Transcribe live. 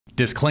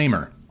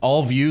Disclaimer.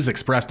 All views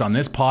expressed on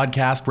this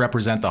podcast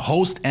represent the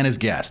host and his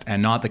guest,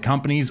 and not the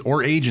companies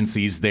or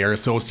agencies they are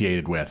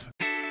associated with.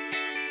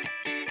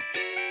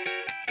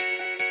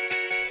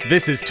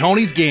 This is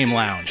Tony's Game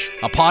Lounge,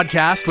 a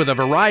podcast with a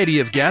variety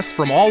of guests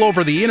from all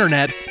over the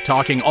internet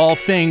talking all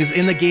things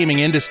in the gaming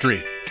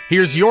industry.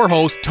 Here's your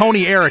host,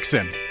 Tony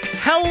Erickson.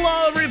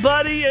 Hello,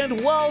 everybody,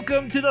 and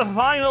welcome to the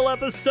final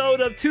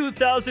episode of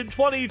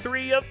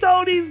 2023 of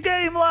Tony's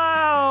Game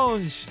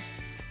Lounge.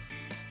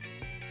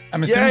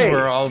 I'm assuming Yay.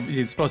 we're all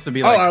supposed to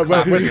be like.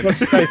 We're supposed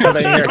to say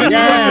something here.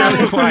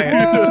 Yeah, quiet.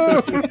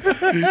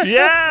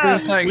 Yeah. We're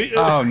just like,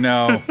 oh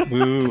no,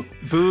 boo,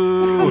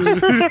 boo.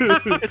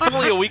 It's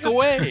only a week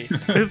away.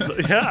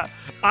 Yeah.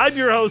 I'm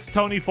your host,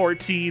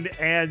 Tony14,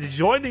 and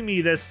joining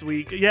me this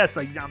week, yes,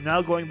 I'm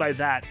now going by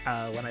that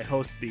when I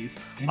host these.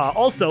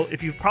 Also,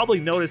 if you've probably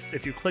noticed,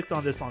 if you clicked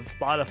on this on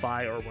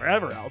Spotify or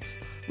wherever else,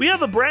 we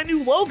have a brand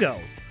new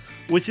logo,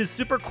 which is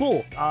super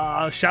cool.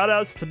 Shout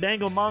outs to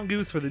Mango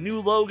Mongoose for the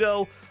new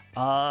logo.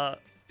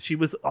 She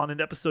was on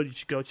an episode. You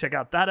should go check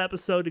out that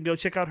episode and go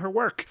check out her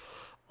work.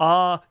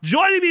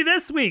 Joining me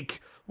this week,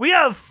 we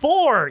have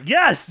four.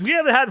 Yes, we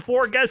haven't had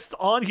four guests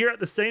on here at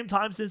the same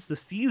time since the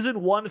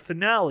season 1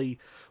 finale.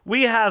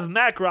 We have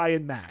Mac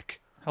Ryan Mac.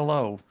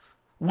 Hello.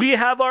 We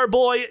have our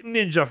boy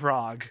Ninja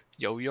Frog.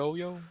 Yo, yo,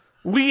 yo.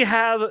 We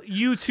have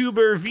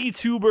YouTuber,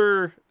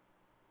 VTuber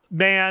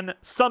man,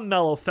 some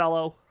mellow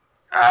fellow.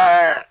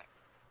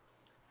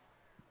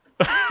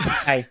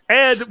 Hi.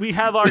 And we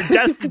have our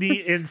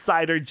Destiny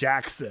insider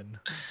Jackson.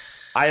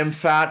 I am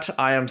fat.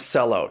 I am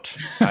sellout.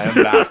 I am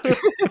back.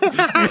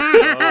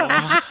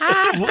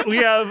 We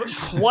have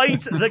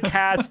quite the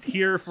cast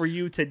here for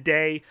you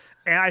today,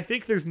 and I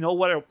think there's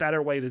no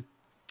better way to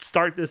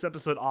start this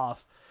episode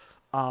off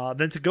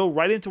than to go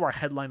right into our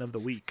headline of the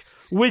week,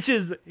 which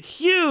is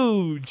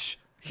huge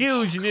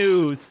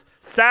news,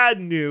 sad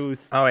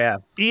news. Oh, yeah.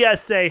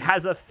 ESA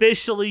has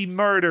officially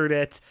murdered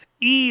it.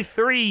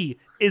 E3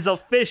 is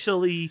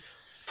officially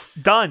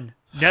done.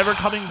 Never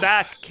coming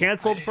back.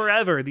 Canceled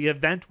forever. The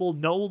event will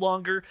no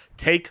longer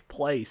take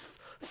place.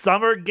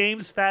 Summer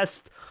Games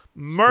Fest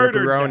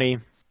murdered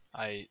them.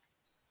 I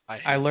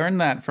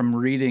learned that from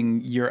reading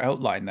your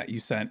outline that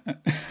you sent.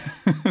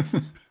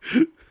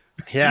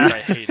 Yeah. I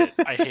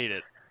hate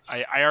it.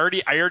 I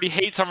already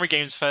hate Summer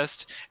Games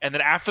Fest, and then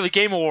after the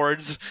Game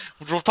Awards,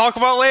 which we'll talk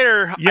about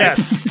later.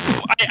 Yes.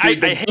 I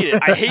hate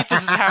it. I hate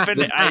this has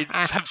happened. I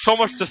have so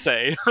much to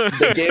say.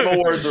 The Game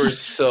Awards were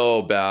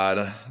so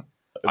bad.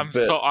 I want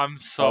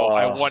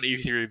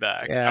E3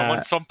 back. Yeah. I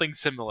want something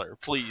similar,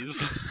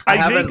 please.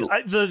 I think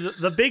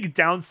the big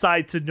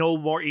downside to no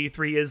more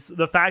E3 is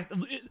the fact,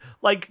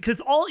 like, because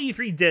all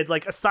E3 did,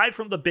 like, aside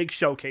from the big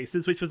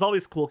showcases, which was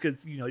always cool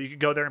because, you know, you could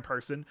go there in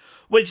person,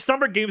 which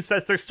Summer Games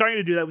Fest, they're starting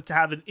to do that to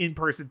have an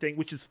in-person thing,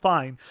 which is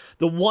fine.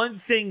 The one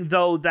thing,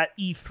 though, that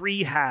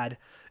E3 had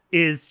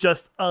is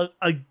just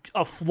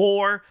a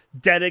floor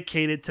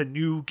dedicated to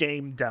new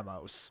game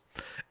demos.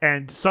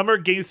 And Summer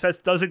Games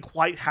Fest doesn't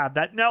quite have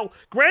that. Now,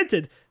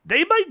 granted,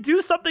 they might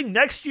do something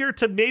next year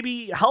to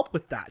maybe help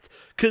with that.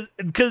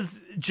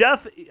 Because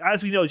Jeff,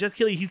 as we know, Jeff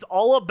Keighley, he's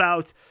all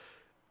about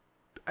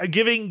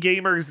giving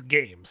gamers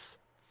games.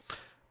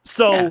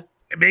 So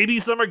maybe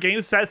Summer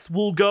Games Fest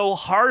will go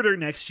harder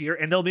next year,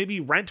 and they'll maybe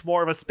rent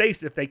more of a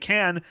space if they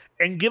can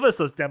and give us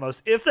those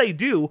demos. If they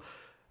do,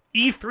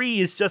 E3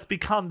 has just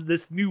become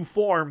this new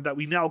form that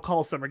we now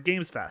call Summer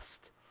Games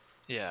Fest.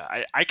 Yeah,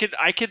 I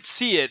could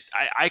see it.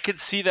 I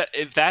could see that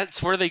if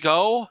that's where they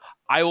go,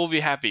 I will be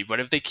happy. But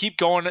if they keep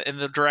going in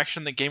the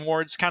direction the Game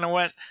Awards kind of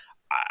went,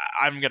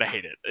 I'm gonna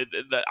hate it.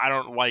 I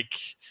don't like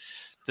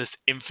this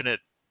infinite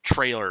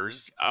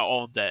trailers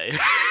all day.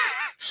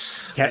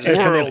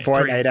 Infinite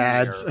Fortnite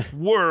ads.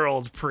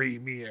 World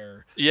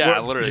premiere. Yeah,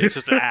 literally, it's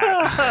just an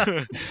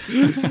ad.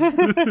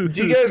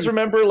 Do you guys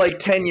remember, like,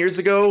 10 years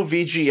ago,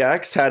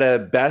 VGX had a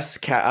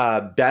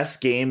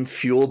best game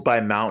fueled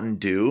by Mountain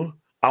Dew?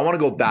 I want to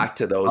go back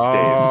to those days.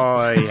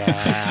 Oh,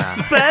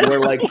 yeah. Where,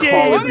 like,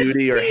 Call of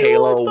Duty or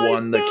Halo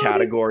won the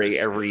category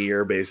every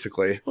year,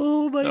 basically.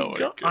 Oh my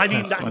god! I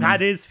mean, That's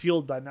that is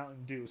fueled by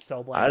Mountain Dew.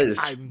 So like, That is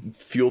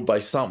fueled by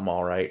something,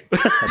 all right.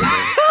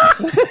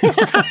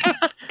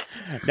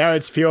 Now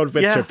it's fueled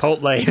with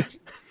Chipotle.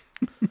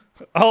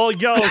 Oh,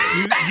 yo,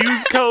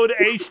 use code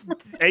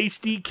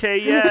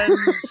HDKN.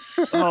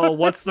 Oh,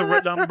 what's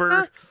the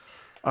number?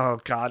 Oh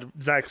god,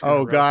 Zach's.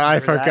 Oh god, I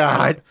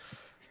forgot.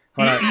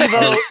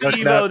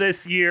 Evo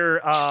this year,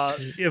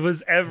 it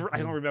was I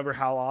don't remember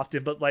how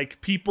often, but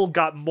like people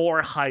got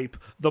more hype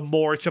the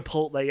more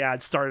Chipotle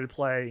ads started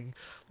playing.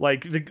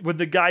 Like when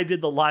the guy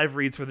did the live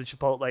reads for the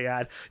Chipotle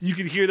ad, you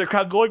could hear the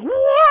crowd going,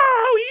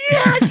 "Whoa,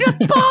 yeah,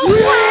 Chipotle!"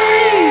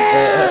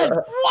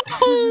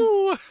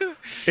 Whoa!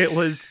 It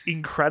was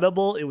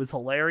incredible. It was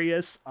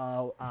hilarious.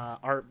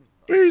 Our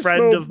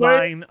friend of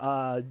mine,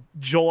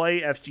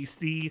 Joy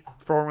FGC,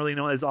 formerly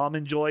known as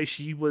Almond Joy,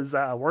 she was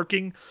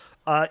working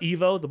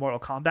Evo, the Mortal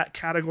Kombat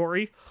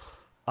category.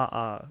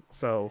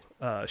 So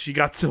she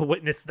got to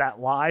witness that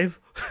live.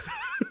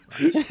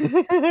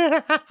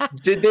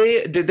 Did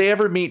they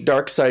ever meet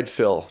Darkside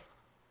Phil?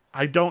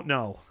 I don't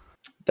know.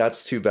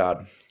 That's too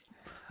bad.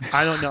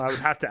 I don't know. I would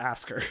have to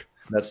ask her.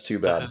 That's too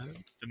bad.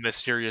 The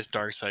mysterious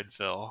dark side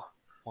Phil.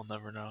 We'll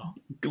never know.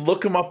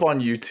 Look him up on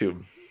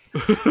YouTube.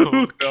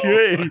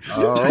 Okay.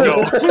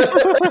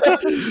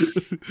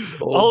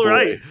 All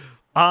right.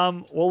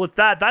 Well, with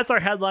that, that's our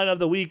headline of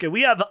the week, and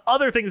we have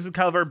other things to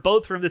cover,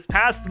 both from this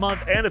past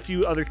month and a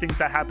few other things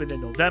that happened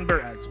in November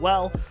as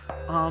well.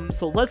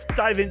 So let's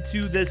dive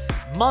into this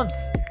month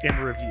in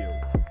review.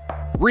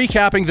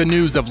 Recapping the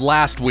news of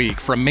last week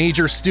from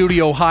major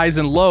studio highs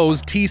and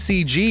lows,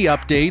 TCG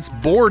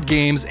updates, board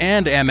games,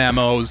 and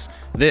MMOs,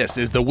 this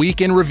is the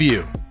week in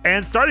review.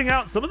 And starting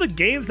out, some of the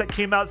games that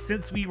came out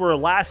since we were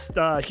last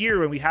here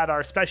when we had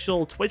our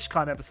special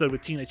TwitchCon episode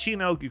with Tina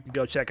Chino. You can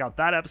go check out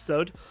that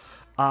episode.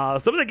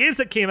 Some of the games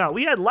that came out,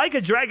 we had Like a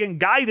Dragon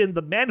Gaiden,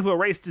 The Man Who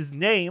Erased His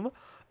Name.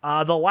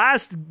 The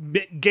last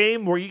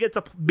game where you get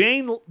to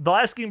the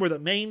last game where the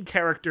main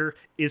character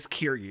is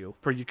Kiryu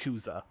for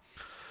Yakuza.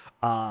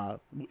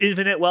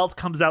 Infinite Wealth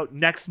comes out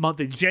next month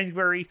in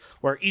January,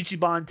 where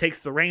Ichiban takes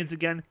the reins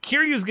again.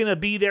 Kiryu's gonna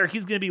be there.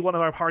 He's gonna be one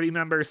of our party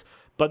members,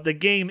 but the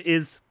game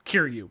is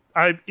Kiryu.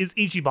 Is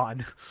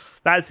Ichiban.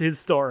 That's his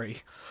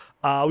story.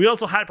 We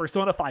also had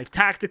Persona 5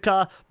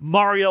 Tactica,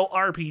 Mario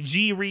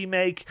RPG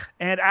Remake,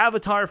 and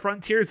Avatar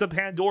Frontiers of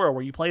Pandora,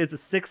 where you play as a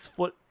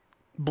 6-foot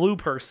blue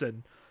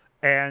person,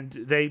 and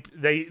they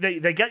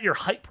get your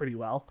height pretty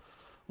well.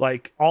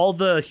 Like, all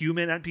the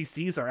human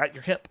NPCs are at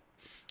your hip.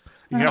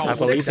 You have I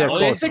believe they're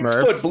both 6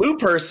 Smurfs. foot blue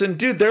person,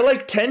 dude. They're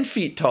like 10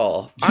 feet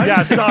tall.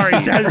 Yeah, sorry.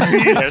 10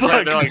 feet. They're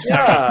like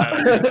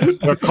Yeah.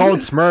 They're called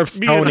Smurfs,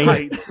 Medium Tony.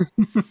 height.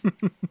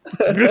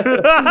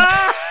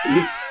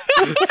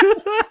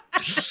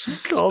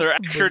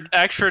 They're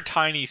extra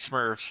tiny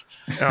Smurfs.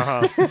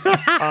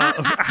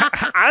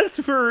 As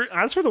for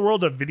the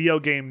world of video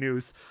game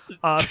news,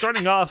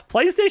 starting off,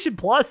 PlayStation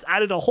Plus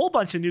added a whole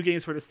bunch of new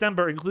games for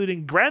December,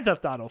 including Grand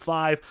Theft Auto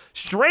 5,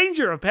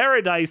 Stranger of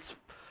Paradise,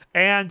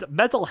 and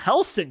Metal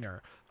Hellsinger.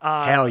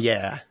 Hell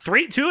yeah.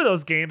 Two of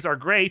those games are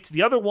great.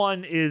 The other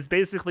one is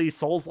basically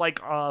Souls-like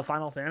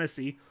Final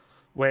Fantasy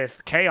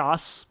with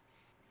Chaos.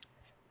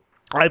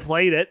 I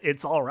played it.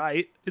 It's all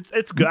right.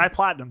 It's good. I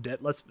platinumed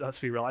it. Let's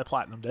be real. I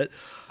platinumed it.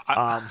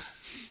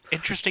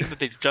 Interesting that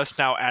they're just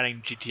now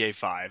adding GTA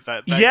 5.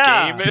 That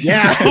Yeah. game is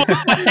Yeah.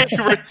 like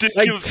ridiculous.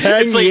 Like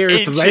 10 it's like years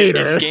ancient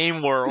later. in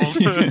game world.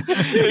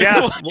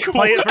 Yeah,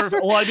 play it for.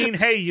 Well, I mean,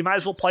 hey, you might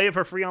as well play it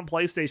for free on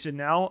PlayStation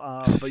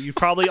now. But you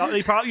probably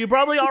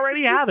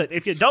already have it.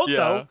 If you don't,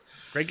 though,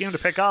 great game to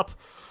pick up.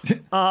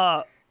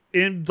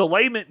 In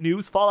delayment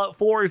news, Fallout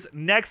 4's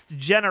next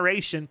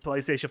generation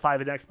PlayStation 5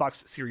 and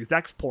Xbox Series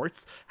X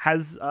ports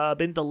has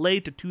been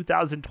delayed to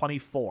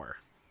 2024.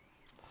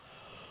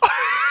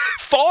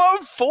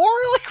 Fallout 4?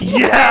 Like,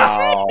 Yeah.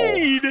 All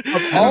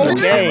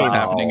It's games. not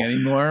happening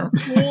anymore.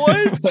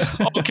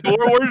 what? Okay,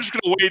 we're just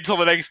gonna wait until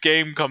the next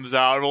game comes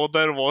out, and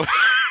then we'll.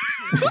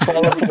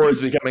 Fallout 4 is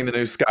becoming the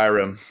new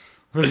Skyrim.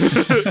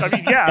 I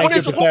mean, yeah. Thank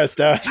you,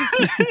 Bethesda.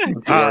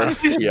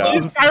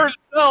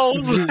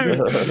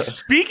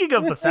 Speaking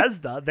of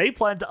Bethesda, they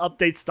plan to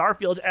update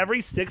Starfield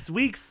every 6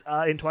 weeks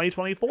in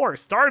 2024,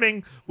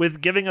 starting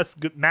with giving us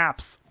good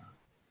maps.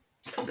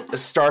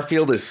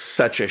 Starfield is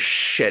such a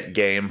shit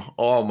game.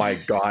 Oh my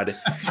god.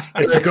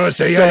 It's because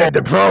they added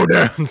the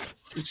pronouns.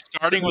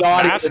 Starting with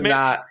Not maps, even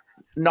that.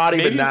 Not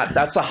even that.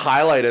 That's a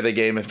highlight of the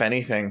game, if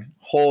anything.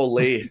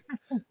 Holy.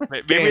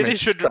 Maybe they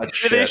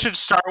should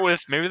start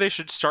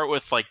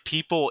with like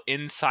people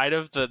inside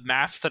of the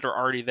maps that are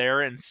already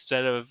there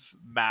instead of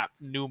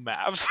new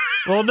maps.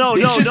 Well, no.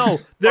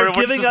 They're What does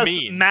giving this us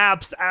mean?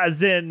 maps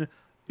as in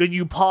when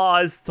you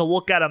pause to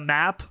look at a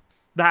map.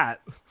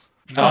 That.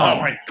 Oh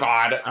my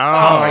god. Oh,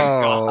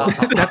 my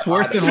god. That's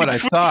worse than what I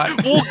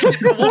thought. We'll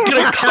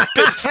get a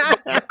compass for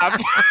the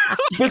map.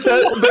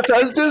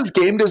 Bethesda's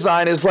game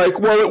design is like,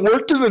 well, it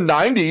worked in the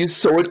 90s,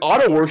 so it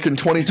ought to work in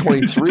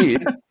 2023.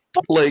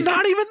 Like, It's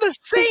not even the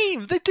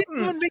same. They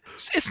didn't even make.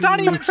 It's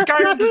not even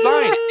Skyrim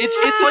design.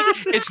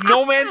 It's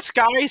No Man's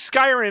Sky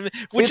Skyrim,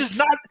 which is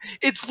not.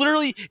 It's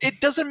literally.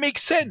 It doesn't make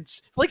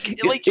sense.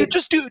 You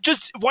just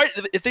why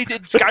if they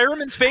did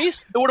Skyrim in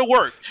space, it would have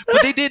worked.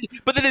 But they did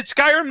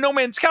Skyrim No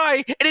Man's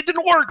Sky, and it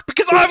didn't work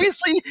because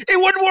obviously it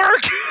wouldn't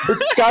work.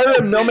 it's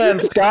Skyrim No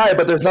Man's Sky,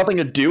 but the's nothing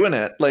to do in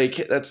it. Like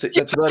that's about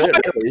it. Really.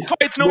 That's why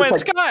it's No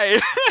Man's Sky.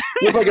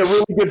 With like a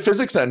really good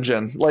physics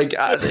engine.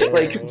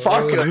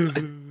 Fuck.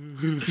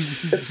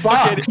 It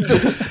sucks.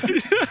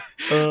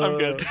 I'm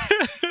good.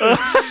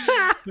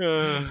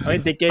 I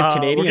mean, they gave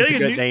Canadians a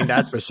good name,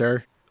 that's for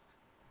sure.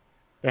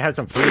 They have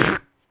some food.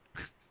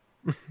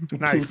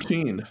 Nice.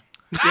 Poutine.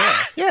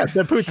 Yeah,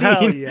 the poutine.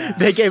 Hell yeah.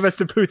 They gave us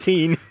the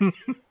poutine.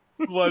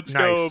 Let's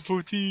Nice. go,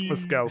 poutine.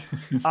 Let's go.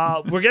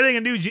 We're getting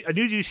a new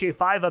GTA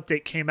 5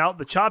 update came out,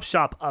 the Chop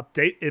Shop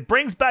update. It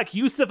brings back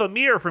Yusuf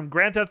Amir from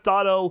Grand Theft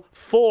Auto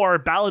 4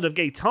 Ballad of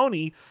Gay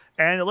Tony,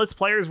 and it lets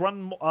players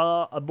run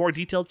a more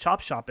detailed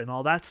Chop Shop and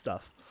all that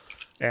stuff.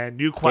 And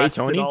new quests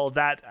and all of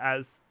that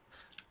as...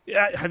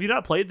 Yeah, have you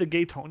not played the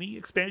Gay Tony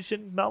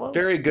expansion, Mello?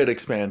 Very good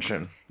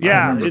expansion. I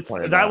Yeah, remember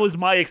playing that was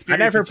my I experience.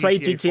 never with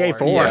played GTA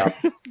 4. Yeah.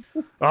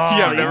 Oh, Yeah, I've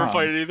yeah. never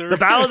played it either. The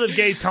Ballad of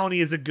Gay Tony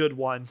is a good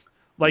one.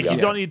 Like you Yeah.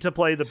 don't need to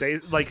play the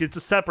base. Like it's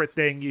a separate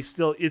thing.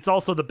 It's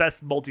also the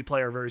best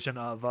multiplayer version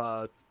of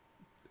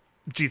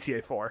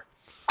GTA 4.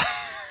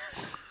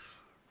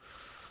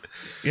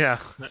 Yeah,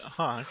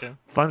 Huh, okay.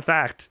 fun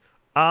fact.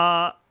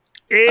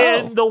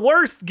 In the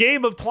worst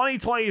game of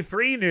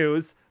 2023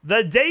 news,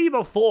 the day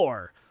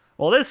before.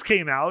 Well, this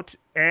came out,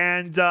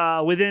 and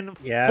within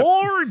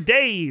 4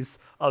 days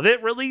of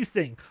it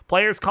releasing,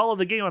 players called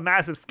the game a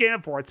massive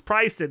scam for its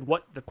price and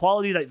what the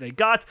quality that they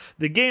got.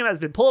 The game has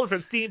been pulled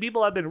from Steam.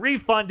 People have been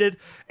refunded,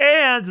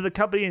 and the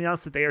company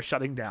announced that they are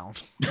shutting down.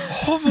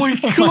 Oh my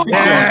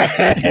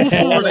god!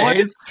 4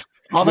 days.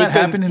 All that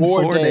happened in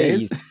 4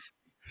 days.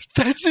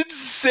 That's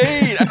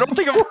insane. I don't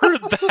think I've heard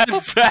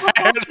that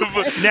bad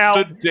of Now,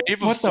 the day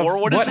before.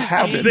 What is this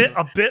happened? game?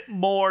 A bit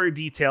more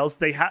details.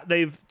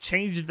 They've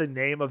changed the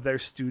name of their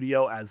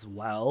studio as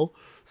well.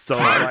 So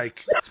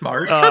like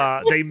Smart.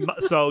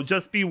 so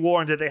just be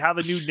warned that they have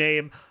a new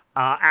name.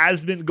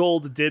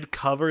 Asmongold did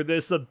cover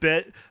this a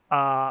bit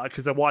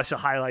because I watched a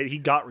highlight. He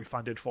got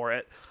refunded for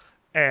it,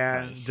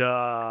 and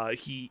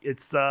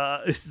it's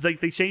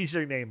like they changed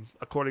their name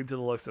according to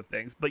the looks of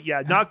things. But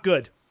yeah, not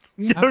good.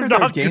 How could their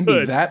Not game be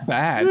good. that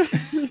bad?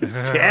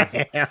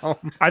 Damn.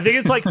 I think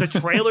it's like the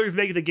trailers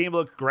make the game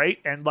look great,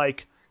 and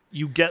like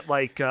you get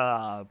like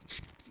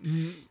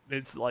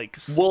it's like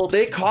Well,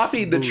 they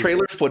copied the smooth.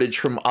 trailer footage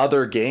from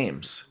other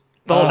games.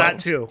 Oh, that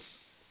too.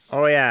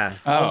 Oh, yeah.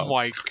 Oh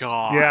my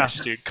gosh,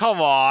 Yeah. dude.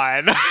 Come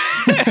on.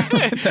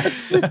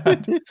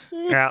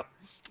 Yeah,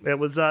 it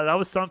was that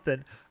was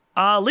something.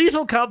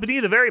 Lethal Company,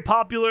 the very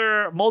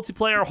popular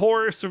multiplayer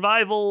horror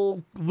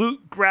survival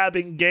loot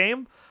grabbing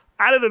game,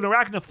 added an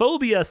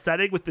arachnophobia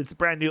setting with its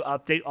brand new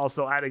update,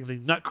 also adding the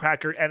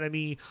Nutcracker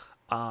enemy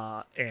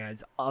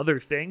and other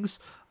things.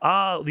 The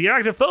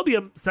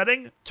arachnophobia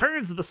setting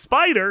turns the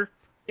spider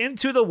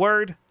into the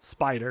word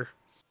spider.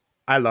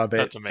 I love it.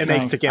 That's It amazing.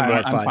 makes the game more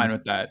I'm fun. fine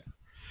with that.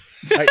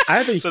 Like, I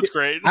have a, That's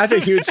great. I have a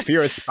huge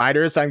fear of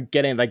spiders. I'm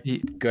getting like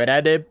good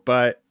at it,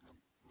 but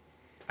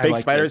I big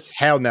like spiders, this.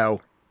 hell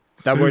no.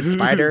 That word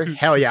spider,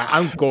 hell yeah.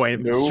 I'm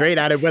going straight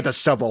at it with a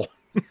shovel.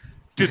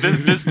 Dude, this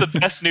is the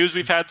best news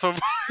we've had so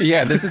far.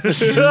 Yeah, this is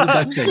the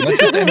best thing. Let's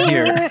just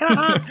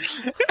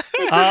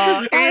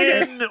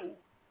end here.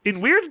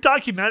 In weird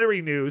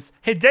documentary news,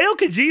 Hideo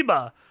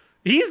Kojima,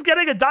 he's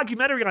getting a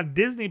documentary on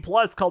Disney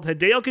Plus called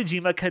Hideo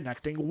Kojima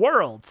Connecting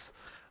Worlds.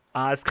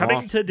 It's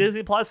coming to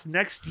Disney Plus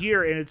next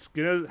year, and it's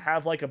gonna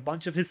have like a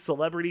bunch of his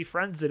celebrity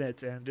friends in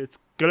it, and it's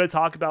gonna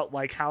talk about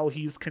like how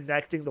he's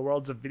connecting the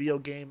worlds of video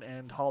game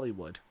and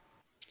Hollywood.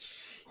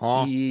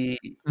 Huh. He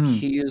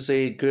is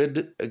a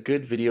good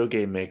video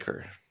game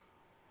maker.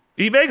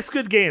 He makes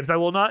good games. I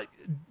will not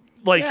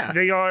like Yeah.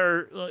 they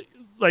are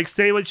like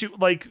say what you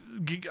like.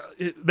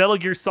 Metal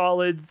Gear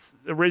Solid's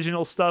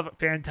original stuff,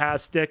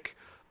 fantastic.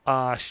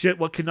 Shit,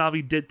 what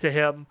Konami did to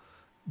him.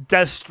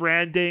 Death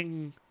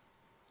Stranding.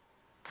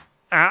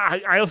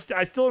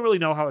 I still don't really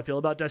know how I feel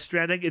about Death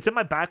Stranding. It's in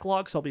my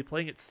backlog, so I'll be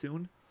playing it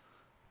soon.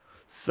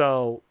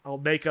 So I'll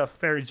make a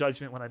fair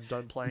judgment when I'm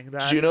done playing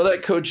that. Do you know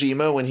that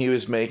Kojima, when he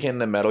was making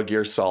the Metal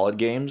Gear Solid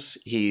games,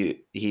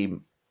 he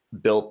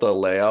built the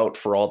layout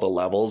for all the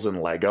levels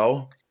in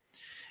Lego,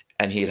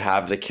 and he'd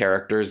have the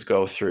characters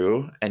go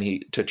through, and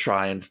he'd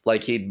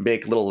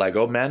make little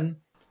Lego men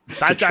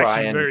That's try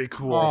actually and- very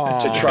cool.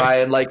 to try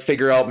and like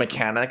figure out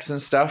mechanics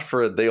and stuff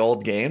for the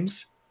old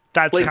games.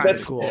 That's Like kind of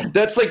that's cool.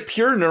 that's like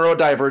pure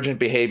neurodivergent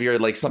behavior,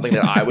 like something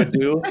that I would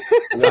do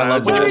when I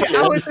was a Wait, kid.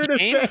 I was gonna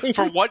Game? say.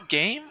 For what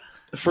game?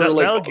 For Metal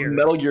like Gear.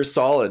 Metal Gear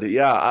Solid,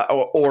 yeah,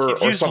 or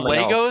Use something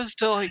else. Legos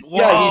to like.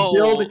 Yeah,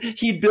 Whoa.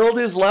 he'd build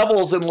his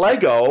levels in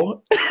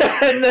Lego,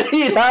 and then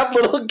he'd have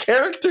little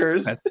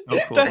characters. That's so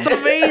cool. That's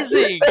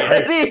amazing.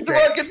 and he'd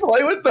fucking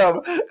play with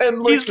them.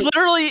 And like, He's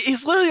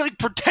literally like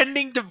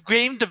pretending to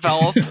game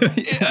develop.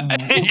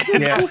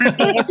 Yeah.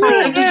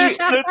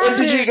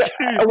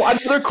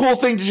 Another cool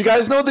thing? Did you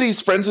guys know that he's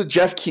friends with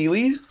Jeff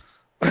Keighley?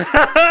 Did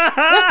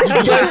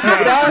you guys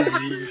know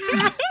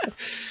that?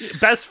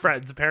 Best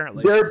friends,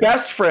 apparently. They're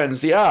best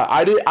friends. Yeah,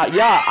 I did.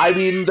 Yeah, I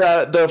mean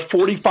the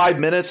 45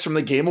 minutes from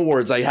the Game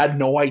Awards, I had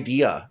no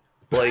idea.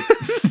 Like,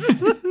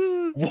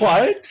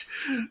 what?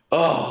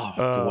 Oh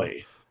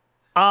boy.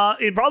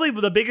 And probably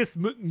the biggest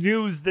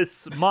news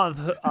this month,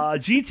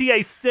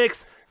 GTA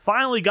 6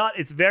 finally got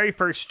its very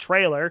first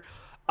trailer.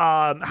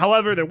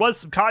 However, there was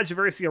some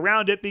controversy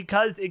around it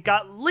because it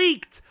got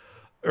leaked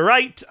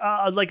right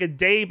like a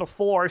day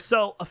before.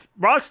 So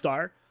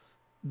Rockstar,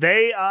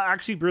 they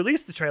actually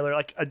released the trailer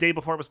like a day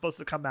before it was supposed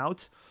to come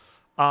out.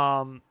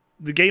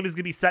 The game is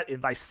going to be set in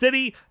Vice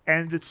City,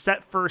 and it's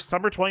set for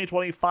summer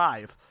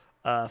 2025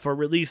 for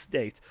release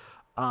date.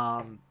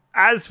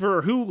 As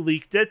for who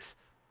leaked it,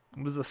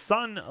 it was the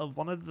son of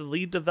one of the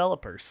lead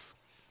developers.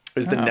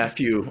 Is the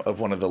nephew of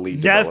one of the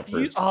lead Nephew?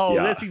 developers. Oh,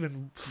 yeah. that's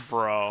even.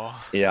 Bro.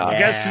 Yeah. I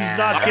guess who's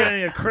not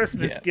getting a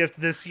Christmas gift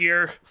this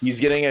year? He's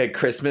getting a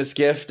Christmas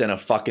gift and a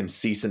fucking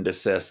cease and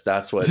desist.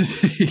 That's what.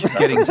 He's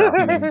getting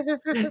something.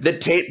 The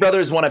Tate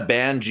brothers want to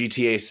ban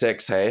GTA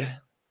 6, hey?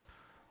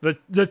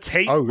 The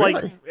Tate, Oh, really?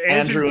 like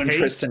Andrew and Tate?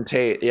 Tristan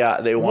Tate.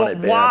 Yeah, they want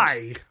it banned.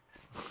 Why?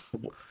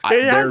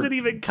 It hasn't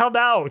even come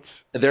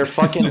out. They're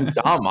fucking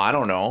dumb. I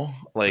don't know.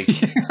 Like,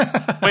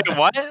 Wait,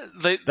 what? Does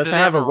Does it it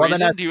have have a a woman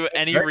reason? at- Do you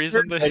any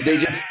reason?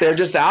 they're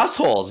just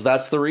assholes.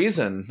 That's the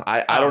reason.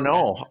 I don't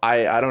know.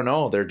 I don't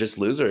know. They're just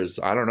losers.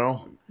 I don't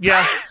know.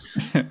 Yeah.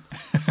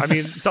 I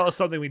mean, it's all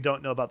something we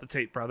don't know about the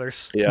Tate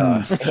brothers.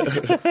 Yeah.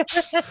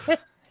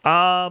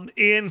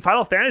 In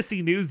Final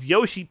Fantasy news,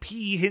 Yoshi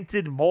P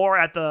hinted more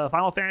at the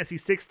Final Fantasy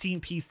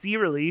 16 PC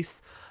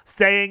release,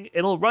 saying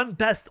it'll run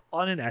best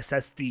on an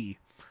SSD.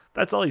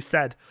 That's all he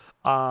said.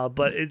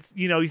 But it's,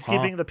 he's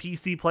keeping the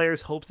PC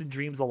players' hopes and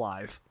dreams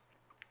alive.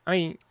 I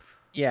mean,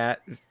 yeah.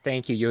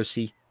 Thank you,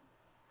 Yoshi.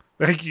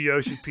 Thank you,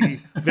 Yoshi P.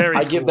 Very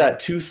I cool. give that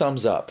 2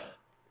 thumbs up.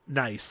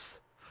 Nice.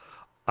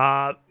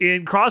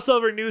 In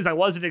crossover news, I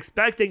wasn't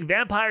expecting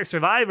Vampire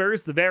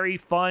Survivors, the very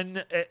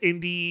fun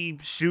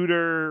indie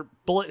shooter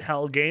bullet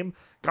hell game,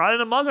 got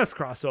an Among Us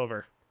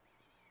crossover.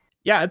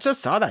 Yeah, I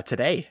just saw that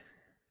today.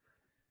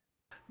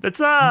 That's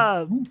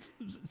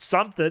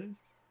something.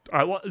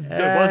 I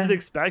wasn't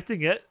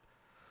expecting it.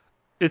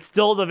 It's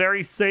still the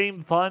very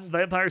same fun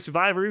Vampire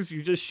Survivors.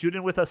 You're just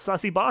shooting with a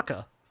sussy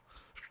baka.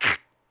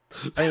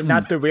 I mean,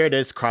 not the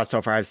weirdest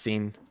crossover I've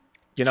seen.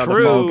 The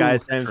True. Fall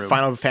Guys and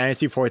Final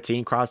Fantasy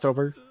 14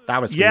 crossover. That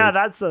was Yeah,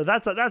 weird.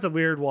 that's a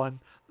weird one.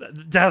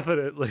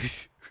 Definitely.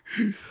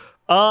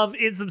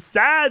 In some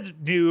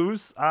sad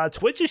news,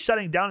 Twitch is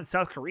shutting down in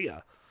South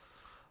Korea.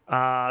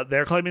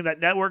 They're claiming that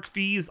network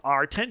fees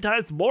are 10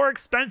 times more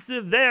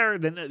expensive there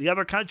than the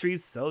other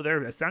countries, so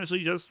they're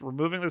essentially just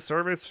removing the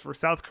service for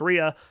South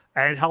Korea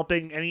and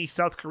helping any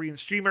South Korean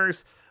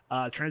streamers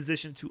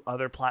transition to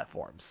other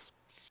platforms.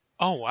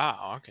 Oh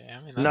wow. Okay. I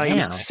mean, Now,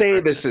 you say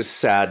this is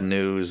sad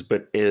news,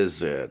 but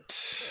is it?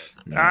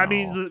 No. I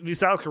mean, the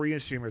South Korean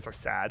streamers are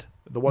sad.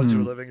 The ones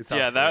who are living in South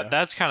Korea.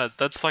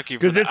 that's lucky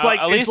Because it's like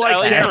at least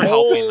their they're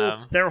helping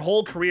them. their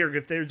whole career.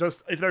 If they're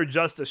just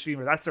a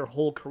streamer, that's their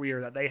whole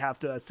career that they have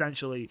to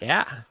essentially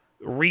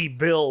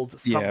rebuild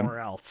somewhere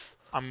else.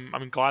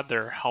 I'm glad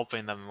they're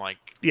helping them. Like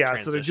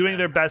So they're doing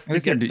their best to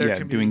least they're get their doing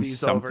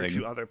communities over something.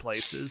 to other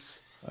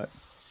places.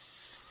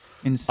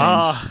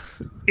 Insane.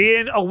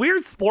 In a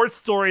weird sports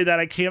story that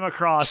I came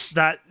across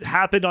that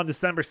happened on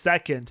December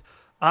 2nd,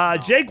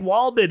 Jake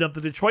Wallman of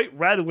the Detroit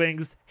Red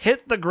Wings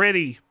hit the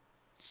gritty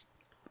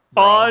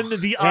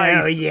on the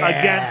ice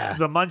against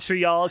the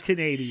Montreal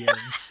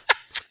Canadiens.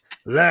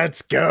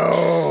 Let's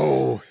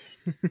go.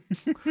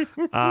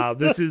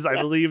 This is,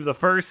 I believe, the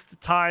first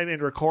time in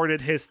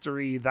recorded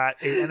history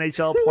that an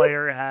NHL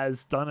player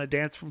has done a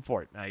dance from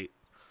Fortnite.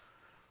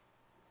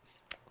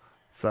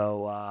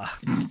 So,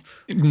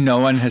 No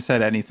one has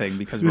said anything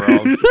because we're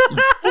all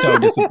so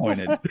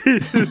disappointed.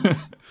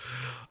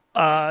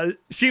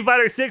 Street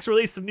Fighter 6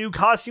 released some new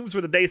costumes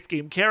for the base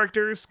game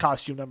characters.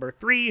 Costume number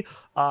 3,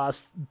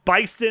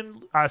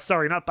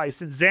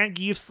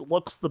 Zangief's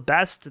looks the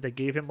best. They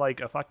gave him like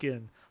a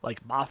fucking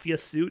mafia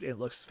suit. It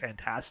looks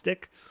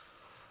fantastic.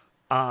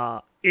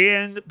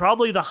 And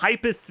probably the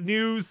hypest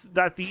news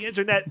that the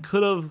internet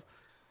could have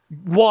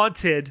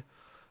wanted,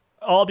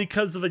 all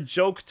because of a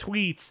joke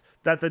tweet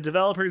that the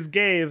developers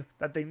gave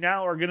that they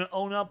now are going to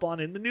own up on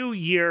in the new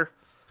year.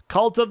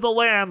 Cult of the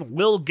Lamb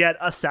will get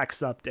a sex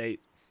update.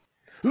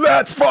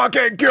 Let's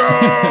fucking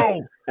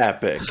go.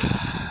 Epic.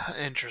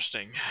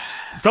 Interesting.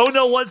 Don't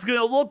know what it's going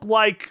to look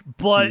like,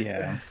 but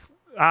Yeah.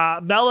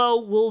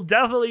 Mello will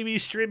definitely be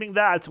streaming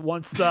that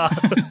once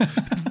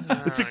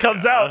it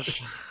comes out.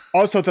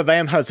 Also, the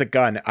Lamb has a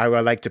gun. I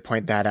would like to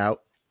point that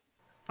out.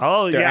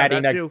 Oh, They're yeah,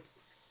 adding that a- too.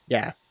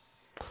 Yeah.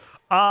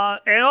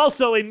 And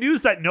also, in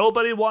news that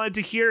nobody wanted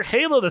to hear,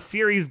 Halo the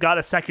series got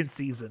a second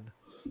season.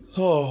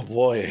 Oh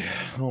boy.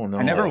 Oh no.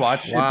 I never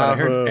watched it, but I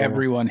heard Wahoo.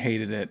 everyone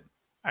hated it.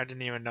 I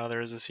didn't even know there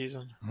was a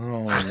season.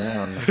 Oh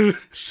man.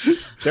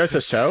 There's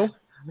a show?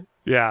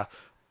 Yeah.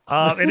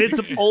 And in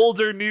some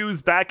older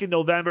news back in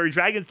November,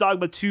 Dragon's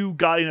Dogma 2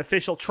 got an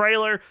official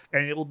trailer,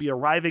 and it will be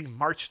arriving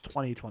March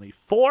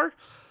 2024.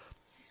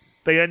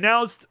 They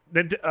announced,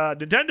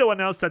 Nintendo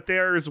announced that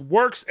there's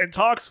works and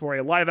talks for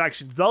a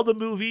live-action Zelda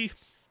movie.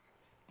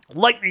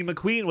 Lightning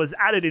McQueen was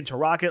added into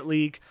Rocket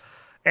League.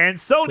 And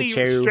Sony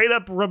Ka-chow. straight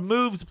up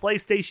removed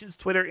PlayStation's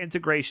Twitter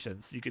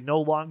integration. So you can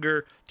no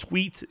longer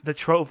tweet the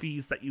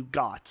trophies that you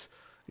got.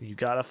 You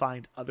gotta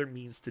find other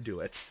means to do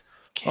it.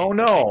 Oh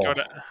no.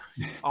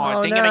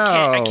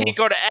 I can't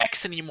go to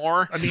X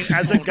anymore. I mean,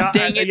 as a guy,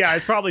 Dang it. yeah,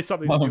 it's probably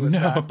something to do with no.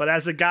 that. But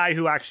as a guy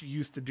who actually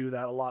used to do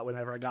that a lot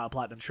whenever I got a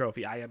platinum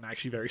trophy, I am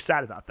actually very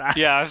sad about that.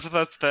 Yeah,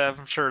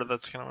 I'm sure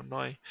that's kind of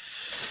annoying.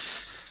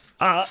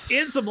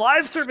 In some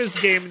live service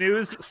game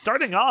news,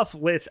 starting off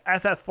with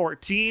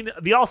FF14,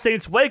 the All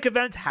Saints Wake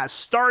event has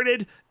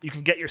started. You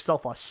can get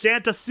yourself a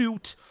Santa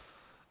suit.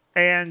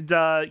 And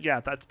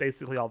that's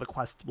basically all the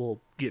quest will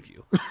give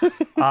you.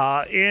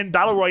 In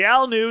Battle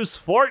Royale news,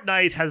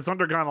 Fortnite has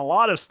undergone a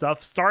lot of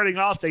stuff. Starting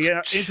off, they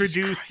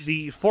introduced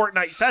the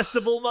Fortnite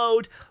Festival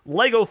mode,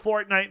 Lego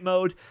Fortnite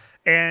mode,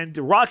 and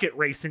Rocket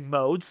Racing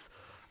modes.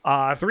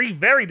 3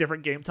 very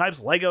different game types.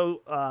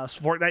 Lego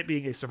Fortnite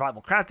being a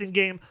survival crafting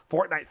game,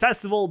 Fortnite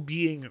Festival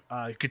being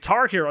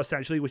Guitar Hero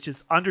essentially, which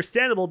is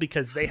understandable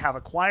because they have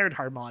acquired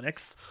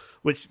Harmonix,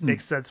 which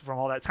makes sense from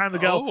all that time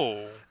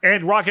ago.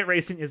 And Rocket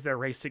Racing is their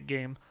racing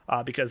game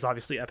because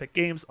obviously Epic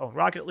Games own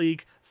Rocket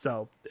League,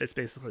 so it's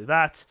basically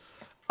that.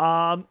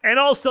 And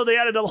also they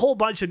added a whole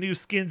bunch of new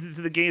skins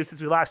into the game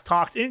since we last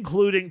talked,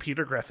 including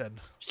Peter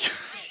Griffin.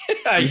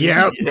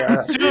 Yep.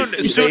 Yeah.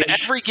 Soon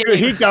every game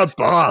He got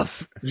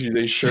buff.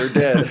 They sure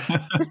did.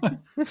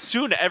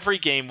 soon every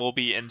game will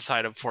be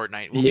inside of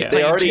Fortnite. Yeah.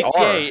 They already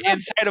GTA are.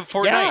 inside of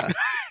Fortnite.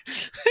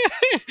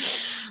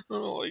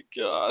 Oh my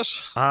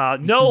gosh.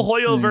 No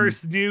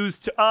Hoyoverse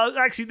news.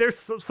 Actually, there's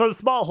some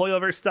small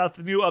Hoyoverse stuff.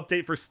 The new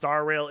update for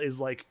Star Rail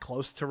is like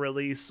close to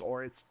release,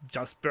 or it's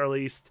just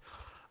released.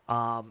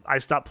 I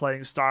stopped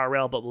playing Star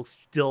Rail, but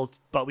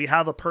we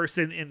have a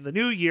person in the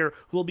new year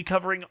who will be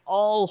covering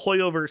all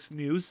Hoyoverse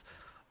news.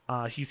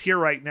 He's here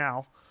right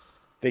now.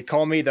 They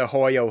call me the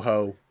Hoyo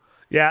Ho.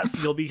 Yes,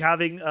 you'll be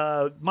having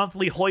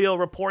monthly Hoyo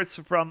reports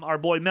from our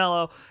boy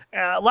Mello.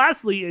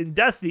 Lastly, in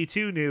Destiny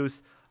 2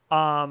 news,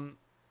 I'll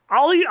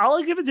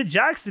give it to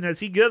Jackson as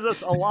he gives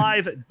us a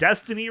live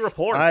Destiny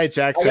report. All right,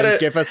 Jackson,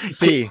 give us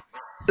tea.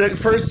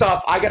 First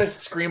off, I gotta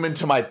scream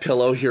into my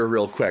pillow here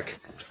real quick.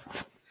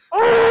 All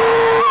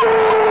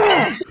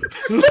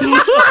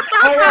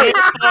right.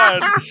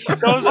 That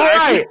was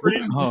actually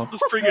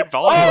pretty good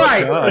volume. All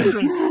right.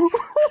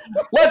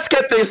 Let's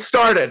get this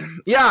started.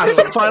 Yeah,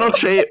 so Final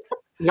Shape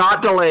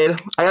got delayed.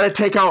 I gotta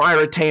take out my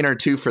retainer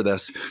too for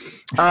this.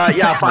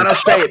 Final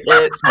Shape,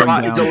 it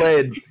got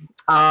delayed.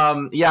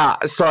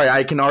 Sorry,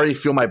 I can already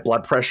feel my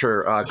blood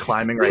pressure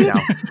climbing right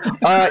now.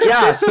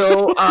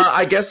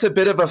 I guess a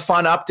bit of a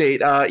fun update.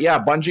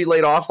 Bungie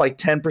laid off like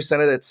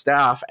 10% of its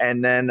staff,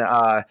 and then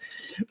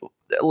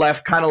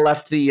left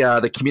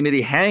the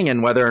community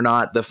hanging whether or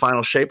not the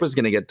Final Shape was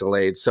going to get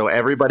delayed. So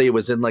everybody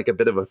was in like a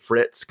bit of a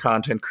fritz,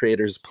 content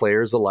creators,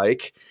 players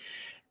alike.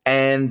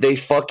 And they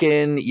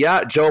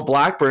Joe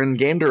Blackburn,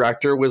 game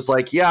director, was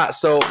like,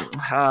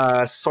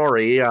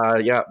 sorry,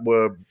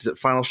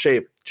 Final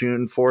Shape,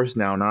 June 4th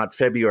now, not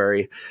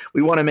February.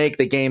 We want to make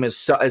the game is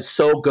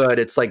so good,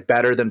 it's like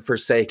better than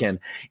Forsaken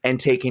and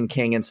Taken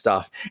King and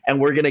stuff. And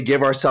we're going to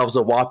give ourselves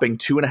a whopping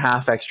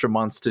 2.5 extra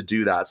months to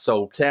do that.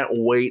 So can't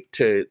wait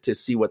to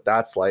see what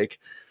that's like.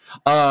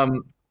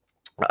 Current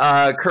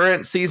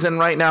season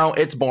right now,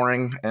 it's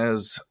boring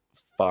as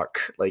fuck.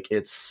 Like,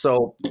 it's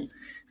so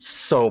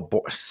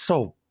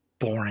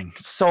boring,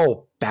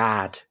 so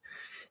bad.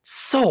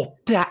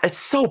 It's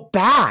so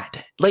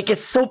bad. Like,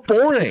 it's so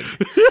boring.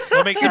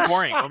 What makes it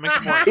boring?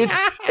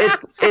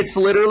 It's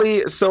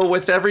literally, so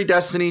with every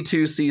Destiny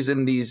 2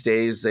 season these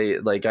days, they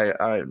like I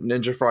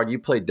Ninja Frog, you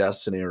played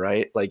Destiny,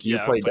 right? Like, you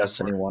played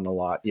Destiny 1 a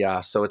lot.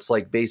 Yeah, so it's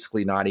like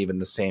basically not even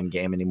the same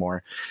game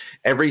anymore.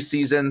 Every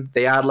season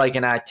they add like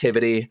an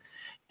activity,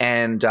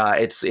 and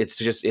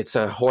it's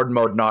a horde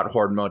mode, not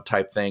horde mode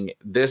type thing.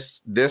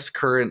 This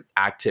current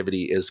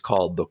activity is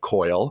called the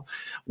Coil,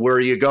 where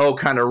you go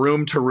kind of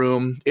room to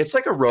room. It's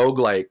like a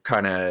roguelike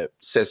kind of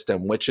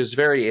system, which is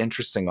very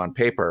interesting on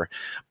paper.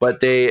 But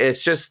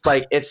it's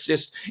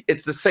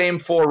the same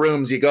 4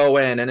 rooms you go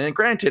in, and then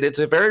granted, it's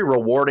a very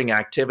rewarding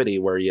activity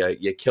where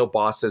you kill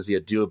bosses, you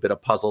do a bit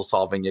of puzzle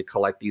solving, you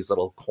collect these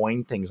little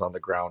coin things on the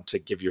ground to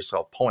give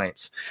yourself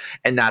points,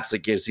 and that's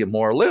what gives you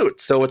more loot.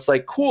 So it's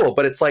like cool,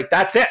 but it's like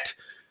that's it.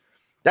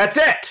 That's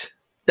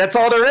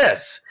all there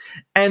is.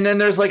 And then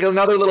there's like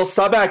another little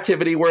sub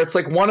activity where it's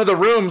like one of the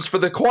rooms for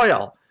the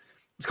Coil.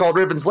 It's called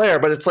Riven's Lair,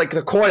 but it's like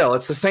the Coil.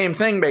 It's the same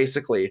thing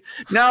basically.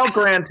 Now,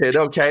 granted,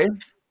 okay,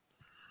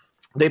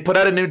 they put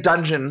out a new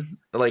dungeon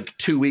like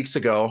 2 weeks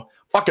ago.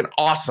 Fucking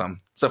awesome.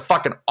 It's a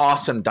fucking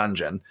awesome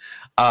dungeon.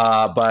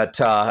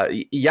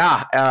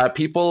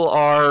 People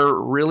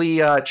are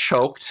really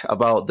choked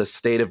about the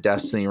state of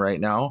Destiny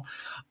right now.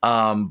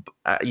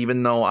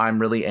 Even though I'm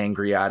really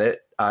angry at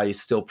it, I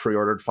still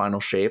pre-ordered Final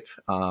Shape.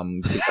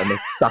 I'm a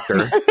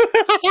sucker.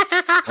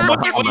 Are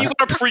you going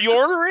to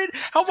pre-order it?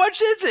 How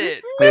much is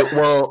it? Are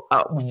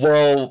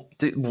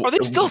they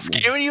still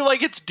scamming you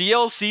like it's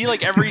DLC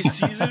like every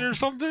season or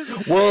something?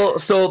 Well,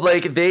 so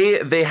like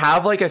they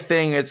have like a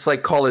thing. It's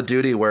like Call of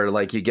Duty where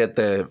like you get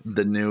the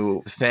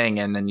new thing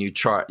and then you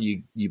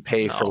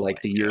pay for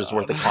like the year's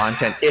worth of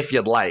content if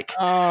you'd like.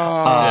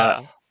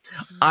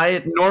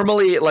 I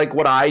normally, like,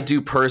 what I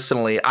do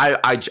personally,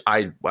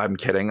 I'm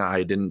kidding.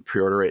 I didn't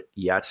pre-order it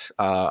yet.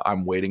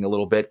 I'm waiting a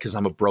little bit because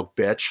I'm a broke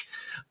bitch.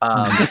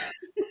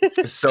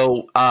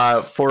 So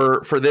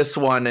for this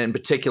one in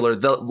particular,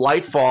 the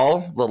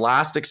Lightfall, the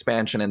last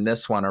expansion, and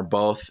this one are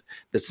both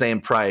the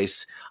same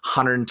price,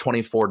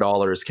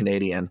 $124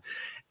 Canadian.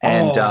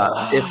 And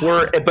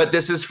but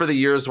this is for the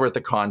year's worth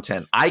of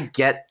content. I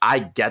get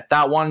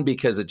that one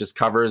because it just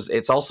covers.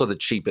 It's also the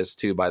cheapest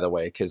too, by the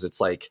way, because it's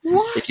like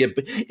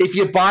if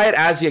you buy it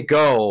as you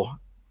go,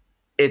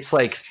 it's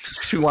like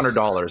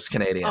 $200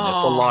 Canadian.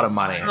 It's a lot of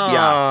money.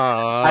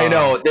 Yeah, I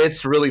know,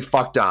 it's really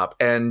fucked up.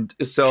 And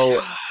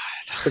so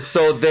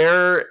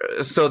they're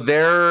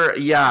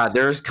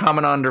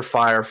coming under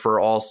fire for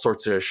all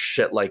sorts of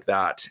shit like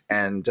that.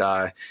 And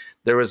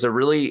there was a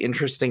really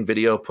interesting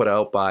video put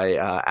out by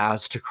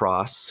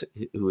Aztecross,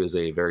 who is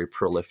a very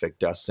prolific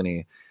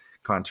Destiny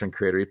content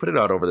creator. He put it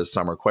out over the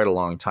summer, quite a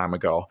long time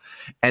ago,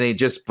 and he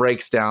just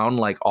breaks down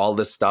like all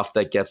the stuff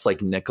that gets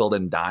like nickeled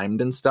and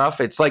dimed and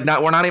stuff. It's like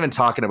we're not even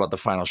talking about the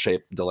final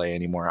shape delay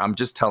anymore. I'm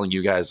just telling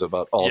you guys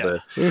about all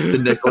the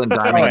nickel and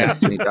diming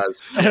Destiny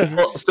does.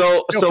 Well,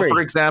 so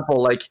for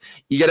example, like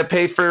you got to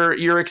pay for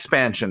your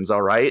expansions.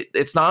 All right,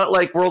 it's not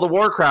like World of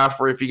Warcraft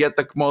where if you get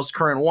the most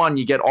current one,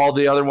 you get all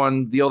the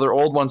other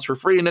old ones for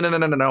free.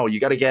 No. You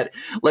got to get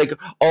like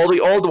all the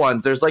old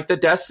ones. There's like the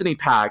Destiny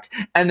pack,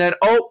 and then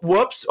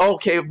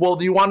okay, well,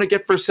 do you want to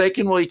get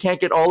Forsaken? Well, you can't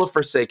get all of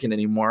Forsaken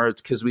anymore.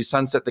 It's because we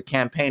sunset the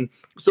campaign.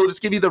 So we'll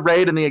just give you the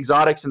raid and the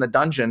exotics and the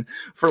dungeon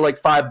for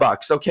like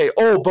 $5. Okay.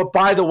 Oh, but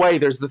by the way,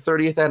 there's the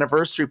 30th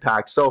anniversary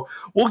pack. So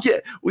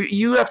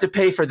you have to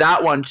pay for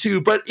that one too.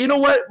 But you know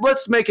what?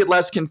 Let's make it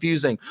less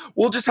confusing.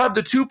 We'll just have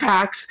the 2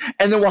 packs,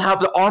 and then we'll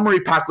have the Armory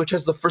pack, which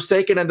has the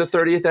Forsaken and the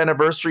 30th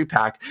anniversary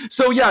pack.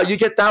 So yeah, you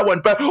get that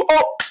one. But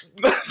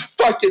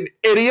fucking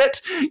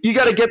idiot, you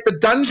got to get the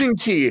dungeon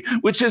key,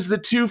 which is the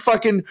 2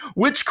 fucking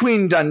Witch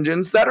Queen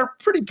dungeons that are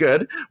pretty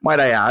good, might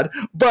I add.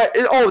 But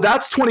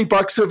that's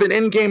 $20 of an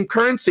in-game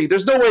currency.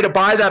 There's no way to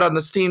buy that on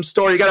the Steam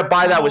store. You got to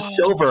buy that with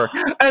silver.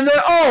 And then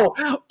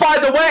by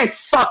the way,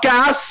 fuck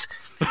ass,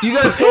 you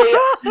gotta pay.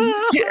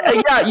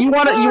 Yeah, you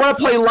want to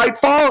play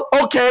Lightfall?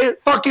 Okay,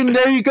 fucking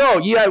there you go.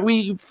 Yeah,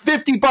 we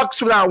 $50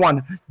 for that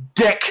one,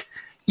 dick.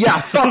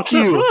 Yeah, fuck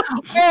you.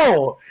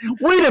 Oh,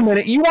 wait a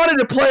minute. You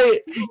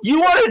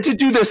wanted to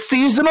do the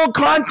seasonal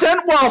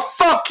content? Well,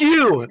 fuck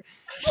you.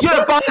 You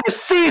gotta buy the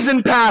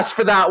season pass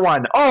for that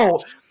one.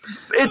 Oh,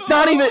 it's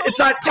not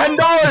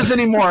 $10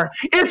 anymore.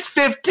 It's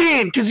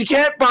 $15 because you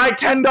can't buy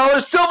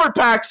 $10 silver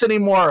packs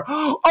anymore.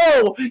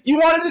 Oh, you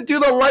wanted to do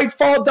the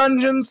Lightfall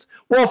dungeons?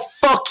 Well,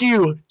 fuck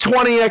you.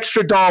 $20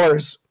 extra.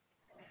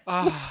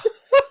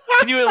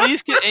 Can you at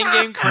least get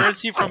in-game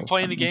currency from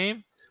playing the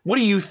game? What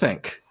do you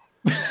think?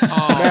 The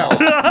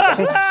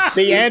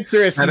answer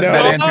is no.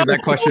 That answered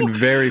that question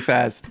very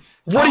fast.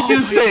 What do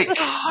you think?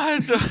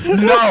 God.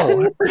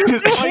 No.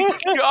 Oh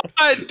my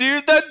God,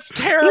 dude, that's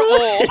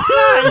terrible.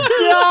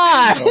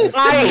 God.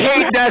 I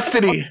hate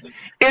Destiny.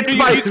 It's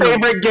my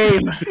favorite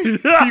game. You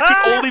can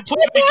only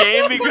play the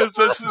game because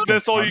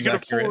that's all you can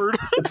afford.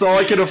 It's all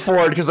I can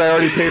afford because I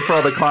already paid for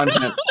all the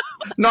content.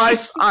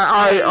 Nice.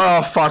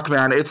 Oh fuck,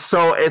 man. It's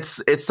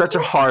such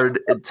a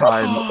hard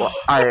time.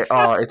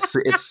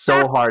 It's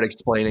so hard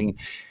explaining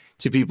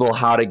to people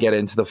how to get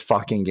into the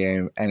fucking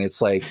game, and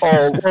it's like,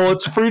 well,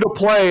 it's free to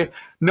play.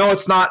 No,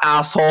 it's not,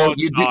 asshole.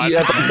 No, you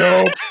have to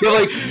go. They're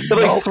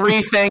like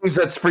 3 things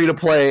that's free to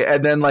play,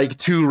 and then like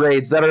 2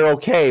 raids that are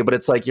okay, but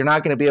it's like you're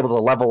not going to be able to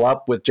level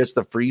up with just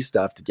the free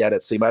stuff to get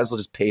it. So you might as well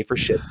just pay for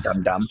shit,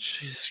 dumb.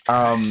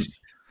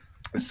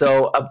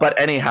 So, but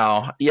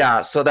anyhow, yeah.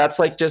 So that's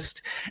like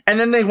just, and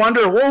then they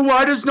wonder, well,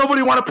 why does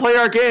nobody want to play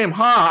our game?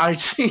 Huh?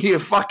 You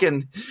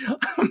fucking,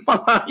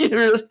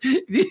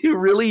 you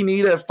really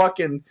need a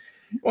fucking.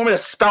 Want me to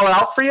spell it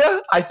out for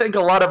you? I think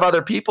a lot of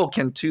other people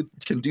can do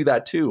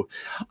that too.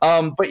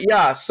 But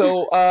yeah,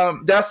 so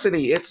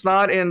Destiny, it's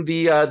not in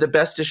the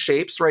best of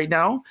shapes right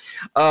now.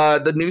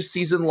 The new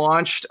season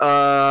launched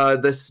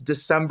this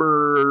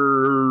December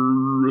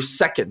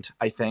 2nd,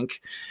 I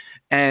think.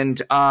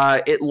 And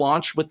it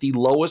launched with the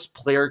lowest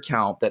player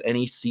count that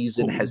any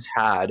season has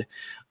had.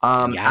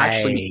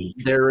 Actually,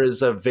 there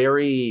is a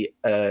very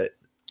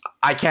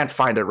I can't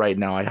find it right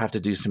now. I have to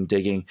do some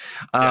digging.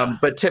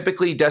 But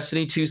typically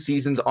Destiny 2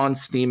 seasons on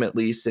Steam at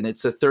least, and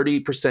it's a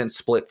 30%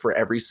 split for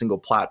every single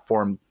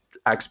platform,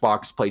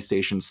 Xbox,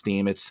 PlayStation,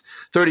 Steam. It's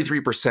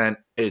 33%.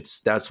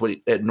 That's what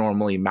it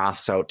normally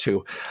maths out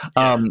to.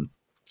 The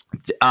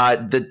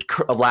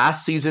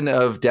last season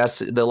of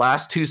the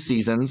last 2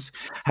 seasons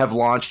have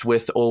launched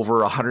with over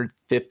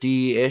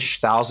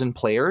 150-ish thousand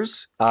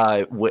players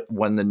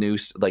when the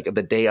news, like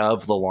the day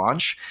of the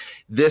launch.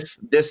 This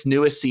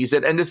newest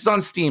season, and this is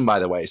on Steam, by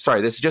the way.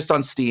 Sorry, this is just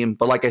on Steam,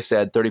 but like I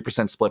said,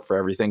 30% split for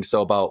everything.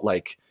 So about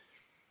like,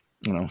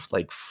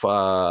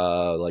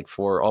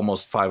 for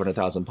almost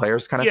 500,000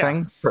 players kind of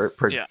thing per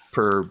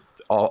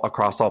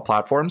across all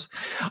platforms.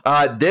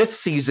 This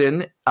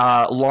season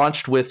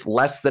launched with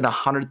less than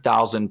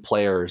 100,000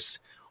 players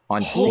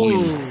on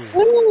Steam.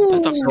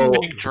 That's a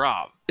big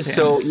drop.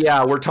 So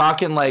yeah, we're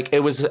talking like it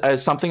was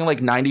something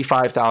like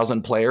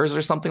 95,000 players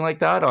or something like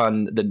that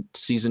on the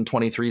season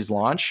 23's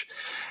launch.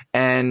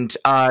 And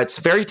it's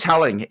very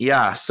telling.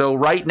 Yeah. So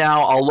right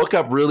now, I'll look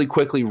up really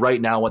quickly right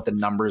now what the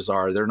numbers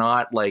are. They're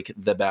not like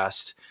the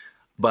best,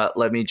 but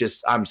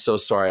I'm so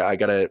sorry. I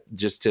gotta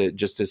just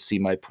to see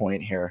my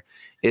point here.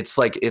 It's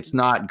like, it's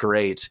not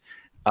great.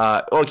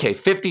 Okay,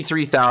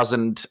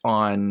 53,000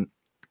 on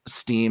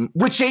Steam,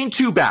 which ain't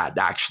too bad,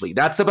 actually.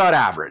 That's about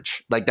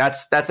average. Like,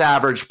 that's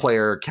average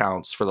player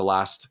counts for the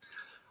last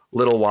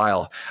little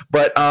while.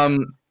 But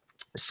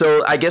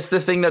so I guess the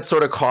thing that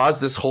sort of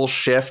caused this whole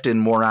shift in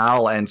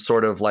morale and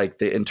sort of like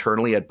the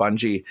internally at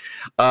Bungie,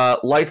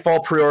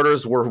 Lightfall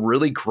pre-orders were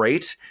really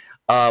great.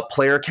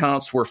 Player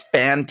counts were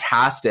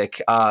fantastic.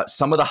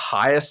 Some of the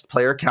highest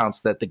player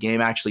counts that the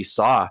game actually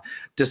saw,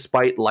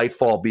 despite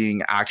Lightfall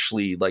being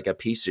actually like a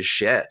piece of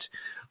shit.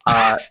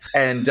 And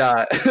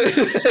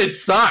it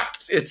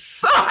sucked.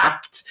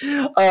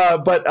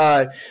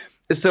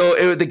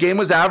 So the game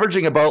was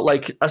averaging about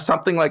like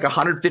something like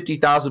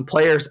 150,000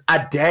 players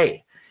a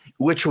day,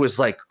 which was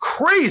like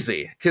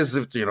crazy because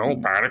it's,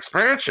 bad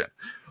expansion.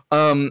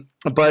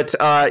 But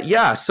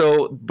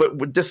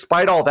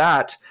despite all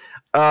that,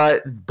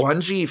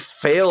 Bungie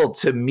failed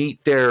to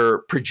meet their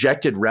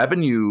projected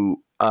revenue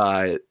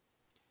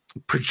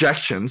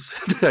projections,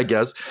 I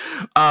guess,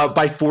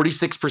 by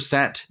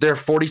 46%. They're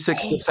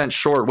 46%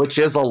 short, which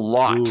is a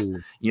lot.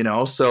 Ooh.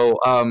 So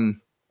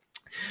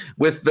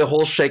with the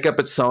whole shakeup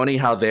at Sony,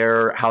 how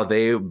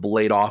they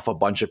laid off a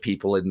bunch of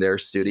people in their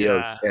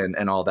studios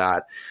and all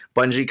that,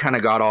 Bungie kind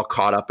of got all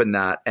caught up in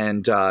that,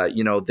 and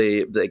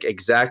the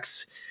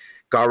execs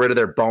got rid of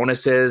their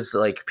bonuses,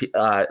 like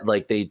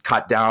they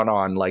cut down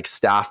on like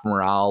staff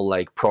morale,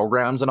 like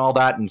programs and all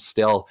that, and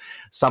still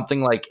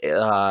something like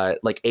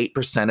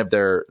 8% of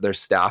their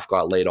staff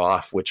got laid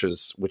off, which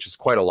is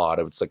quite a lot.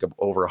 It's like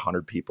over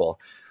 100 people.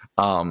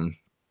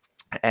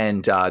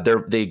 And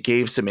they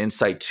gave some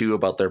insight too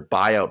about their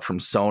buyout from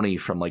Sony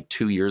from like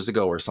 2 years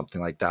ago or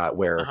something like that,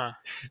 where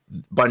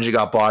Bungie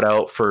got bought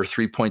out for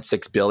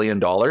 $3.6 billion.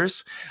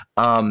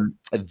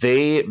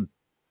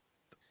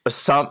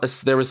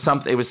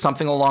 It was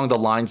something along the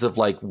lines of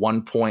like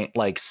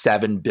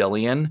 1.7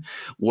 billion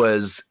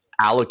was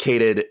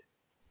allocated.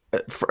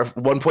 For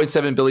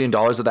 $1.7 billion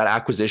of that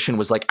acquisition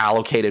was like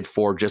allocated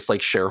for just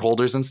like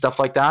shareholders and stuff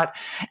like that,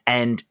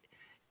 and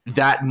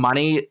that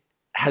money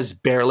has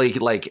barely,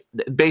 like,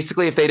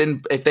 basically if they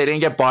didn't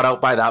get bought out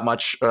by that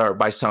much, or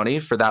by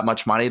Sony for that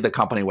much money, the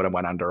company would have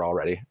went under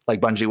already. Like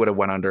Bungie would have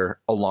went under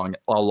a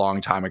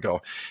long time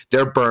ago.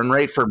 Their burn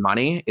rate for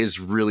money is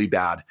really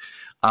bad.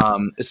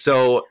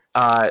 So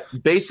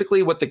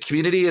basically what the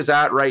community is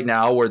at right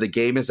now, where the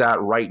game is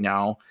at right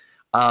now,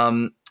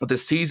 the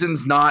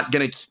season's not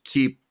going to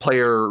keep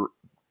player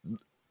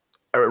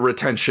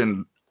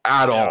retention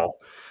at all.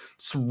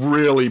 It's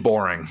really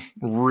boring,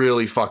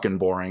 really fucking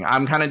boring.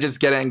 I'm kind of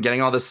just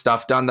getting all this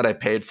stuff done that I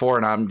paid for,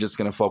 and I'm just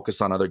going to focus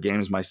on other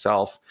games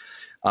myself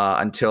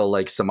until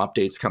like some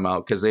updates come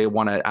out, because they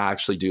want to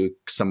actually do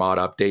some odd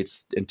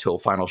updates until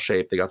Final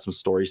Shape. They got some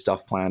story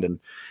stuff planned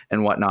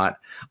and whatnot.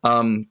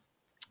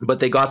 But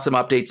they got some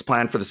updates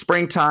planned for the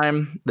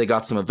springtime. They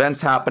got some events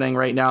happening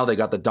right now. They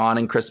got the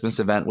Dawning Christmas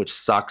event, which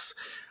sucks.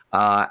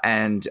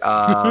 And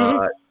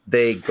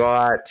they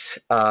got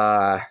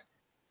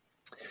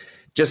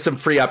just some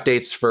free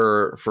updates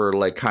for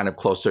like kind of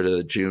closer to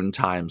the June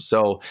time.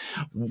 So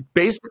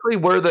basically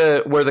where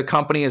the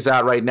company is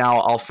at right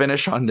now, I'll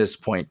finish on this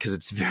point because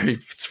it's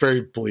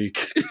very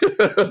bleak.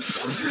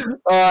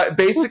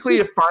 Basically,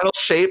 if Final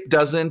Shape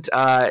isn't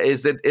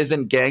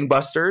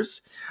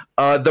gangbusters,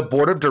 the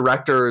board of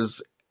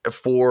directors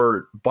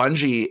for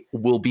Bungie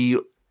will be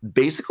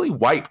basically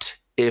wiped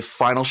if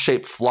Final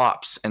Shape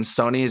flops, and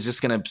Sony is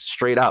just going to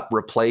straight up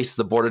replace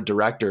the board of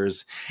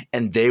directors,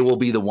 and they will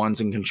be the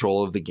ones in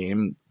control of the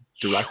game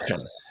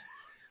direction.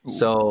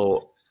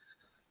 So,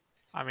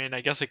 I mean,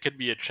 I guess it could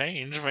be a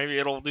change. Maybe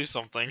it'll do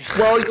something.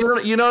 Well,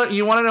 you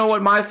want to know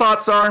what my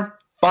thoughts are?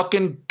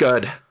 Fucking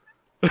good.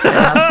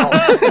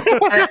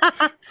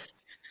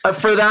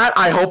 For that,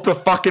 I hope the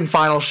fucking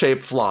Final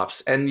Shape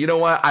flops. And you know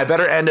what? I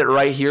better end it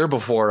right here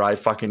before I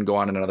fucking go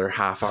on another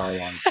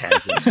half-hour-long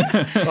tangent.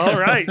 All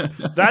right.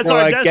 That's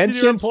our Destiny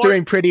Genshin's report.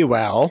 doing pretty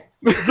well.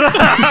 Must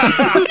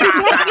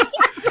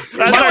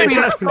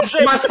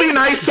be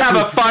nice to have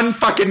a fun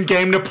fucking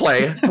game to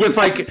play with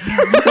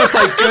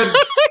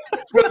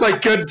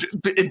good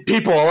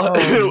people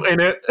in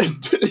it.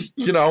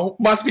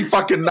 Must be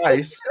fucking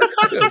nice.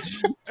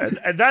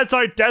 And that's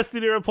our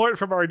Destiny report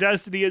from our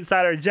Destiny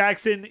insider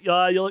Jackson.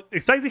 You'll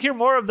expect to hear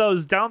more of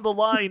those down the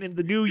line in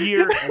the new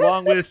year,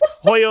 along with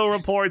Hoyo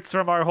reports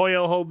from our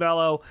Hoyo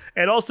Homello,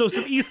 and also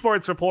some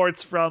esports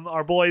reports from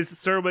our boys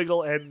Sir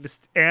Wiggle and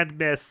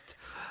Mist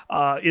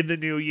in the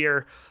new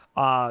year.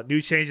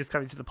 New changes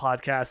coming to the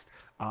podcast.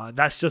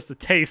 That's just a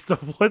taste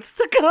of what's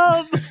to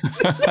come.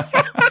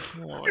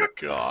 Oh my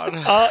god.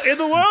 In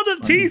the world of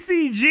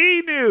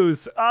TCG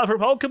news, for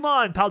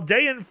Pokemon,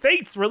 Paldean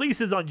Fates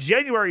releases on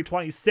January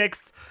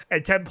 26th,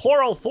 and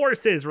Temporal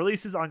Forces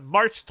releases on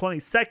March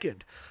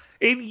 22nd.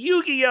 In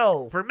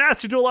Yu-Gi-Oh! For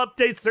Master Duel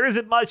updates, there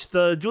isn't much.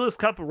 The Duelist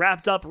Cup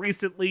wrapped up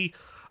recently.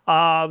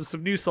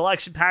 Some new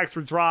selection packs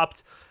were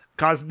dropped,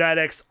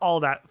 cosmetics, all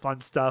that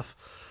fun stuff.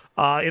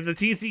 In the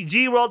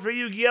TCG world for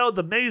Yu-Gi-Oh!,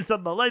 the Maze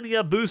of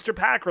Millennia Booster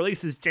Pack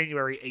releases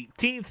January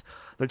 18th.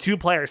 The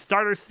 2-player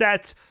starter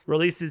set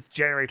releases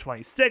January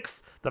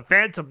 26th. The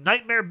Phantom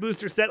Nightmare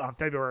Booster Set on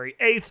February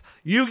 8th.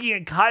 Yugi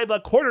and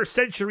Kaiba Quarter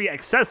Century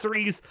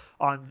Accessories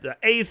on the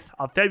 8th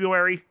of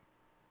February.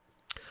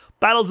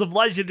 Battles of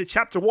Legend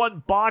Chapter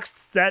 1 boxed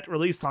set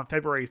released on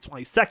February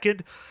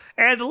 22nd.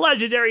 And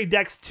Legendary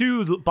Decks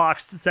 2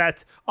 boxed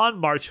set on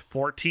March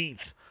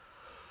 14th.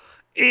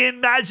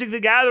 In Magic the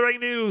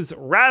Gathering news,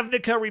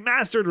 Ravnica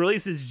Remastered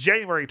releases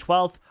January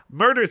 12th.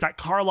 Murders at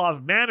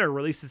Karlov Manor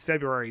releases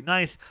February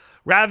 9th.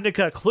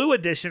 Ravnica Clue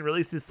Edition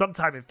releases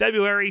sometime in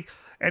February.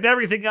 And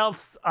everything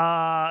else,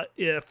 for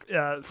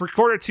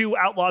Quarter 2,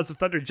 Outlaws of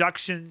Thunder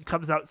Junction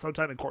comes out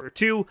sometime in Quarter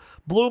 2.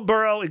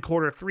 Bloomburrow in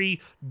Quarter 3.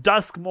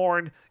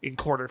 Duskmorn in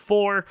Quarter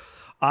 4.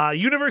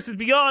 Universes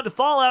Beyond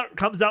Fallout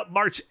comes out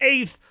March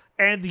 8th.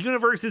 And the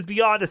Universes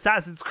Beyond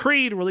Assassin's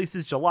Creed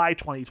releases July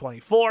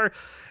 2024.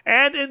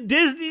 And in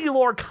Disney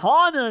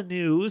Lorcana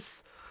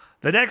news,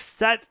 the next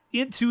set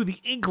Into the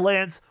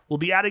Inklands will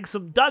be adding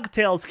some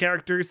DuckTales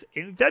characters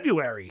in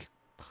February.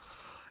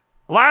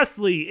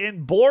 Lastly,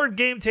 in board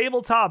game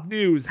tabletop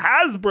news,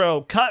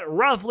 Hasbro cut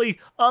roughly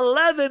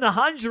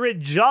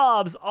 1,100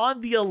 jobs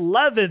on the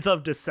 11th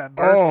of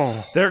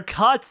December. Their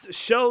cuts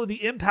show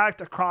the impact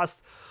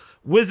across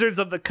Wizards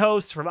of the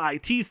Coast, from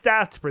IT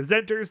staff to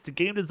presenters to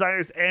game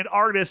designers and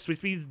artists,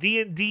 which means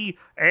D&D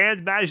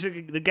and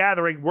Magic the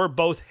Gathering were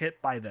both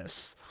hit by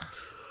this.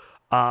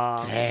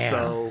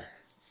 So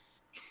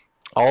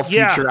all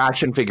future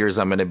action figures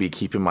I'm going to be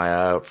keeping my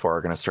eye out for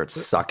are going to start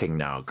sucking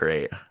now.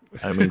 Great.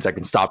 That means I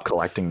can stop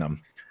collecting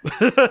them.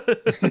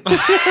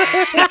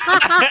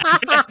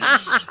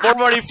 More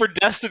money for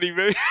Destiny,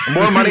 maybe.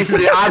 More money for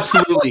the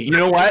absolutely. You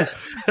know what?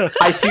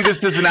 I see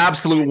this as an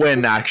absolute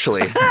win,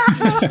 actually. And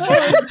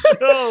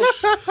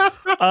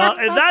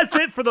that's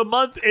it for the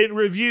month in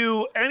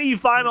review. Any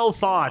final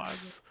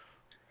thoughts?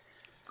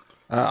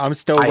 I'm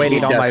still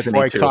waiting on my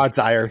boy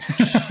Clodsire.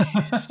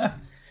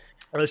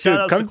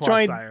 Dude,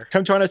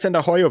 come join us in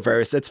the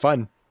Hoyoverse. It's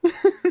fun.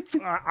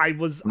 I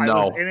was in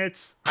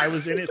it. I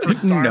was in it for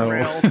Star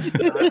Rail.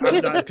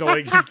 I'm not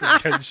going in for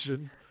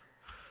Genshin.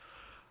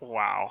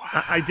 Wow.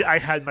 I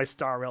had my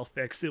Star Rail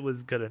fix. It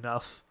was good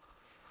enough.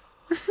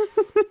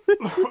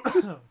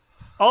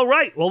 All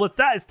right. Well, with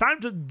that, it's time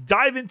to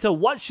dive into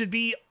what should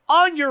be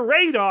on your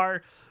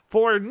radar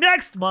for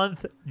next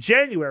month,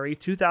 January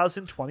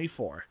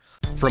 2024.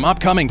 From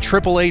upcoming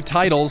AAA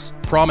titles,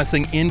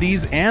 promising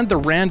indies, and the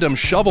random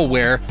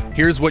shovelware,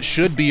 here's what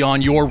should be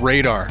on your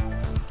radar.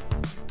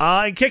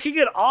 And kicking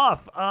it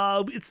off,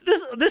 it's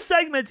this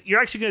segment,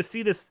 you're actually going to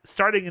see this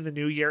starting in the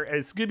new year. And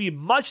it's going to be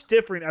much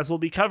different, as we'll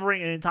be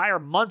covering an entire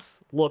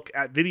month's look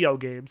at video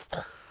games.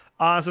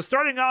 So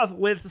starting off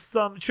with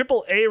some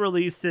AAA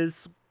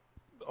releases,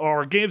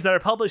 or games that are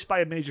published by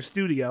a major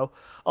studio.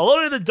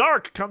 Alone in the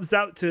Dark comes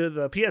out to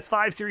the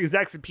PS5, Series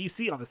X, and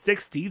PC on the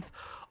 16th.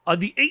 On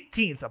the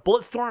 18th,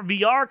 Bulletstorm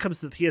VR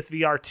comes to the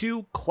PSVR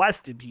 2,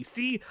 Quest, and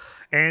PC.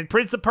 And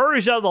Prince of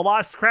Persia, The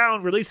Lost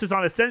Crown releases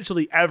on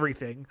essentially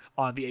everything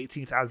on the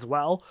 18th as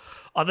well.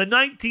 On the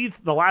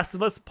 19th, The Last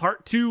of Us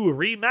Part 2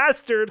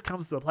 Remastered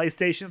comes to the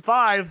PlayStation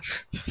 5.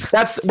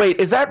 Wait,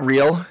 is that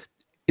real?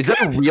 Is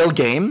that a real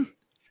game?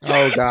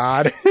 Oh,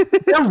 God.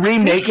 They're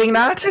remaking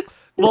that?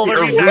 Well,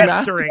 they're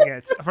remastering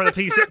it for the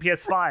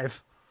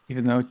PS5.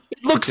 Even though it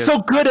looks so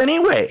good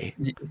anyway.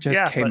 It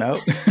just came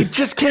out. It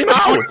just came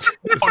out.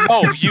 Oh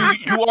no, you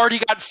already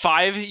got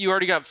 5. You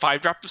already got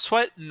 5 drops of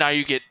sweat. Now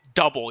you get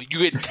double.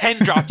 You get 10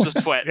 drops of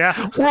sweat.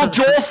 Yeah. Well,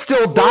 Joel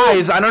still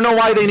dies. I don't know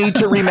why they need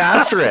to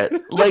remaster it.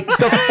 Like,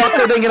 the fuck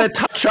are they going to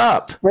touch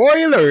up?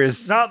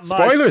 Spoilers. Not much.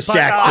 Spoilers,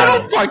 Jackson. I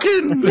don't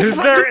fucking.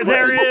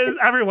 There is.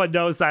 Everyone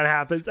knows that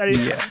happens. I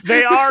mean,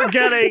 they are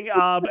getting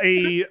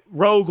a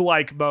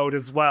roguelike mode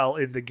as well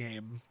in the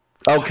game.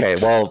 Okay,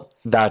 well,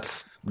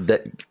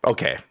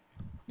 okay.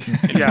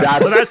 Yeah,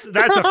 that's a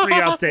free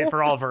update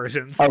for all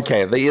versions.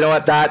 Okay, but you know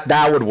what?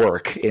 That would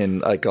work in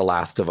like The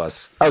Last of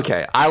Us.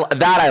 Okay,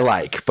 I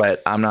like,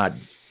 but I'm not.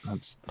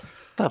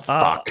 The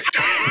fuck?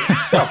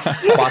 What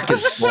the fuck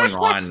is going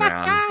on,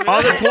 man?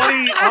 On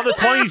the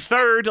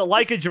 23rd,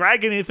 Like a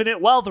Dragon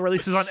Infinite Wealth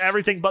releases on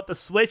everything but the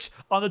Switch.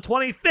 On the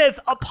 25th,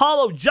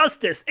 Apollo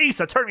Justice Ace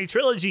Attorney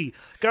Trilogy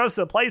goes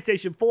to the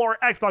PlayStation 4,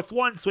 Xbox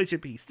One, Switch,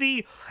 and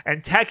PC.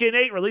 And Tekken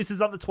 8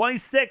 releases on the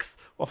 26th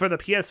for the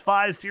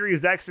PS5,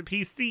 Series X, and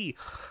PC.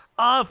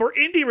 For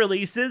indie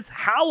releases,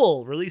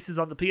 Howl releases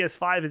on the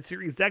PS5 and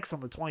Series X on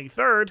the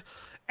 23rd.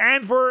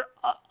 And for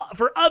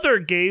other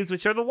games,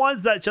 which are the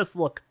ones that just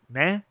look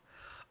meh,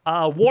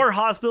 War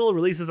Hospital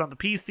releases on the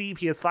PC,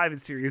 PS5,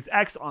 and Series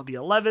X on the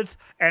 11th,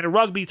 and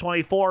Rugby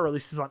 24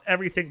 releases on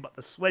everything but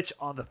the Switch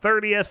on the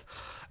 30th.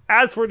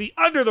 As for the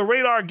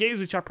under-the-radar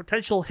games, which are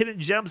potential hidden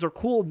gems or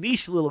cool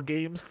niche little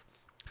games,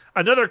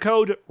 Another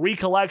Code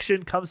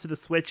Recollection comes to the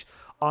Switch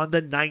on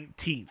the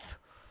 19th.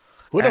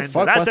 Who the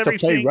fuck wants to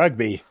play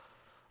rugby?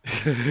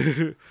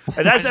 And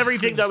that's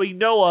everything that we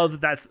know of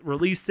that's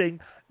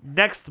releasing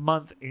next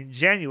month in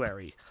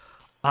January.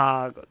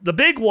 The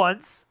big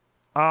ones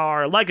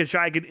are Like a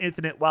Dragon,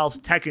 Infinite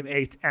Wealth, Tekken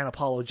 8, and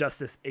Apollo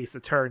Justice Ace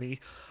Attorney.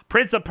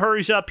 Prince of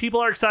Persia, people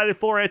are excited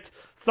for it.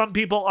 Some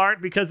people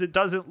aren't because it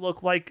doesn't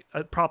look like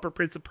a proper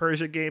Prince of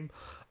Persia game.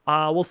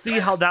 We'll see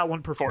how that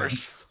one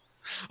performs.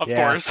 Of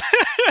course.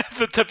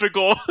 The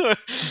typical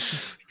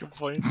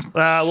complaint.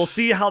 We'll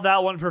see how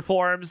that one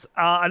performs.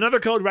 Another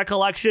Code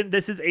Recollection.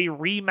 This is a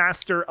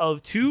remaster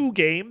of 2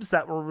 games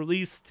that were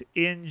released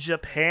in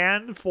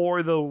Japan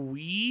for the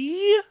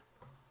Wii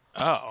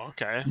Oh,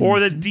 okay.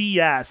 or the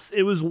DS.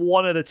 It was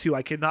one of the 2.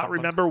 I cannot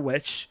remember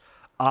which.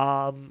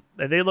 And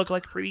they look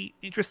like pretty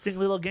interesting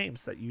little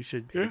games that you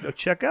should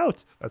check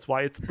out. That's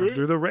why it's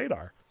under the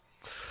radar.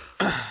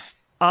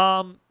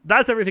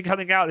 That's everything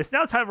coming out. It's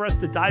now time for us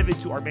to dive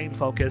into our main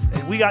focus,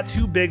 and we got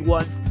 2 big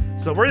ones.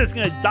 So we're just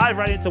going to dive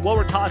right into what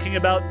we're talking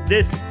about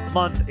this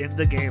month in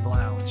the Game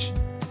Lounge.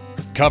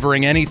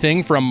 Covering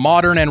anything from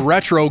modern and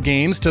retro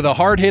games to the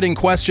hard-hitting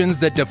questions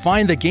that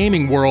define the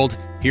gaming world,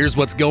 here's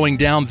what's going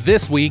down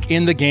this week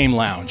in the Game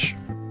Lounge.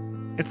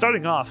 And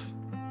starting off,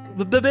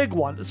 the big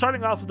one.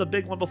 Starting off with the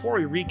big one before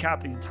we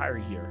recap the entire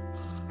year.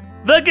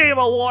 The Game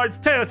Awards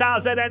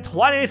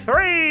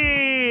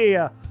 2023!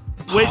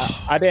 Which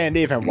I didn't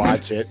even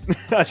watch it.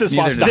 I just Neither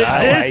watched the did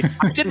I.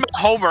 highlights. I did my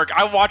homework.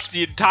 I watched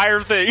the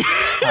entire thing.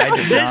 I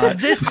did not.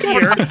 this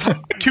year,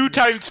 2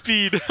 times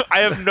speed. I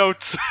have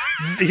notes.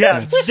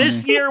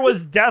 this year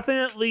was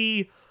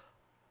definitely,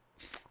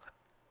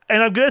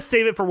 and I'm going to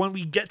save it for when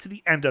we get to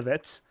the end of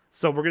it.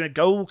 So we're going to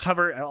go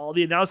cover all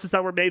the announcements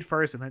that were made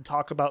first and then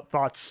talk about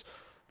thoughts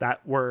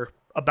that were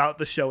about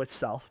the show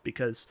itself,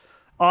 because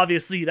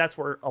obviously that's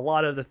where a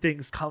lot of the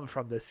things come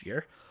from this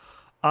year.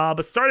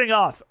 But starting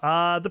off,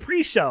 the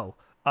pre-show.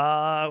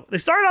 They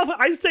started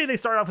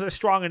off with a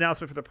strong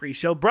announcement for the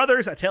pre-show.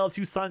 Brothers: A Tale of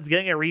Two Sons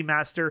getting a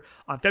remaster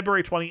on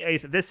February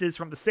 28th. This is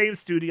from the same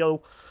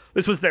studio.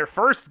 This was their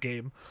first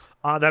game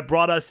that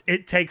brought us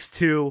It Takes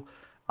Two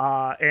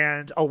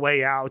and A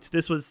Way Out.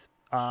 This was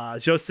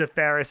Joseph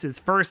Fares's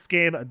first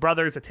game.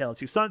 Brothers: A Tale of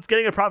Two Sons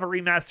getting a proper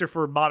remaster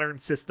for modern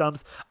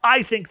systems.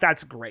 I think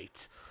that's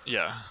great.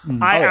 Yeah.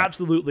 I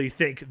absolutely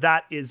think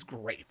that is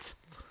great.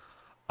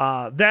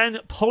 Then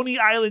Pony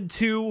Island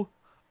 2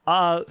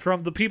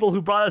 from the people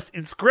who brought us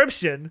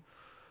Inscription.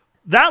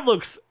 That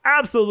looks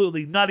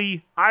absolutely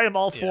nutty. I am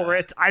all for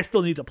it. I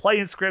still need to play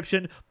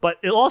Inscription, but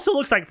it also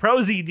looks like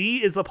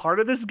ProZD is a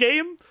part of this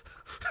game.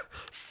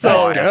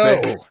 So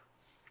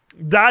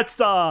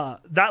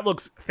that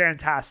looks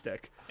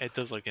fantastic. It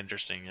does look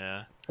interesting,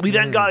 yeah. We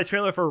then got a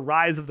trailer for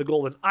Rise of the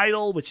Golden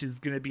Idol, which is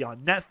going to be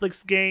on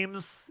Netflix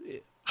games.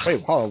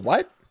 Wait, hold on,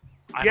 what?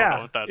 I don't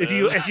know what that is.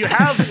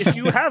 if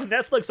you have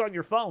Netflix on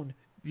your phone,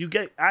 you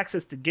get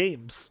access to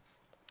games.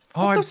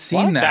 Oh, I've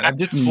seen that. I've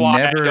That's just why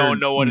never, I don't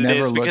know what it never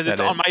is, looked because at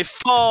it's it. on my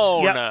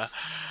phone. Yep.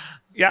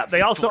 Yeah,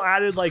 they also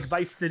added like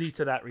Vice City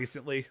to that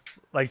recently,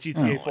 like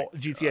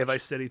GTA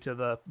Vice City to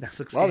the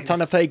Netflix. Well, games. time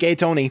to play Gay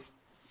Tony.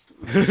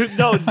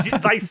 No,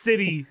 Vice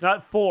City,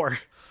 not 4.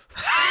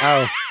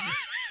 Oh.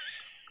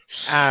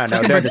 I don't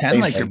know. You They're can the pretend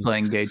same like thing. you're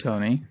playing Gay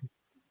Tony.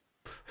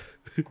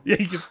 Yeah,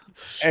 you can.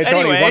 Hey,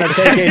 Tony, Anyway. wanted to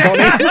play Gay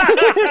Tony?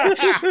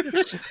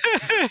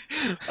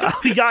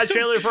 We got a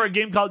trailer for a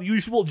game called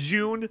Usual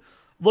June.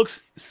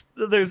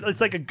 It's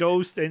like a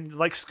ghost and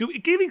like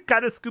it gave me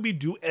kind of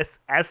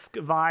Scooby-Doo-esque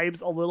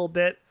vibes a little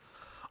bit.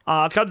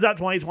 Comes out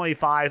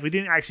 2025. We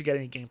didn't actually get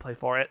any gameplay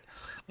for it.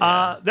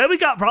 Then we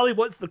got probably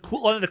one of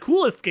the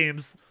coolest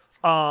games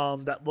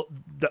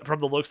that from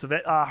the looks of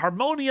it,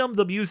 Harmonium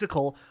the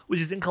Musical, which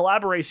is in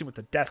collaboration with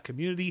the deaf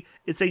community.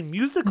 It's a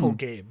musical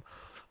game.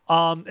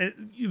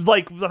 And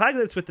like the fact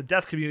that it's with the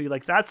deaf community,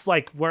 like that's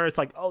like where it's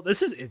like, oh,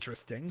 this is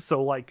interesting.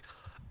 So like,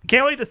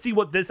 can't wait to see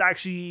what this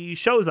actually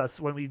shows us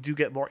when we do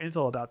get more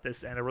info about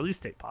this and a release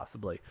date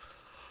possibly.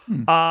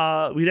 We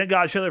then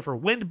got a trailer for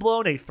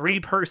Windblown, a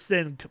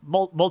 3-person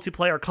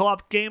multiplayer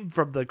co-op game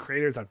from the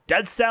creators of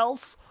Dead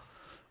Cells.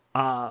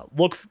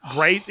 Looks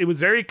great. It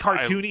was very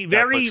cartoony,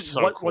 very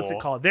so what's it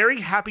cool. called?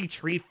 Very Happy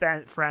Tree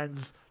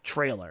Friends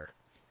trailer.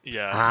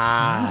 Yeah.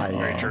 Yeah.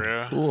 Very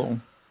true. Cool.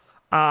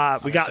 We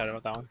got Excited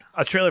about that one.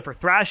 a trailer for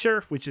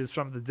Thrasher, which is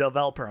from the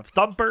developer of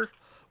Thumper.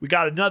 We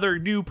got another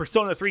new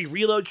Persona 3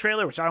 Reload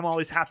trailer, which I'm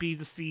always happy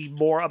to see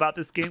more about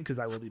this game because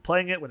I will be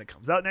playing it when it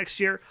comes out next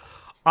year.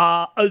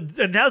 An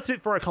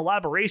announcement for a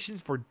collaboration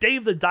for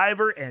Dave the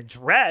Diver and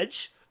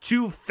Dredge,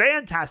 2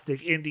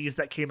 fantastic indies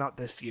that came out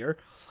this year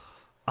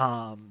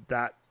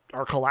that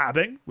are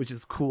collabing, which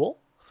is cool.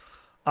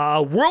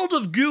 World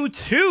of Goo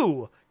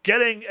 2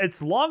 getting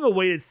its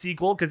long-awaited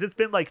sequel because it's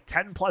been like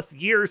 10 plus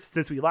years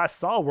since we last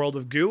saw World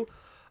of Goo.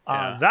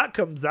 That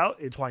comes out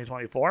in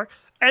 2024.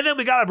 And then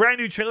we got a brand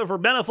new trailer for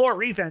Metaphor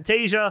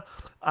ReFantasia,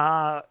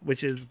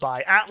 which is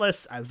by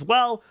Atlas as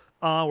well,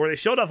 where they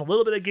showed off a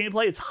little bit of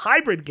gameplay. It's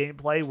hybrid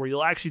gameplay where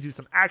you'll actually do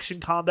some action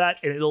combat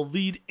and it'll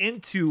lead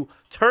into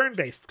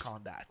turn-based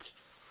combat.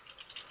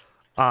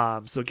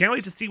 So can't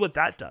wait to see what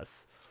that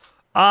does.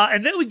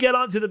 And then we get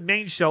on to the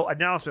main show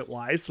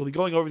announcement-wise. We'll be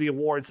going over the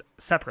awards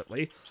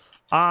separately.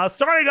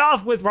 Starting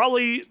off with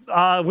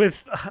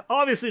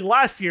obviously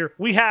last year,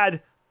 we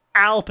had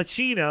Al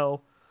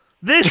Pacino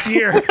This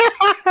year,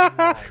 Oh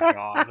my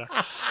god.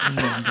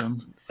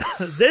 Random.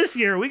 this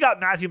year we got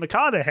Matthew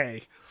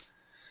McConaughey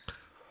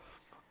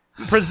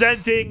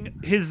presenting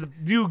his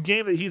new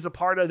game that he's a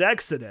part of,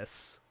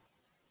 Exodus.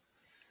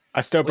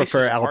 I still At least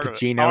prefer he's Al part of it.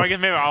 Pacino. Oh, I guess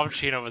maybe Al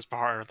Pacino was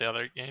part of the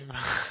other game.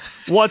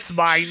 What's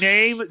my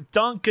name?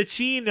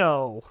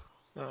 Dunkachino.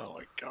 Oh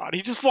my god.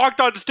 He just walked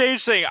on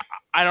stage saying,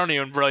 I don't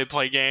even really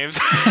play games.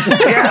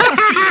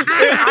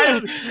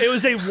 It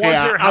was a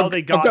wonder how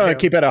they got I'm gonna him.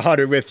 keep it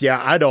 100 with you.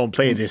 I don't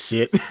play this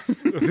shit.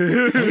 At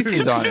least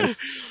he's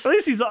honest. At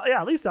least he's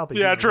at least Al Pacino's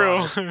Yeah,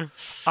 true. honest.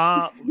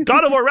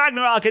 God of War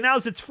Ragnarok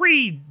announced its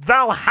free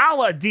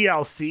Valhalla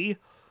DLC,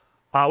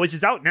 which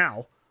is out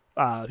now.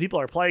 People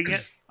are playing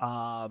it.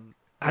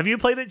 Have you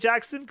played it,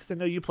 Jackson? Because I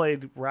know you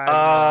played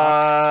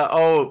Ragnarok.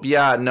 Oh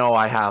yeah, no,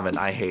 I haven't.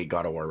 I hate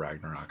God of War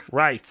Ragnarok.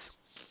 Right.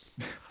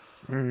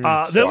 Then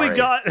we sorry.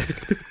 got.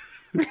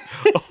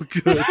 Oh,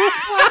 good.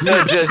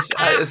 No, just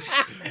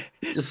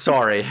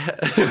sorry.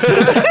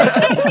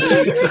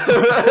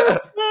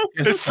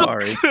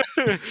 Sorry.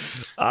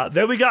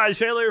 Then we got a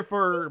trailer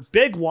for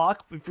Big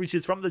Walk, which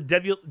is from the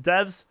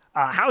devs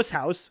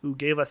House, who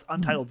gave us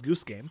Untitled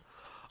Goose Game.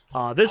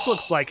 This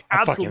looks like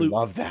I fucking absolute.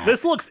 love that.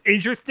 This looks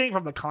interesting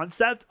from the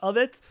concept of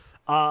it.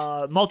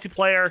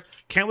 Multiplayer.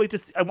 Can't wait to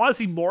see. I want to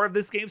see more of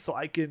this game so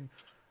I can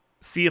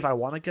see if I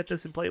want to get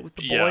this and play it with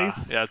the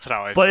boys. Yeah, that's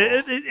how I But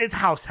feel. it's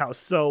House,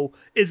 so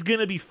it's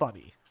gonna be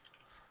funny.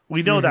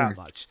 We know that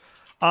much.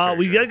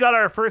 We true. then got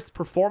our first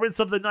performance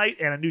of the night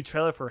and a new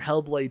trailer for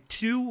Hellblade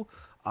 2,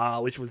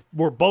 which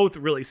were both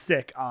really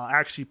sick.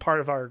 Actually, part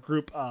of our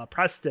group,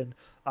 Preston,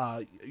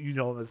 you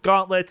know him as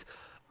Gauntlet.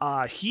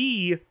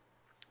 He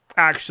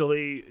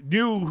actually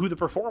knew who the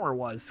performer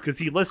was because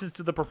he listens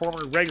to the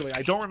performer regularly.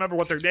 I don't remember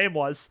what their name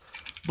was,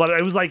 but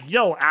it was like,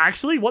 yo,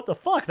 actually, what the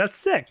fuck? That's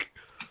sick.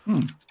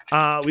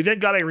 We then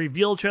got a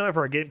reveal trailer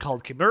for a game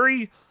called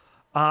Kimuri,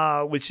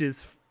 which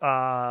is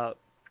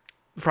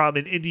from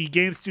an indie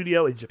game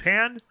studio in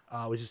Japan,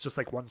 which is just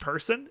like one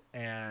person,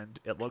 and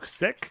it looks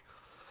sick.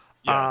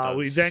 Yeah, it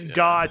We does, then yeah.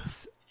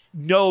 got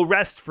No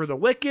Rest for the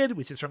Wicked,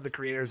 which is from the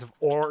creators of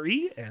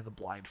Ori and The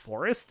Blind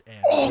Forest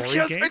and Ori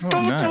games.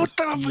 Oh nice. gosh,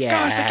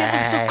 that game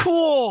was so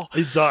cool.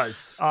 It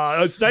does.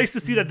 It's nice to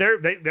see that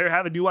they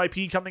have a new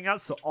IP coming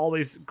out, so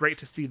always great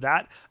to see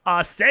that.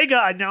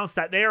 Sega announced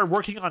that they are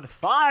working on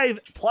 5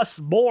 plus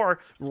more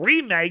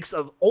remakes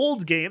of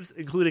old games,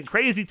 including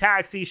Crazy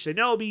Taxi,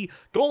 Shinobi,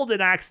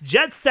 Golden Axe,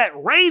 Jet Set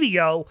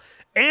Radio,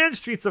 and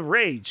Streets of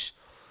Rage.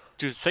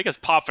 Dude, Sega's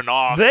popping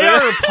off. They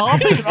are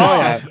popping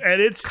off, and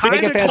it's kind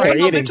Sega of fans are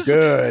crazy. eating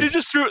good. They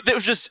just threw. It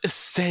was just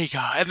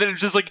Sega, and then it's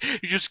just like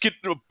you just get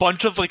a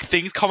bunch of like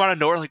things come out of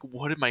nowhere. Like,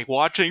 what am I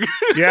watching?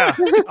 Yeah.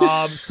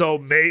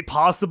 So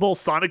possible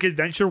Sonic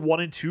Adventure 1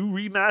 and 2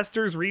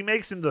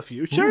 remakes in the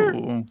future.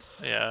 Ooh,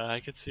 Yeah, I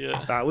could see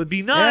it. That would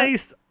be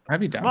nice. I'd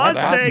be down Come on, with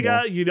that.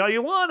 Sega. You know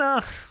you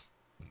wanna.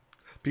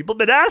 People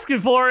been asking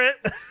for it.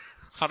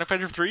 Sonic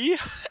Adventure 3.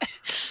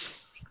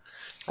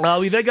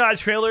 We then got a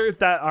trailer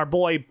that our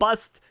boy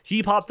Bust,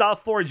 he popped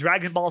off for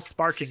Dragon Ball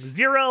Sparking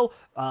Zero,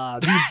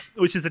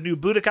 which is a new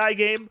Budokai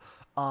game.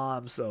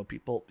 So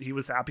he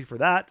was happy for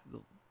that.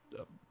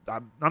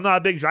 I'm not a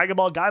big Dragon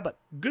Ball guy, but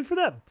good for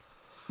them.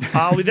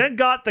 We then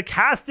got the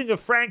casting of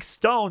Frank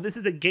Stone. This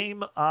is a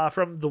game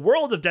from the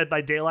world of Dead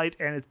by Daylight,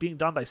 and it's being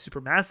done by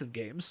Supermassive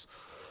Games.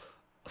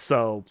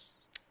 So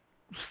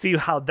see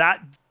how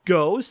that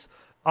goes.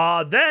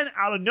 Then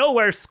out of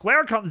nowhere,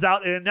 Square comes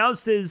out and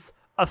announces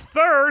a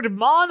third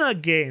Mana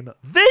game,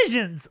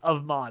 Visions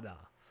of Mana.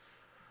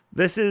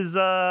 This is,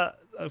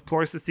 of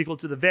course, a sequel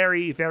to the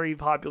very, very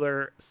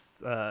popular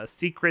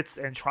Secrets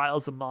and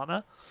Trials of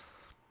Mana.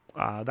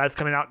 That's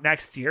coming out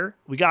next year.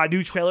 We got a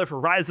new trailer for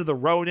Rise of the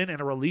Ronin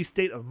and a release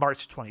date of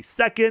March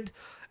 22nd.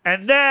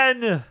 And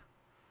then,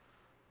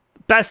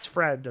 best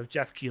friend of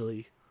Jeff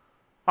Keighley,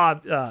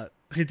 Hideo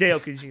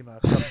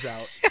Kojima, comes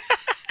out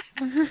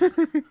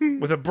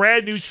with a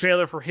brand new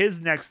trailer for his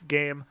next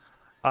game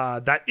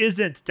that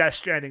isn't Death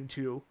Stranding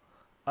 2,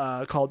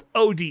 called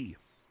OD.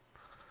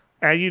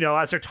 And,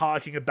 as they're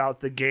talking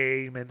about the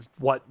game and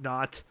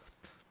whatnot,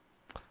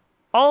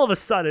 all of a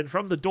sudden,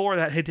 from the door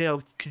that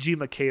Hideo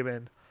Kojima came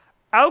in,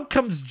 out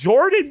comes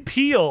Jordan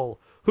Peele,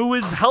 who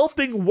is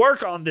helping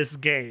work on this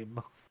game.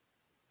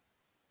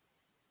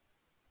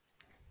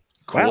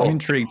 I'm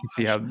intrigued to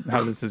see how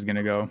this is going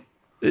to go.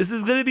 This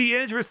is going to be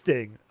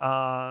interesting.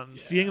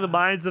 Seeing the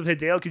minds of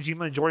Hideo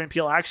Kojima and Jordan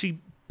Peele, actually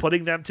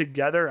putting them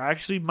together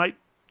actually might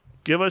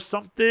give us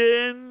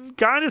something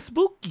kind of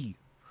spooky.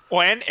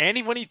 Well, and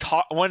when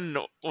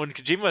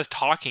Kojima was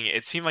talking,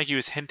 it seemed like he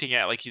was hinting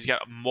at like he's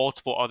got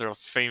multiple other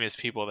famous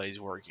people that he's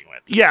working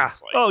with. Yeah.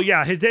 Like. Oh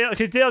yeah. Hideo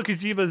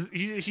Kojima's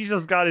he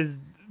just got his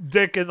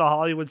dick in the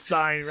Hollywood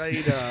sign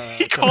ready to.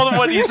 He called him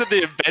what he said,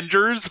 the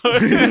Avengers. I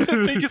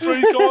think it's what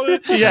he called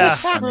it.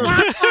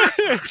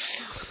 Yeah.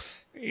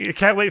 You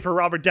can't wait for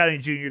Robert Downey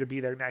Jr. to be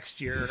there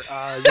next year.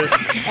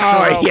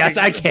 Yes,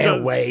 I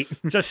can't wait.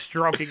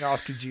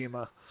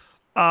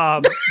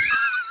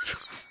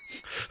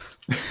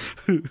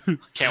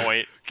 Can't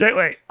wait. Can't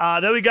wait.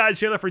 Then we got a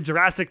trailer for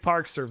Jurassic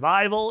Park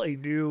Survival.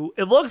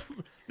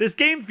 This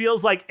game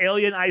feels like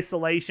Alien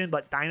Isolation,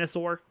 but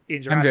dinosaur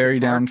in Jurassic I'm very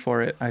Park. down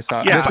for it. I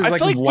saw it. Yeah. This is I like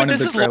feel like one of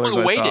this the is trailers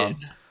I saw.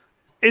 long-awaited.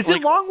 Is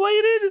it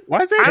long-waited?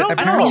 Was it? I don't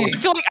know.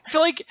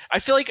 I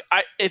feel like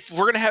if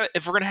we're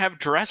gonna have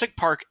Jurassic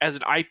Park as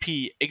an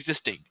IP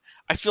existing,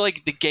 I feel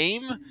like the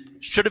game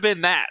should have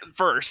been that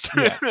first.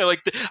 Yeah.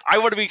 I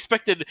would have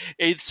expected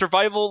a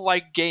survival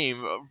like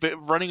game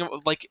running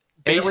like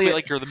basically Alien-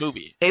 like you're the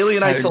movie.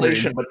 Alien I agree.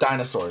 Isolation, but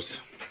dinosaurs.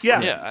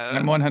 Yeah. Yeah,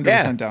 I'm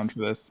 100% down for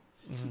this.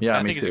 Yeah, I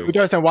me think it's too. Who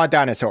doesn't want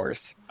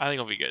dinosaurs? I think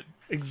it'll be good.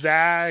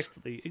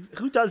 Exactly.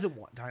 Who doesn't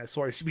want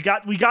dinosaurs? We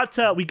got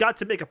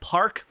to make a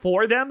park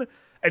for them,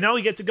 and now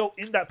we get to go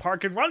in that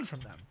park and run from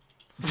them.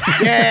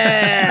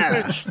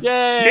 Yeah.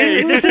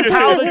 Yay!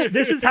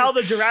 This is how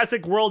the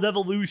Jurassic World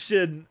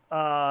Evolution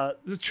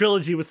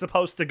trilogy was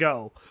supposed to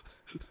go.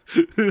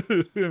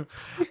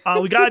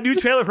 We got a new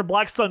trailer for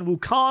Black Sun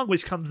Wukong,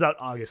 which comes out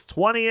August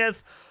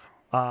 20th.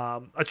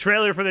 A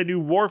trailer for the new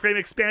Warframe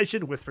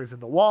expansion, Whispers in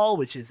the Wall,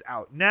 which is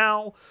out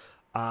now.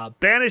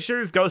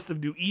 Banishers, Ghost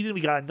of New Eden. We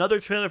got another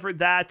trailer for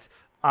that.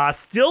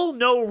 Still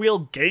no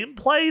real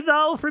gameplay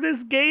though for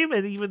this game,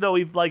 and even though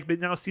we've been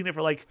now seen it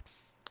for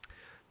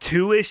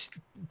 2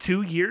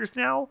 years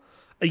now,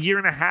 a year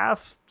and a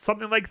half,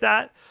 something like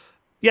that.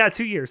 Yeah,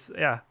 2 years.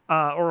 Yeah,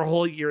 or a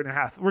whole year and a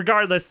half.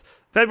 Regardless,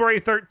 February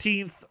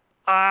 13th.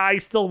 I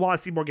still want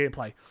to see more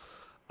gameplay.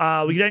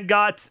 We then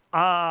got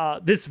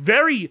this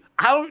I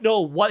don't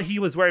know what he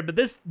was wearing, but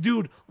this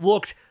dude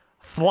looked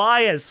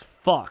fly as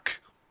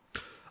fuck.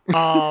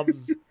 And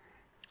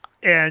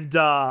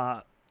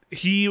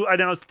he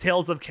announced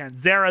Tales of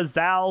Kanzera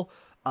Zao.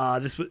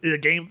 This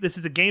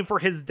is a game for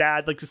his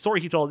dad. Like the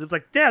story he told, it was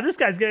like, damn, this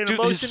guy's getting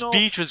emotional.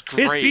 His speech was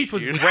great. His speech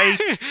was great.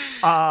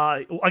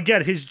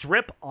 Again, his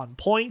drip on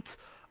point.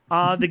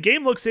 The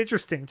game looks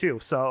interesting too,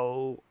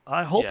 so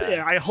I hope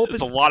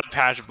it's a lot of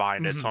passion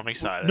behind it, so I'm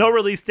excited. No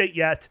release date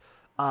yet.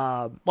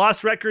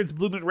 Lost Records,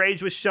 Bloom and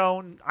Rage was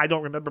shown. I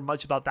don't remember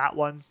much about that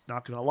one,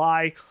 not gonna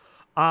lie.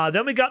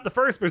 Then we got the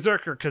first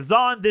Berserker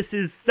Kazan. This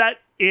is set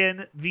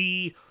in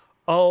the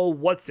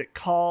what's it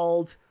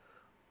called?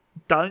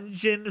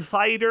 Dungeon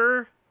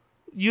Fighter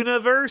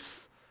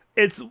universe.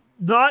 It's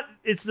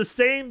the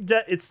same.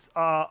 It's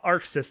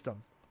Arc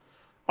System.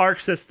 Arc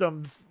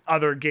System's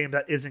other game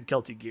that isn't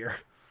Guilty Gear.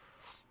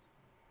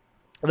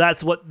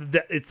 That's what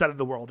it's set in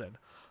the world in.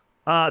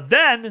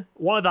 Then,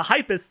 one of the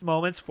hypest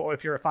moments for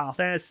if you're a Final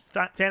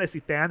Fantasy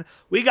fan,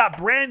 we got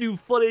brand new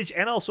footage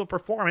and also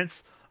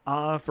performance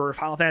for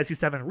Final Fantasy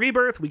VII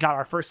Rebirth. We got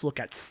our first look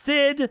at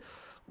Sid.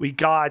 We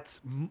got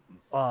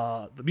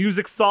the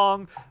music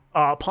song,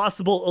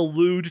 possible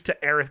allude to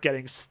Aerith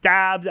getting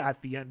stabbed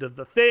at the end of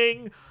the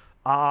thing.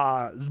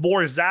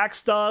 More Zack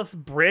stuff.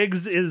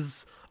 Briggs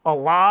is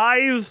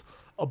alive,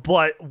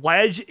 but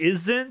Wedge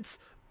isn't.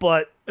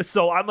 But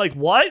so I'm like,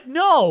 what?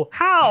 No,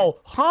 how?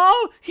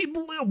 Huh?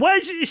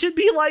 Wedge should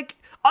be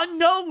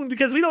unknown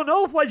because we don't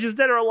know if Wedge is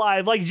dead or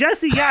alive. Like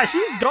Jessie, yeah,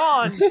 she's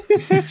gone.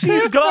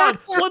 She's gone.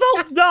 Well,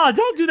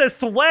 don't do this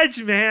to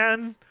Wedge,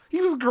 man. He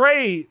was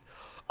great.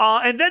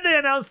 And then they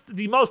announced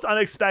the most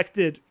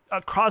unexpected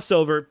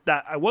crossover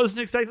that I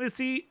wasn't expecting to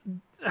see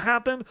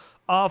happen.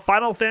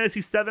 Final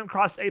Fantasy VII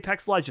cross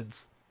Apex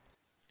Legends.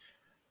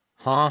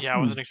 Huh? Yeah, I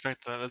wasn't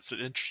expecting that. That's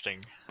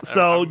interesting.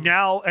 So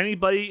now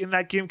anybody in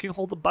that game can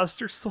hold a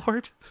Buster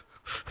Sword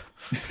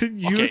and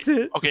use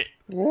it. Okay.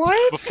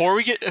 What? Before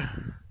we get...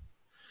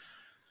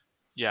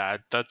 Yeah,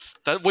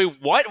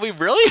 wait, what? Wait,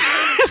 really?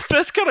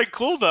 That's kind of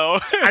cool, though.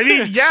 I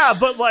mean, yeah,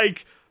 but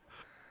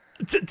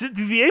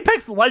do the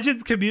Apex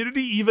Legends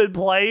community even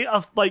play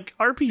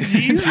RPGs?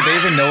 Do they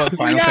even know what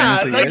Final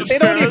Fantasy is? They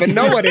don't even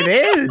know what it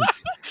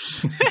is.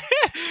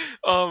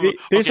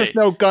 There's just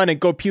no gun and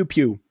go pew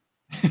pew.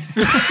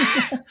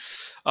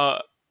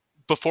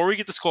 Before we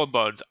get to Skull and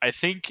Bones, I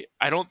think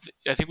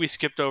we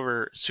skipped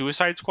over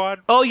Suicide Squad.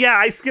 Oh yeah,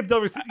 I skipped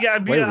over. Yeah,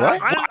 wait,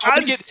 what?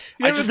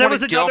 There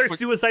was another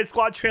Suicide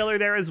Squad trailer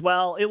there as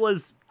well. It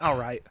was all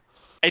right.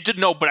 I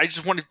didn't know, but I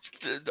just wanted.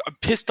 I'm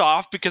pissed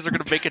off because they're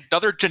going to make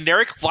another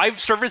generic live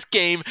service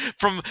game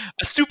from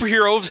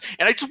superheroes,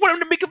 and I just want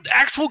them to make an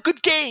actual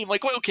good game.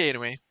 Okay,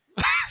 anyway.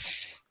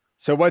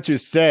 So what you're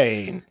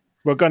saying?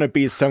 We're gonna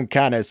be some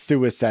kind of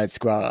Suicide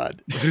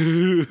Squad.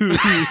 God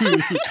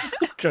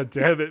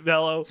damn it,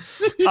 Mello.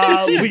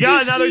 We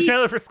got another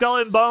trailer for Skull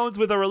and Bones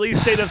with a release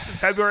date of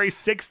February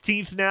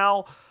 16th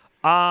now.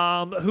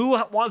 Who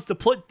wants to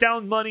put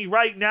down money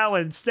right now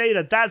and say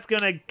that that's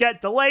gonna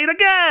get delayed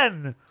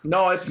again?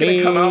 No, it's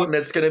gonna come out and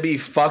it's gonna be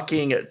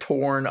fucking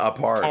torn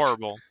apart.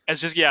 Horrible.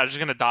 It's just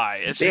gonna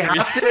die.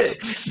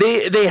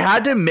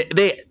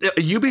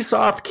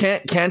 Ubisoft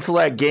can't cancel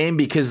that game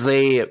because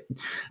they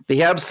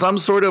have some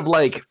sort of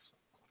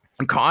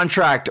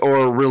contract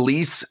or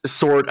release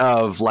sort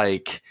of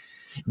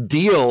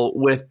deal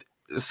with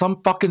some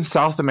fucking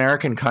South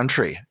American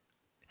country.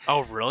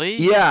 Oh really?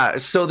 Yeah,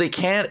 so they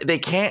can't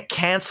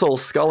cancel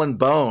Skull and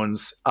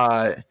Bones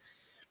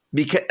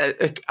because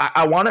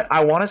I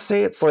want to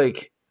say it's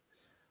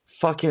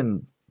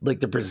fucking like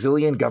the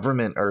Brazilian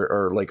government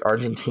or like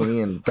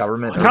Argentinian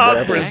government or Not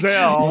whatever,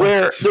 Brazil.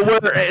 where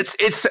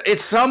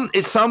it's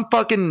some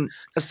fucking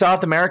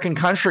South American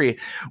country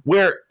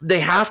where they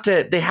have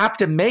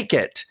to make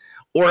it,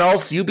 or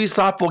else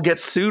Ubisoft will get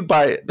sued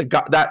by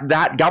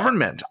that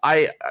government.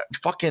 I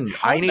How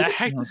the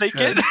heck did they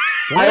get?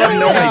 I have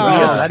no How idea.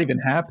 does that even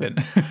happen?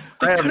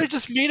 They could have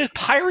just made a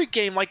pirate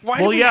game. Like,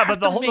 why? Well, do they yeah, have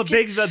but to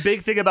make it? the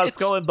big thing about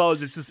Skull and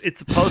Bones is it's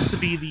supposed to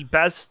be the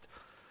best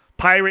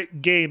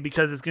pirate game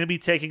because it's going to be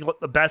taking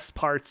the best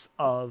parts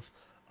of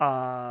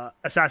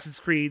Assassin's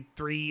Creed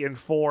 3 and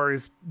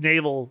 4's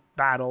naval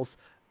battles,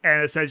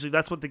 and essentially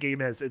that's what the game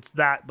is. It's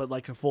that, but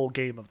like a full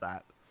game of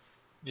that.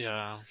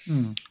 Yeah.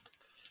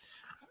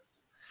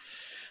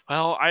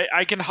 Well,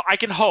 I can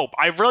hope.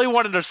 I really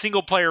wanted a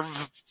single player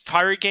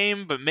pirate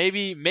game, but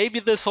maybe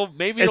It's it'll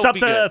up be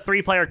to good.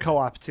 3-player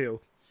co-op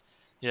too.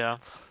 Yeah.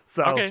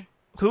 So Okay.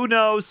 who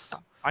knows?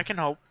 I can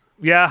hope.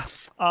 Yeah.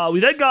 We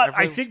then got, I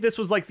I really- think this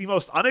was like the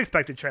most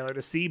unexpected trailer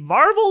to see,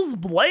 Marvel's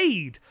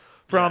Blade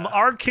from Yeah.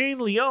 Arcane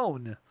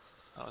Leon.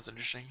 That was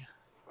interesting.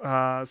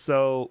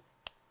 So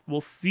we'll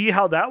see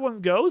how that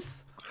one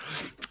goes.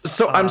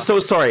 So I'm so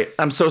sorry.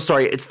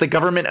 It's the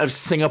government of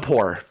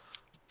Singapore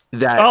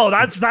that. Oh,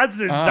 that's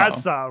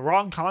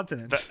wrong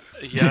continent.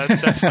 Yeah,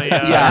 it's definitely.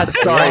 Yeah,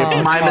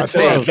 sorry, my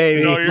mistake.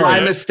 baby. No, you're My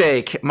good.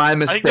 mistake. My I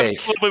think that mistake.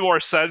 makes a little bit more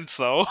sense,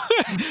 though.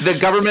 The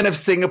government of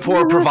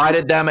Singapore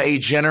provided them a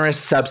generous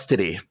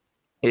subsidy.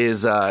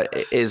 Is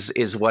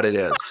what it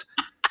is.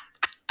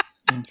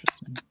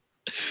 Interesting.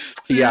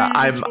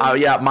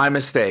 Yeah, my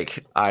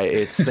mistake.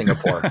 It's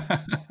Singapore.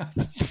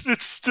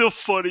 It's still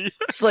funny.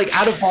 It's like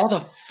out of all the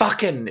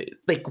fucking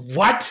like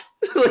what?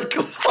 Like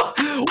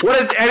what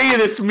does any of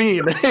this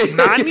mean?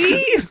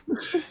 Nani?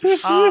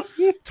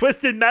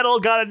 Twisted Metal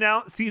got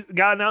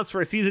announced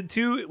for season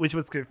 2, which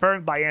was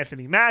confirmed by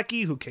Anthony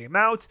Mackie, who came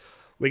out.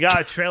 We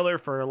got a trailer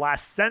for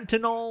Last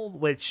Sentinel,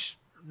 which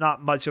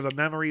not much of a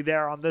memory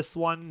there on this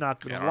one. Not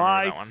gonna I don't remember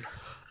lie. that one.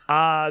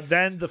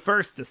 Then The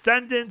First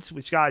Descendant,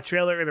 which got a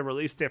trailer and a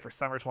release date for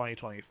summer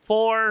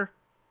 2024.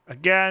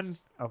 Again,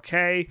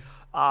 okay.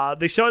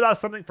 They showed us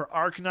something for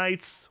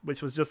Arknights,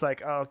 which was just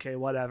like, oh, okay,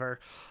 whatever.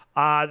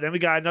 Then we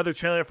got another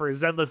trailer for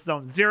Zenless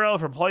Zone Zero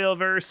from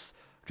Hoyoverse,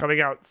 coming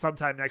out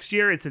sometime next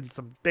year. It's in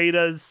some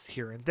betas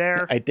here and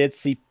there. I did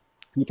see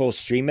people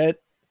stream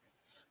it,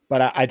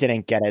 but I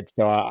didn't get it,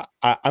 so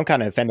I'm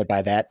kind of offended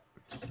by that.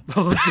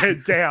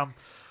 Damn.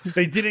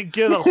 They didn't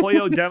give a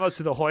Hoyo demo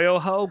to the Hoyo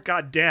Ho?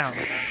 God damn.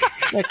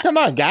 Like, come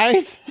on,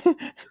 guys.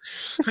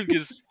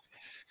 Just-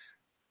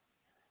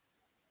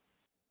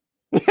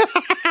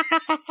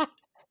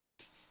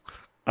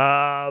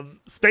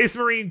 Space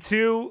Marine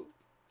 2.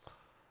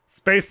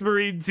 Space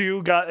Marine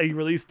 2 got a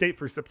release date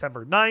for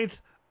September 9th.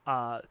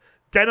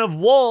 Den of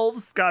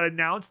Wolves got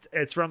announced.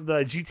 It's from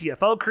the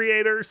GTFO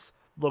creators.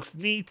 Looks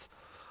neat.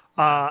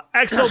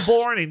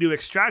 Exoborn, a new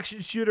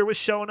extraction shooter, was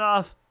shown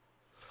off.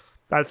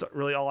 That's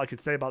really all I could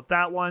say about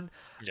that one.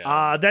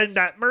 Yeah. Then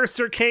Matt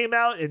Mercer came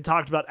out and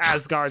talked about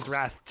Asgard's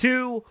Wrath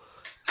 2,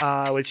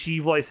 which he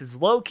voices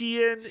Loki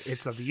in.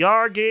 It's a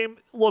VR game.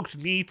 Looked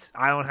neat.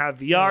 I don't have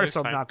VR, it's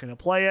so I'm fine. not going to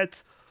play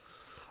it.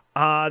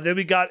 Then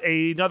we got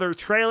another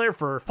trailer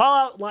for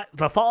Fallout,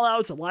 the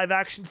Fallout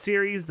live-action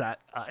series that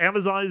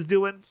Amazon is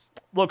doing.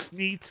 Looks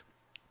neat.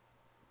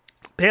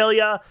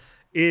 Palia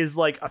is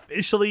like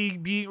officially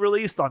being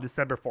released on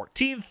December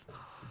 14th.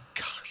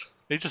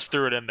 They just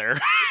threw it in there.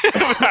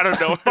 I don't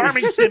know.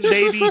 Farming Sim,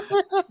 baby.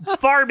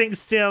 Farming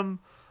Sim.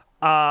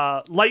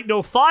 Light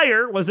No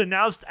Fire was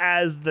announced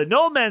as the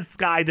No Man's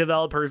Sky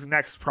developers'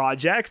 next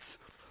project.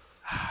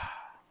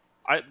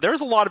 There's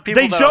a lot of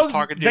people that I was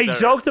talking to. They that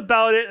joked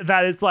about it,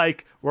 that it's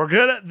like,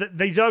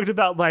 they joked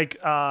about like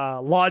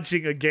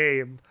launching a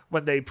game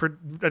when they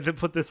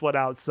put this one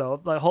out.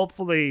 So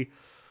hopefully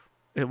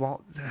it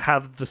won't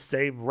have the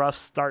same rough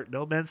start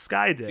No Man's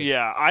Sky did.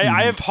 Yeah,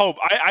 I have hope.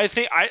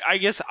 I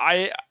guess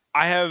I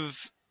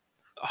have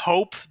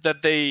hope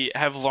that they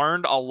have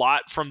learned a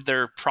lot from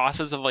their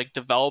process of like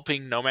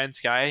developing No Man's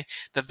Sky,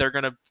 that they're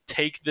gonna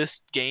take this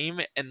game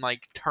and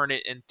like turn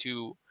it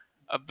into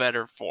a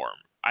better form.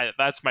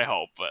 That's my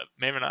hope, but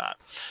maybe not.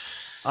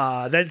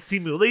 Then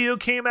Simu Liu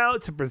came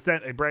out to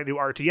present a brand new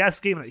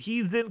RTS game that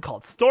he's in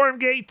called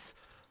Stormgate.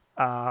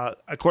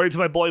 According to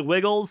my boy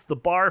Wiggles, the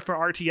bar for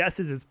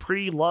RTSs is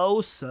pretty low,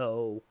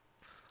 so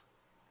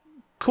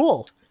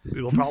cool.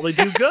 We will probably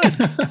do good.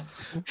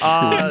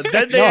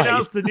 Then they Nice.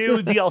 announced the new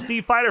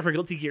DLC fighter for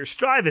Guilty Gear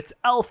Strive. It's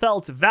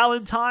Elfelt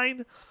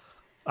Valentine.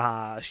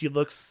 She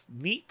looks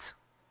neat.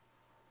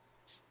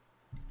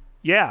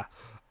 Yeah.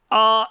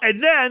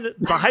 And then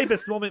the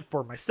hypest moment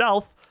for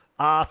myself,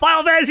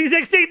 Final Fantasy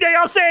 16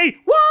 DLC.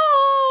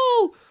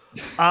 Woo!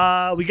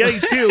 We getting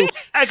to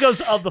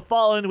Echoes of the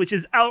Fallen, which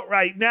is out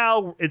right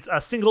now. It's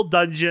a single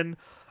dungeon,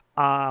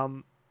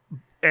 but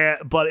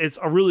it's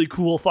a really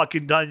cool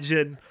fucking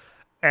dungeon.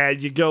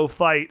 And you go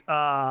fight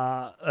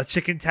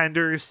chicken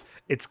tenders.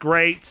 It's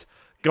great.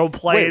 Go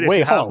play it. if Wait,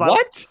 you have hold on, my-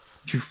 what?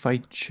 Did you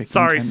fight chicken?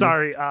 Sorry.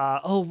 tender?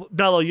 Oh,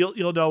 Bello,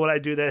 you'll know when I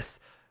do this.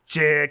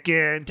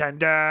 chicken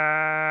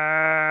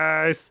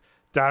tenders.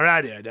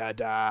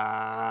 Da-da-da-da-da.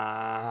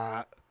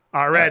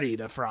 Are ready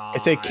to fry.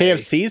 Is it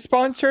KFC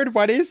sponsored?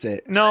 What is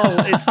it? No,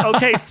 it's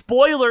okay.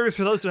 Spoilers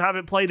for those who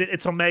haven't played it.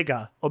 It's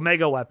Omega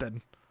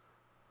weapon.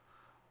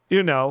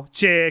 You know,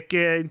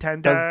 chicken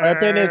tenders. The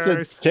weapon is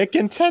a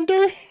chicken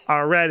tender?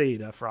 Are ready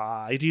to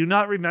fry. Do you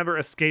not remember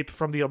Escape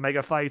from the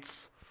Omega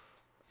fights?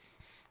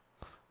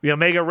 The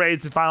Omega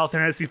raids in Final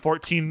Fantasy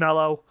XIV,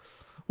 Mello,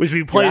 which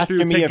we played through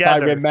together. You're asking me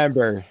if I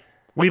remember.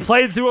 We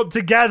played through them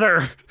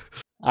together.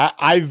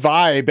 I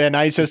vibe, and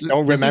I just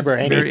don't remember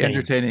anything. Very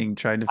entertaining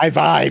trying to I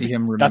vibe. see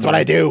him remember. That's what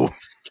I do.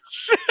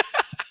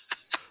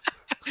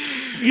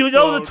 You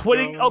know the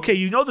twinning. No. Okay,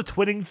 you know the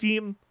twinning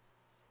theme.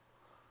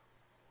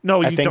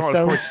 No, you don't.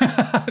 So. Of course.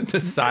 The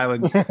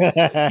silence.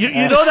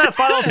 You know that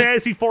Final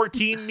Fantasy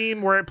XIV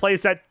meme where it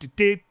plays that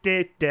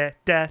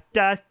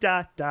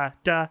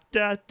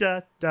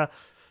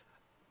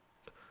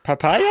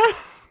papaya?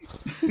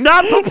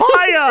 Not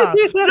papaya!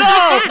 No!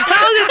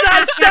 How did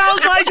that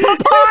sound like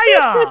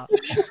papaya?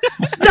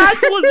 That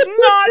was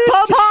not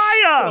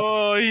papaya!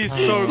 Oh, he's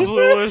so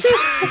clueless.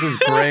 This is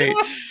great.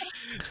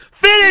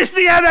 Finish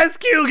the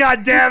MSQ,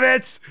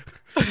 goddammit!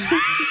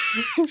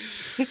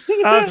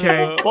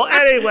 Okay. Well,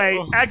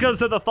 anyway,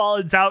 Echoes of the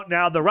Fallen's out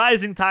now. The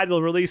Rising Tide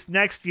will release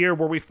next year,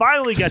 where we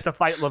finally get to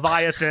fight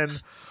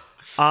Leviathan.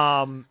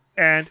 And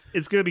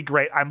it's going to be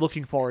great. I'm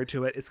looking forward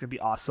to it. It's going to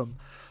be awesome.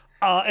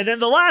 And then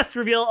the last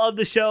reveal of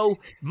the show,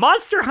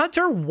 Monster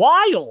Hunter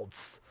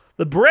Wilds,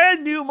 the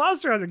brand new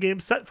Monster Hunter game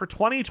set for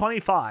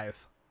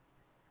 2025.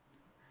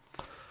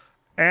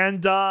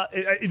 And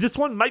this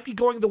one might be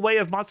going the way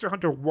of Monster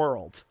Hunter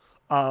World,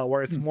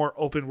 where it's more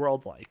open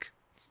world like.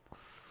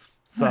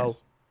 So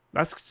nice.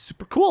 That's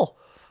super cool.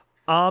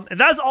 And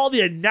that's all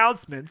the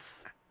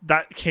announcements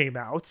that came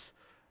out.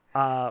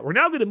 We're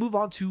now going to move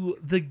on to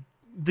the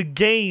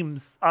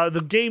games,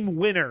 the game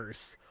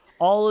winners,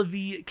 all of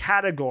the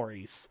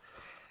categories.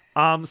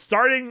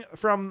 Starting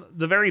from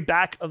the very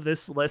back of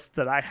this list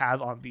that I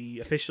have on the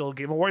official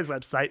Game Awards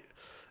website,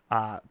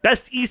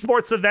 best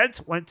esports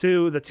event went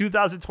to the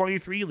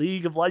 2023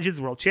 League of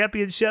Legends World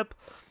Championship.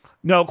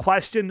 No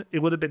question, it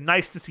would have been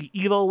nice to see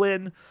Evo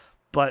win,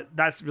 but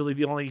that's really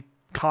the only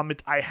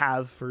comment I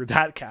have for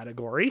that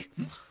category.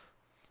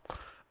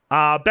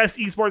 Best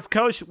esports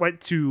coach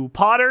went to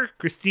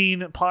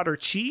Christine Potter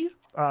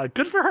Chi.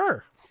 Good for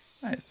her.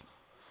 Nice.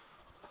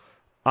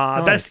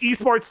 Best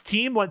esports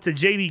team went to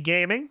JD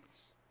Gaming.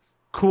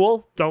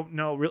 Cool. Don't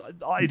know.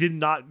 I did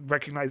not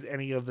recognize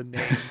any of the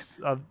names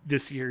of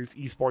this year's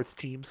esports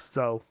teams.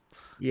 So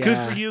good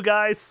for you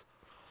guys.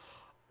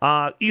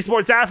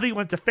 Esports athlete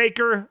went to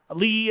Faker.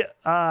 Lee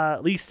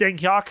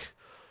Sang-hyuk.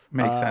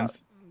 Makes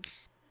sense.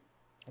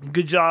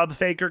 Good job,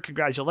 Faker.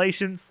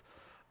 Congratulations.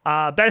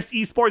 Best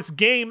esports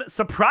game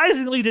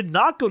surprisingly did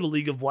not go to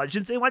League of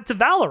Legends. It went to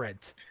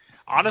Valorant.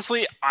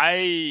 Honestly,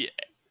 I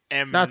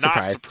am not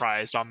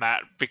surprised on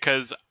that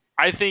because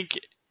I think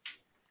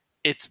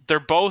they're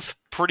both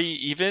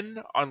pretty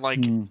even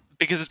on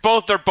because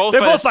they're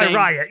both by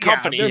Riot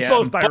company. Yeah, they're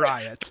both by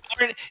Riot.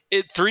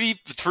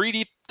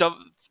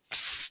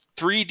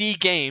 3D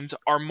games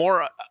are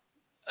more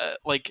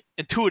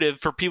intuitive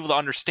for people to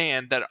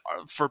understand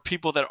for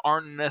people that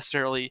aren't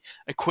necessarily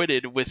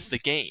acquainted with the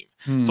game.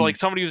 So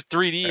somebody who's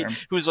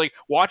 3D who's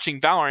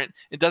watching Valorant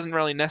and doesn't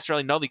really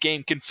necessarily know the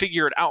game can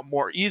figure it out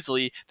more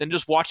easily than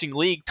just watching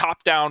League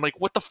top down.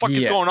 What the fuck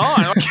is going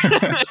on?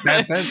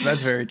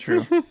 That's very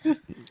true.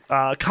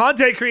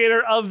 Content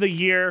creator of the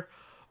year,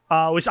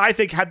 which I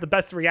think had the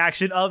best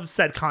reaction of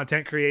said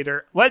content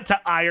creator, went to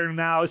Iron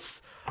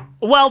Mouse.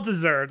 Well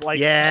deserved.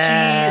 She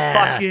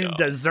fucking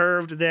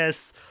deserved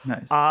this.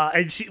 Nice.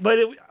 And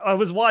I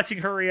was watching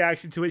her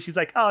reaction to it. She's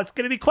like, "Oh, it's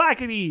gonna be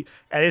Quackity,"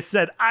 and it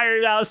said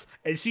Iron Mouse,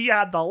 and she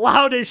had the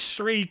loudest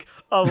shriek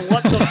of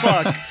 "What the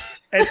fuck."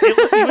 And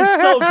it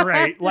was so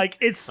great.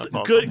 It's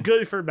awesome.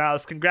 Good for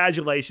Mouse.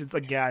 Congratulations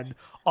again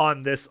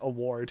on this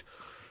award.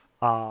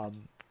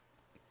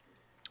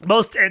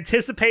 Most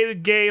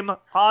anticipated game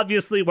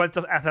obviously went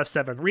to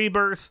FF7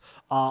 Rebirth,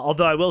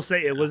 although I will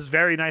say it was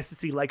very nice to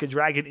see Like a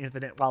Dragon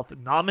Infinite Wealth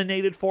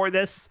nominated for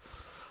this,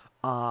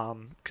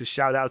 because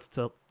shout outs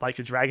to Like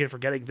a Dragon for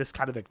getting this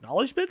kind of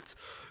acknowledgement.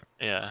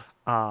 Yeah.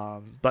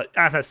 But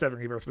FF7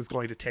 Rebirth was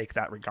going to take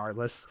that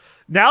regardless.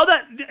 Now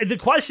that the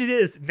question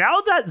is, now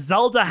that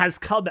Zelda has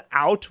come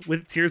out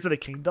with Tears of the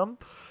Kingdom,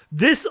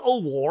 this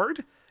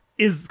award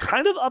is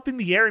kind of up in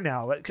the air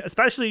now,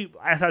 especially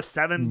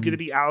FF7 going to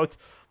be out.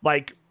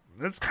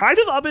 It's kind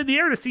of up in the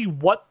air to see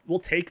what will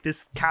take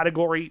this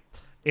category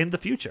in the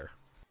future.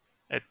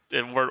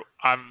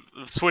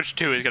 Switch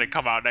 2 is going to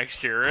come out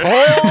next year. Oh!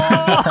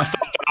 That's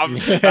what I'm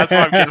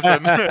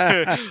guessing.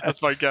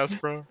 That's my guess,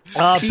 bro.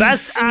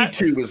 Best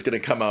PC2 is going to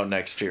come out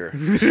next year.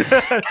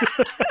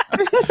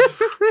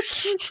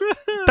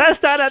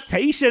 Best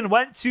adaptation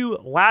went to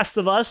Last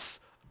of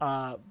Us.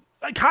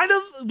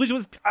 Which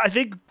was, I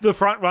think, the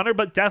front runner,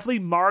 but definitely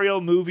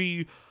Mario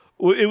movie.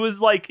 It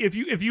was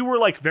if you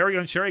were very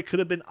unsure, it could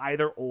have been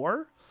either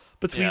or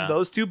between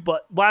those two,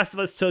 but Last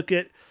of Us took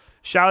it.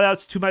 Shout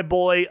outs to my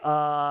boy,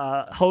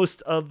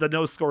 host of the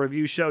No Score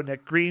Review show,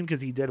 Nick Green,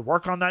 because he did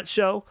work on that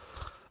show.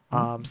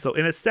 So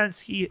in a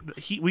sense,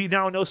 we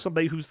now know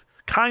somebody who's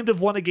kind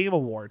of won a game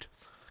award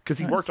because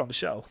he worked on the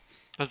show.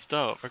 That's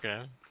dope.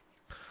 Okay.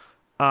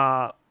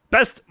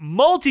 Best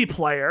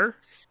multiplayer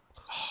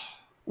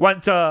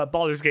went to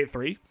Baldur's Gate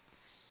 3.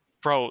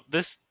 Bro,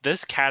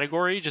 this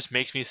category just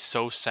makes me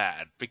so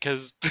sad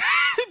because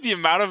the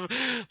amount of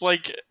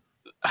like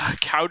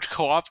couch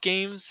co-op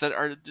games that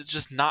are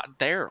just not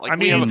there. Like I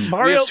mean,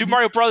 we have Super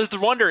Mario Brothers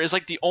Wonder is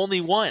like the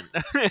only one.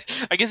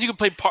 I guess you could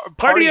play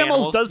Party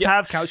Animals does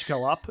have couch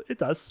co-op. It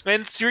does.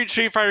 And Street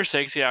Fighter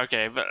 6, yeah,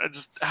 okay, but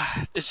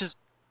it's just.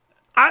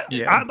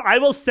 I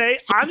will say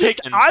I'm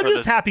just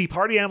this. happy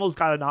Party Animals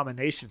got a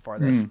nomination for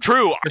this.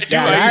 True. I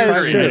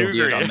do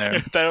agree. On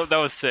there. That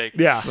was sick.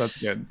 Yeah, That's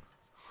good.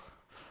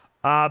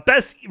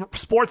 Best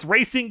sports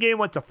racing game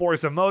went to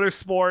Forza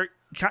Motorsport.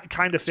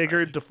 Kind of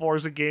figured the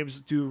Forza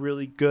games do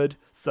really good,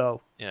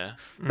 so Yeah.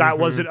 that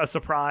wasn't a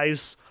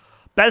surprise.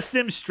 Best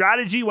sim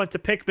strategy went to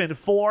Pikmin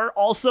 4.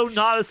 Also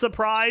not a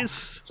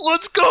surprise.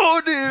 Let's go,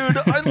 dude!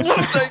 I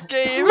love that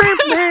game.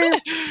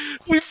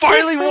 We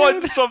finally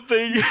won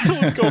something.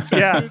 Let's go.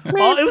 Yeah,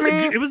 well,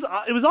 it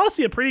was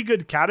honestly a pretty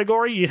good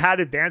category. You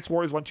had Advance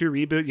Wars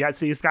 1-2 reboot. You had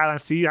City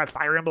Skylines 2. You had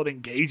Fire Emblem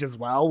Engage as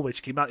well,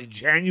 which came out in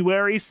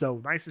January. So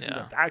nice to see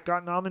that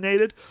got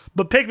nominated.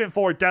 But Pikmin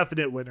 4,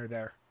 definite winner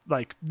there.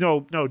 Like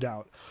no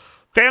doubt.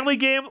 Family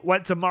game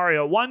went to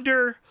Mario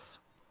Wonder.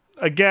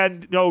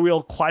 Again, no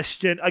real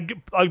question.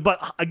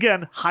 But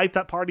again, hype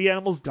that Party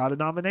Animals got a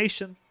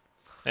nomination.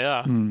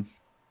 Yeah.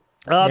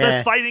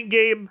 Best fighting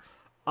game.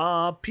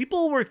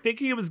 People were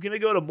thinking it was going to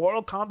go to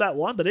Mortal Kombat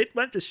 1, but it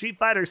went to Street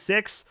Fighter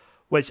 6,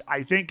 which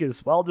I think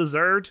is well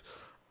deserved.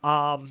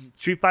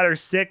 Street Fighter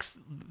 6,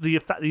 the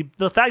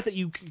fact that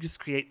you can just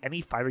create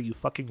any fighter you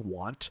fucking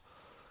want,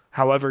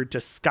 however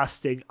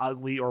disgusting,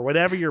 ugly, or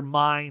whatever your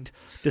mind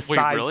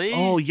decides. Wait, really?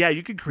 Oh yeah,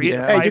 you can create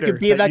a Hey, fighter. you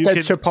could be like a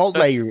Chipotle.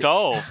 That's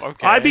dope.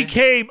 Okay. I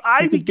became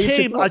a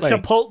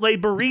Chipotle.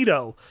 Chipotle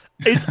burrito.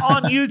 It's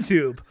on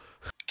YouTube.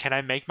 Can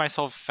I make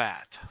myself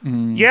fat?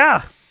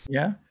 Yeah.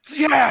 Yeah.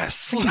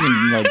 Yes. I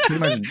mean, like, pretty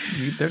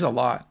much, there's a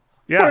lot.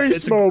 Yeah.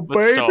 Beast mode,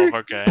 That's baby. dope.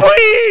 Okay.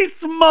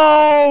 Beast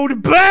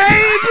mode,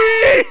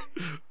 baby.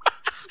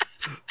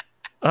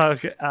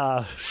 Okay.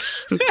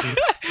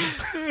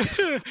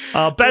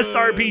 Best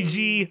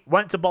RPG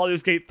went to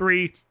Baldur's Gate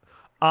 3.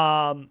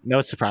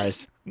 No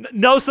surprise.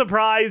 No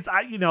surprise.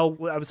 I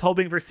was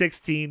hoping for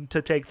 16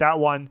 to take that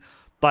one,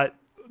 but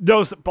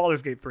no,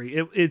 Baldur's Gate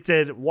 3. It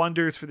did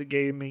wonders for the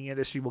gaming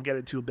industry. We'll get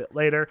into a bit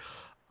later.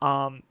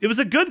 It was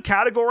a good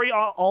category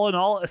all in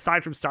all,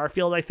 aside from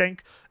Starfield, I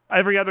think.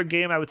 Every other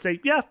game, I would say,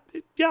 yeah,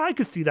 I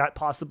could see that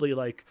possibly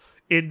like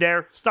in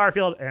there.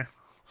 Starfield,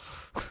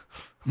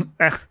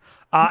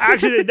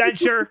 Action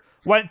Adventure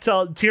went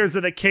to Tears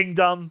of the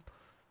Kingdom.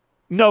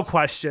 No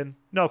question.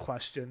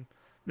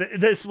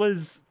 This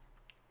was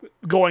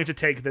going to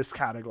take this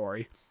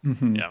category.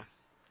 Yeah.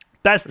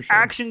 Best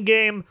action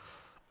game,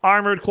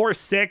 Armored Core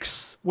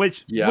 6,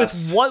 which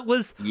with what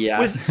was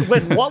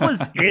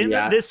in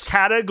this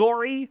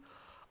category,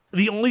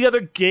 the only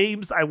other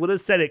games I would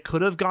have said it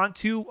could have gone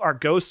to are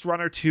Ghost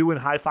Runner 2 and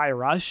Hi-Fi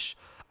Rush.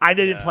 I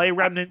didn't play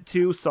Remnant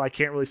 2, so I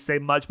can't really say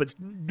much, but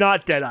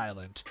not Dead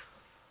Island.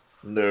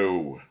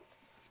 No.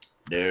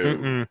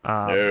 But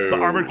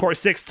Armored Core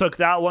 6 took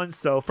that one,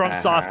 so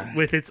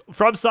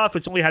FromSoft,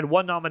 which only had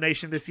one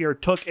nomination this year,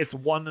 took its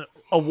one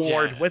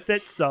award with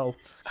it, so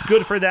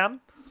good for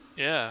them.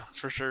 Yeah,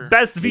 for sure.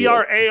 Best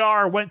VR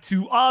AR went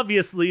to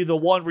obviously the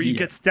one where you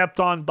get stepped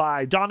on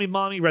by Dami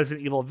Mommy,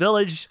 Resident Evil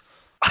Village.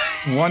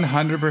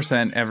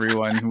 100%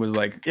 everyone was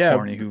like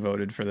corny who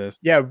voted for this.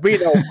 Yeah, we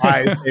know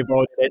why they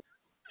voted it.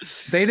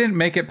 They didn't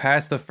make it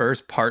past the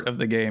first part of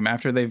the game.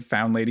 After they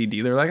found Lady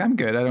D, they're like, I'm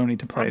good. I don't need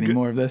to play any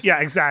more of this. Yeah,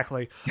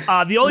 exactly.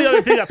 The only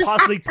other thing that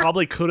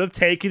probably could have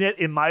taken it,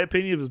 in my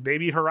opinion, was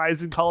maybe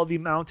Horizon Call of the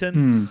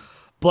Mountain.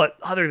 But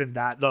other than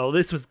that, though,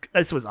 this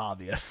was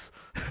obvious.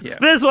 Yeah.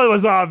 This one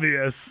was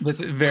obvious.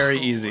 This is very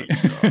easy.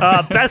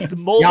 Best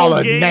mobile Y'all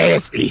are game.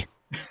 nasty.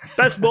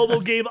 Best mobile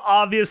game,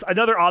 obvious.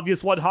 Another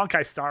obvious one,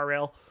 Honkai Star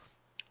Rail.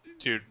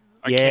 Dude,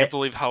 I can't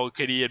believe Hello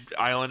Kitty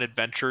Island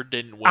Adventure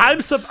didn't win. I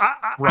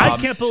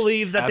can't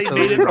believe that they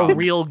made it a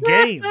real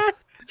game.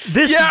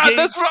 This game,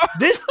 that's what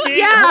this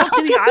game, Hello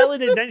Kitty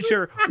Island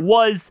Adventure,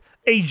 was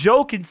a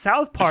joke in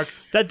South Park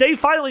that they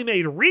finally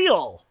made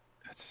real.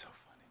 That's so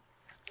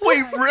funny.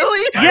 Wait,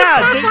 really?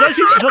 Yeah,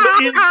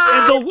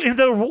 in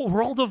the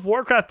World of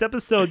Warcraft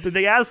episode,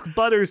 they ask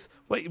Butters,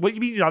 "What do you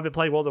mean you've not been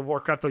playing World of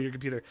Warcraft on your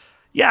computer?"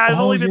 Yeah, I've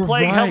only been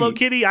playing Hello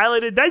Kitty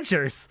Island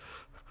Adventures.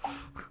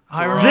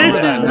 This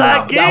is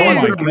that game.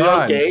 That was a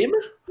real game?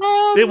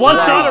 It was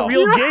not a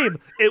real game.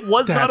 It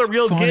was not a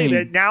real game.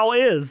 It now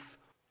is.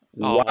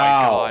 Oh my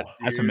god, dude.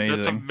 That's amazing.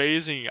 That's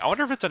amazing. I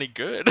wonder if it's any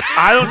good.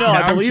 I don't know.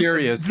 I I'm believe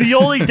curious. the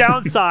only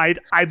downside,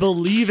 I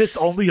believe it's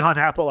only on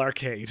Apple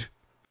Arcade.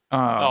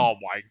 Oh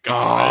my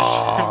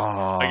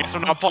gosh. I guess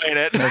I'm not playing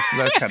it.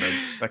 That kind of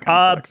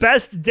sucks.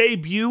 Best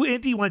debut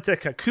indie went to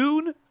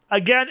Cocoon.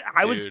 Again,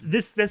 I was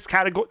this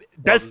category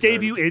best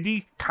debut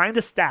indie kind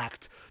of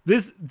stacked.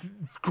 This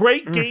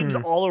great games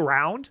all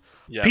around.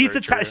 Yeah,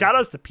 Shout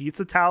outs to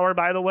Pizza Tower,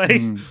 by the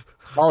way,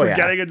 Oh, for yeah.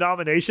 getting a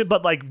nomination.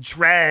 But like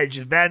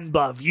Dredge,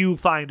 Venba,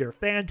 Viewfinder,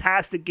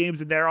 fantastic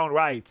games in their own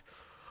right.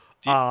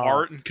 The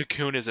art in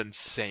Cocoon is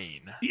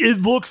insane.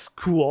 It looks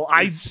cool.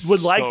 It's I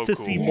would like so to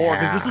see cool. more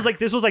because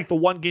this was like the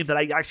one game that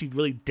I actually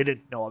really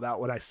didn't know about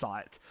when I saw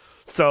it.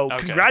 So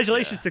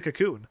congratulations to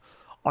Cocoon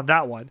on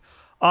that one.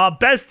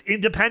 Best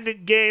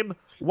independent game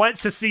went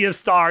to Sea of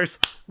Stars,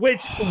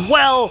 which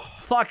well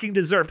fucking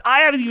deserved. I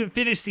haven't even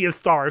finished Sea of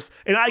Stars,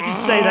 and I can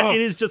say that it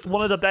is just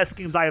one of the best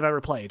games I have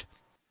ever played.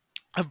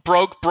 A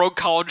broke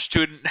college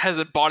student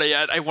hasn't bought it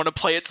yet. I want to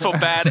play it so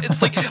bad.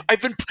 It's like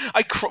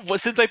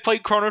since I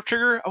played Chrono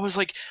Trigger, I was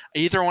like, I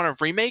either want a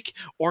remake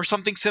or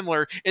something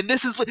similar. And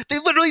this is they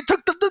literally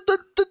took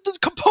the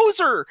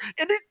composer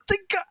and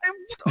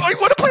I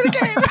want to play the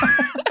game.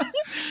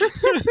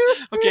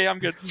 Okay, I'm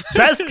good.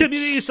 Best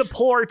community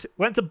support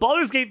went to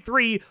Baldur's Gate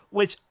 3,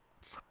 which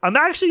I'm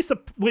actually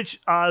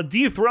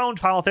dethroned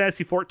Final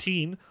Fantasy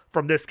 14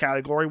 from this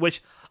category,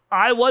 which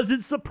I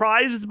wasn't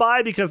surprised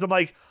by because I'm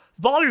like,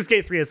 Baldur's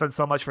Gate 3 has done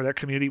so much for their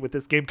community with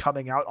this game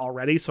coming out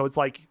already, so it's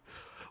like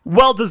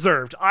well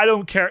deserved. I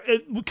don't care.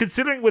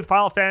 Considering with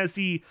Final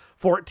Fantasy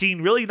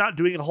 14 really not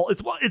doing a whole,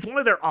 it's one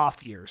of their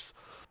off years.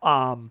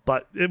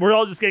 But we're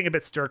all just getting a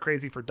bit stir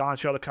crazy for Dawn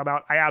Trail to come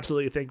out. I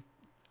absolutely think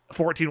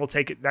 14 will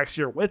take it next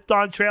year with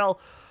Dawn Trail.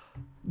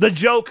 The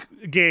joke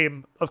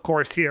game, of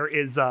course, here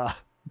is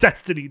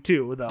Destiny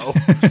 2, though.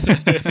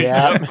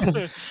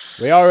 Yeah,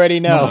 we already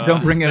know.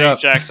 Don't bring it Thanks,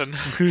 up, Jackson.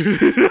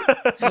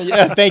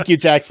 Yeah, thank you,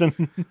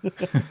 Jackson.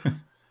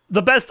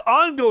 The best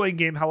ongoing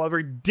game,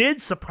 however,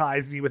 did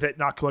surprise me with it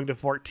not going to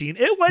 14.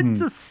 It went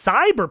to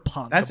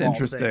Cyberpunk. That's of all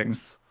interesting.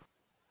 things.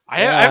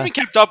 I haven't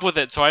kept up with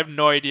it, so I have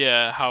no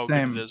idea how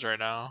Same. good it is right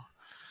now.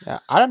 Yeah,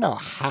 I don't know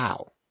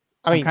how.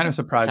 I'm kind of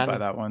surprised by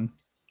that one.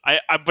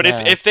 But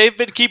if they've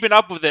been keeping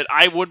up with it,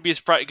 I wouldn't be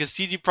surprised because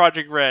CD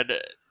Projekt Red,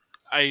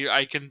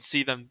 I can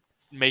see them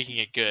making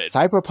it good.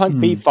 Cyberpunk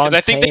beat Fontaine. Because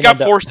I think they got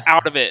forced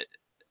out of it.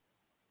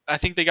 I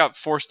think they got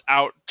forced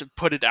out to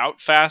put it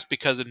out fast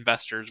because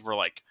investors were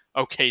like,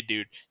 "Okay,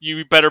 dude,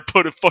 you better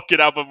put it fucking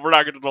out, but we're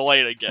not going to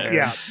delay it again."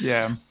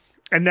 Yeah.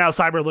 And now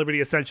Cyber Liberty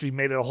essentially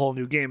made it a whole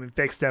new game and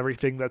fixed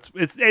everything.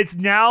 It's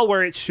now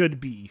where it should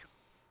be,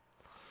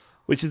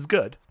 which is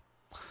good.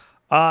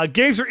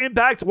 Games for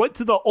Impact went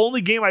to the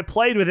only game I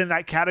played within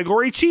that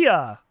category,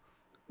 Chia,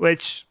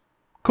 which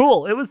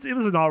cool. It was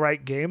an all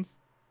right game.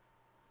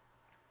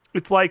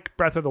 It's like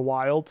Breath of the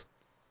Wild,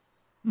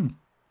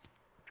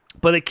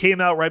 but it came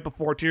out right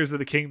before Tears of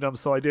the Kingdom,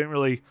 so I didn't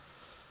really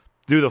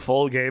do the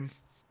full game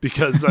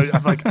because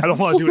I'm like, I don't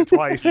want to do it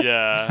twice.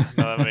 Yeah,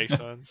 no, that makes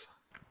sense.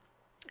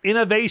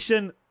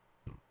 Innovation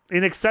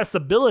in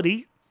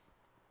accessibility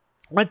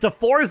went to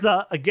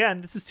Forza. Again,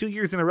 this is 2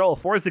 years in a row. A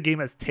Forza game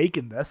has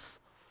taken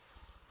this.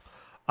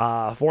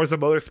 Forza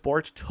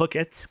Motorsport took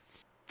it.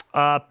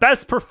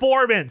 Best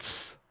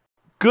performance.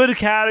 Good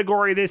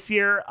category this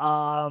year.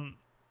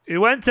 It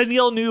went to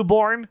Neil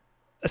Newborn,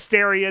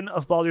 Asterion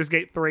of Baldur's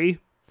Gate 3.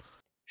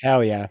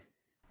 Hell yeah.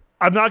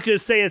 I'm not going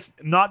to say it's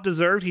not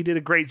deserved. He did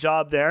a great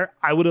job there.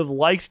 I would have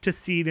liked to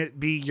see it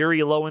be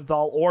Yuri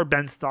Lowenthal or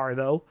Ben Starr,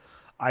 though.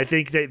 I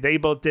think they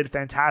both did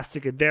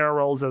fantastic in their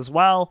roles as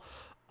well.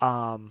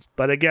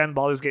 But again,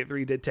 Baldur's Gate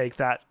 3 did take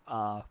that.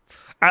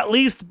 At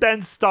least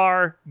Ben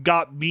Starr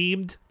got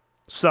memed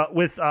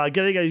with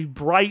getting a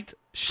bright,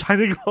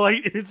 shining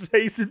light in his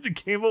face in the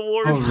Game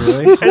Awards. Oh,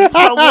 really? And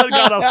someone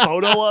got a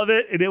photo of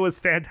it, and it was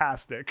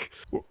fantastic.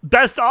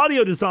 Best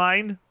audio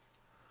design,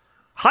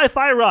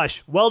 Hi-Fi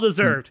Rush, well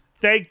deserved.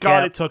 Thank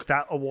God it took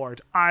that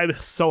award. I'm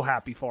so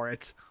happy for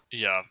it.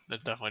 Yeah,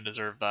 it definitely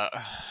deserved that.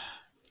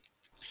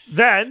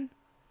 Then,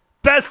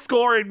 best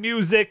score in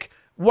music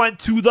went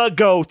to the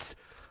GOAT.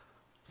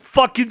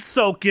 Fucking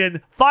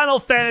Soken, Final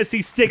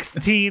Fantasy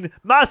 16,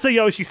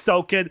 Masayoshi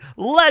Soken.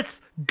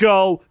 Let's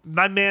go.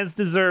 My man's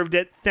deserved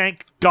it.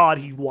 Thank God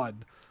he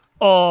won.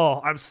 Oh,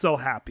 I'm so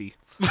happy.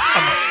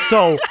 I'm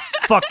so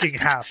fucking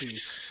happy.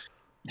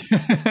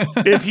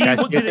 If he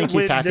didn't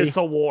win this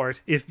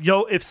award, if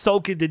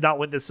Soken did not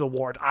win this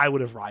award, I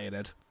would have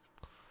rioted.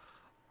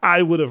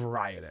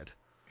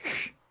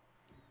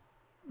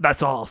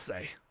 That's all I'll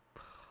say.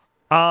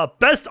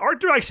 Best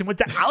art direction went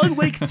to Alan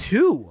Wake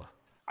 2.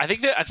 I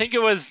think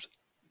it was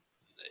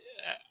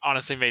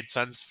honestly made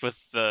sense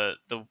with the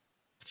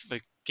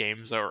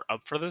games that were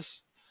up for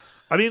this.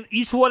 I mean,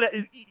 each one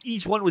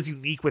was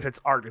unique with its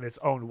art in its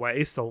own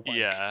way. So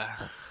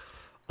yeah.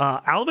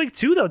 Alan Wake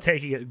 2 though,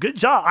 taking it. Good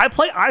job. I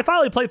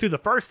finally played through the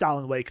first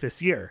Alan Wake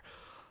this year.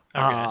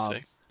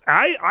 Okay,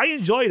 I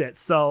enjoyed it.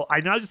 So I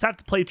now just have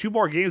to play 2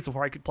 more games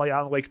before I could play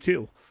Alan Wake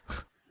 2.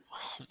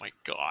 Oh my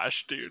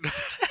gosh, dude.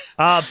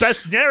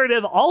 Best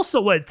narrative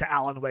also went to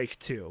Alan Wake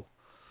 2,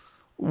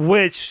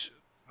 which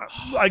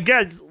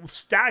again,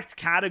 stacked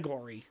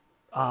category.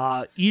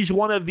 Each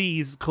one of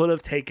these could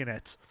have taken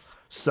it.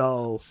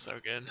 So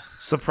good.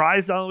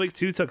 Surprised Alan Wake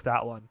 2 took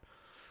that one.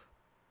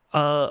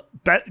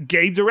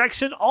 Game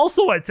direction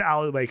also went to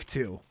Alan Wake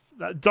 2.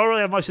 Don't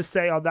really have much to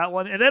say on that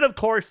one. And then, of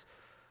course,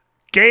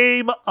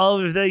 Game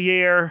of the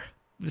Year.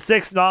 The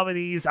 6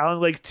 nominees: Alan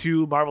Wake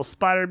 2, Marvel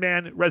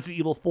Spider-Man, Resident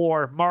Evil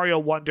 4, Mario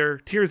Wonder,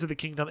 Tears of the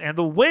Kingdom, and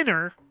the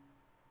winner,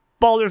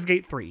 Baldur's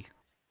Gate 3.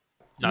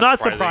 Not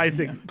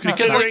surprising. Yeah.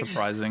 Because Not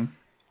surprising.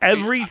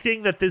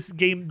 Everything that this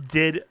game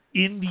did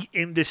in the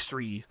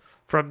industry,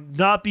 from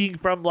not being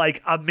from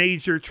like a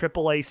major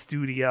AAA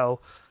studio,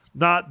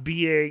 not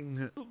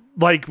being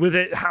like with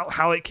it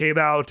how it came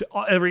out,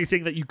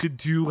 everything that you could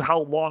do, how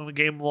long the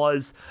game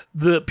was,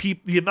 the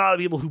amount of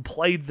people who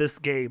played this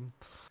game.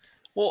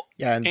 Well,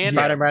 Yeah, and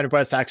Spider-Man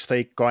was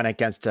actually going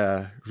against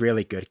a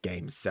really good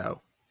game,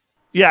 so.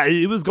 Yeah,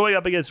 it was going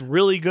up against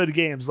really good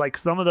games, like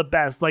some of the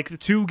best. Like the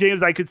 2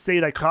 games I could say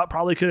that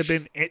probably could have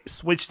been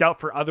switched out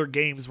for other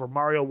games were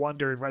Mario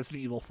Wonder and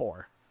Resident Evil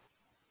 4.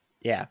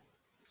 Yeah.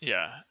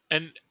 Yeah,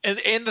 and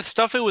the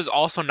stuff it was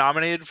also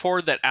nominated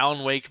for that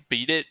Alan Wake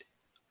beat it.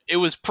 It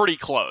was pretty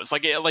close.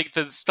 Like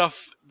the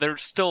stuff, they're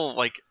still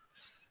like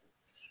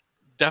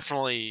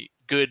definitely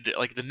good.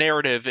 Like the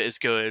narrative is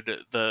good.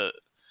 The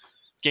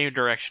game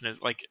direction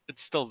is like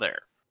it's still there.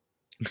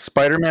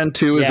 Spider-Man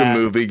 2 is a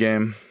movie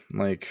game.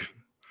 Like,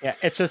 yeah,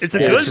 it's just a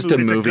good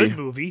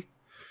movie.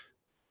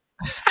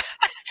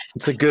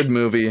 It's a good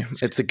movie.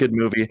 It's a good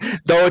movie.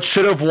 Though it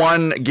should have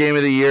won Game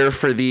of the Year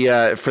for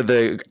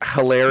the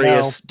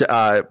hilarious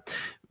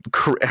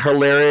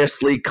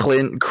hilariously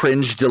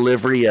cringe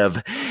delivery of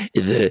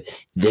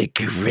the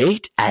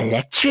Great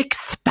Electric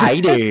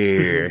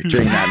Spider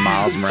during that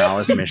Miles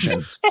Morales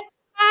mission.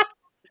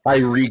 I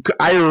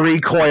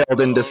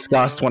recoiled in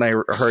disgust when I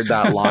heard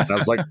that line. I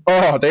was like,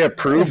 "Oh, they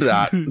approved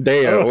that.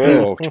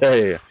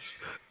 Okay."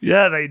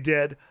 Yeah, they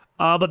did.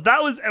 But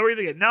that was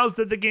everything announced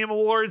at the Game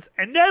Awards,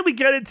 and then we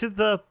get into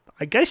the,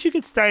 I guess you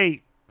could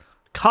say,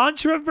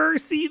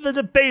 controversy, the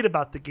debate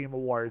about the Game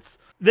Awards.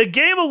 The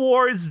Game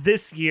Awards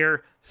this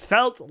year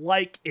felt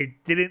like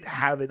it didn't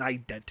have an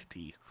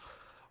identity.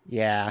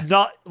 Yeah.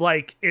 Not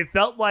like, it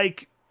felt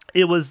like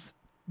it was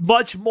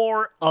much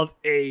more of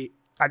a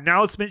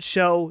announcement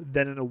show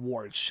than an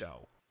awards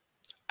show.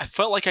 I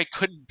felt like I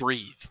couldn't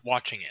breathe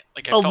watching it.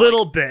 Like a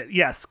little bit,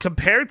 yes.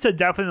 Compared to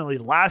definitely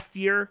last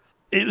year,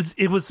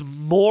 it was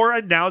more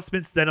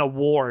announcements than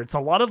awards. A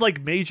lot of like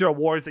major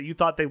awards that you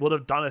thought they would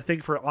have done a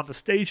thing for on the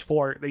stage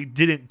for, they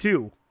didn't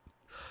do.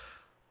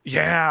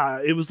 Yeah,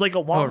 it was like a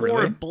lot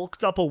more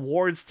bulked up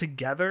awards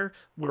together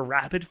with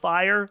rapid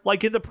fire.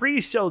 Like in the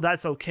pre-show,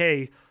 that's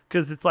okay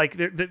because it's like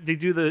they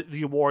do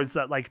the awards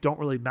that like don't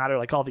really matter,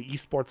 like all the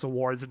esports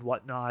awards and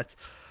whatnot.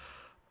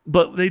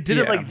 But they did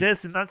it like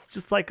this, and that's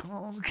just like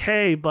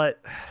okay,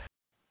 but.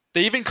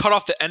 They even cut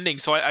off the ending,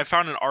 so I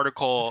found an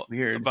article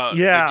about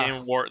the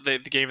Game Award, the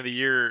Game of the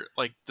Year,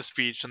 like the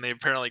speech, and they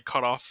apparently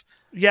cut off.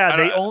 Yeah,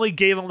 they only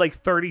gave him like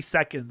 30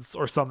 seconds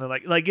or something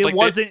like it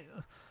wasn't.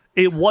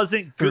 It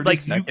wasn't good. Like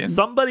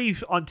somebody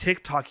on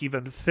TikTok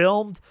even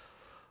filmed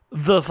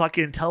the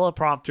fucking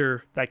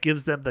teleprompter that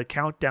gives them the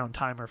countdown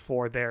timer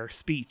for their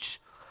speech.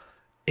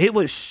 It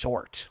was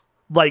short,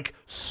 like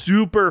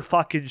super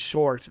fucking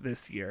short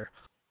this year.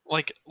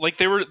 Like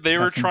they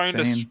were trying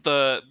insane.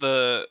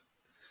 The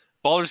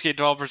Baldur's Gate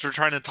developers were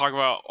trying to talk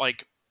about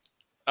like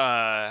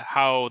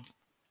how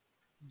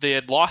they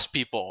had lost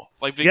people,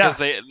 like because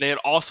they had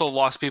also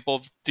lost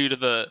people due to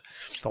the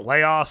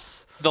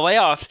layoffs.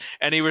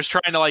 And he was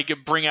trying to like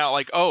bring out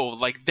like, oh,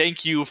 like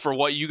thank you for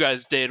what you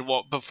guys did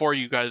before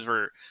you guys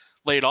were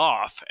laid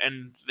off,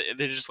 and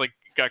they just like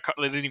got cut.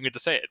 They didn't even get to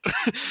say it.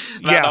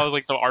 That was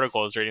like the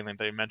article was reading that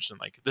they mentioned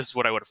like this is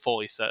what I would have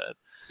fully said.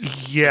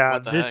 Yeah,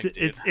 like,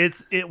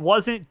 it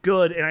wasn't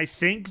good, and I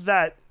think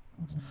that.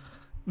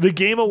 The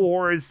Game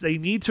Awards, they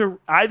need to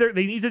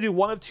do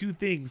one of two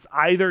things.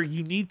 Either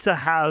you need to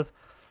have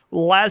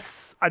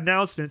less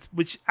announcements,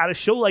 which at a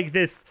show like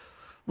this,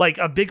 like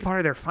a big part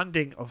of their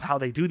funding of how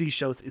they do these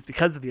shows is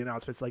because of the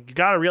announcements. Like you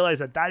got to realize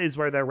that is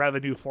where their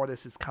revenue for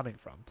this is coming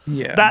from.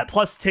 Yeah. That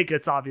plus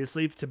tickets,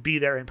 obviously, to be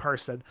there in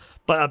person.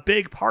 But a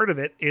big part of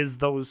it is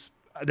those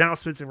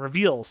announcements and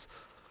reveals.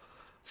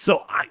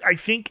 So I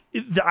think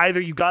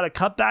either you got to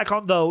cut back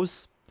on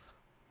those,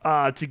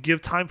 to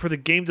give time for the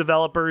game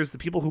developers, the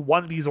people who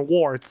won these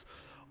awards,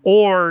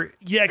 or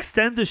you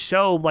extend the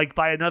show like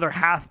by another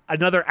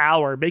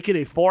hour, make it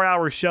a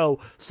 4-hour show,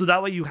 so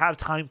that way you have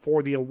time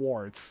for the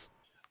awards.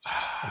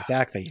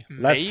 Exactly.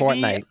 Less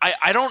Fortnite.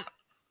 I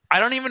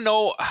don't even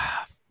know.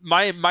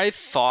 My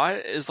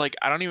thought is like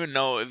I don't even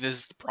know if this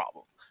is the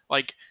problem.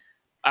 Like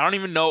I don't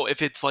even know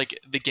if it's like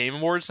the Game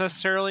Awards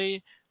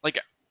necessarily. Like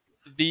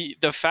the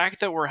fact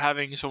that we're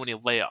having so many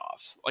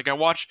layoffs. Like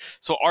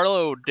so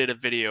Arlo did a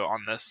video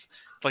on this,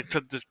 like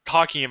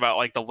talking about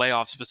like the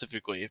layoffs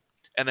specifically,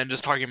 and then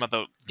just talking about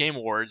the Game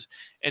Awards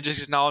and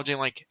just acknowledging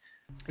like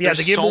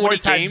the Game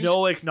Awards had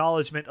no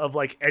acknowledgement of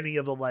like any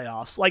of the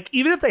layoffs. Like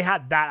even if they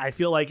had that, I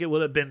feel like it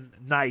would have been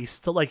nice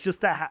to like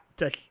just to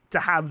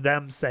have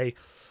them say,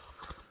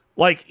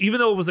 like even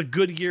though it was a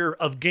good year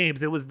of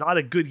games, it was not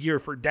a good year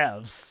for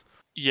devs.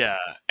 Yeah,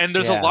 and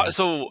there's a lot.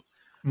 So.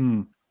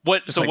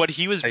 What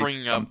he was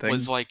bringing up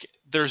was like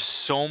there's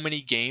so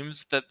many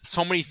games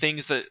so many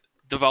things that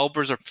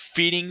developers are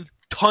feeding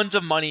tons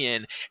of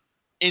money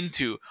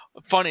into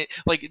fun.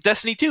 Like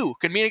Destiny 2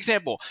 can be an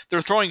example.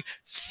 They're throwing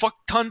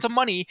tons of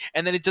money,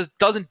 and then it just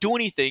doesn't do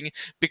anything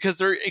because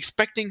they're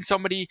expecting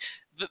somebody.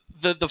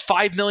 The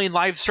 5 million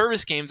live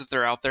service games that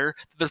they're out there,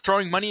 they're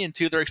throwing money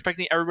into. They're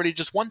expecting everybody to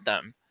just want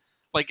them.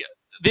 Like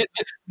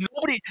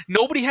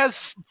nobody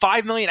has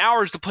 5 million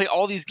hours to play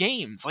all these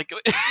games. Like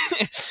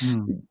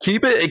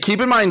keep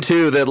in mind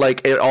too that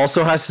like it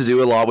also has to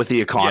do a lot with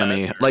the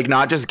economy. Yeah. Like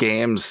not just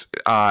games.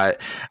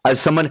 As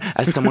someone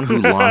who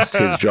lost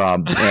his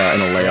job in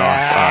a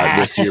layoff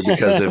this year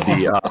because of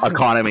the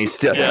economy,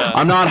 still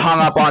I'm not hung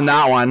up on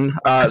that one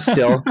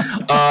still.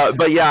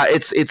 But yeah,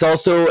 it's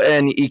also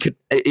an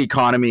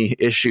economy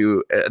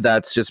issue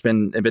that's just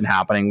been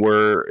happening.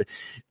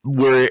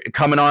 We're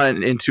coming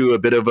on into a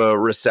bit of a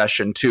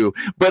recession too.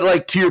 But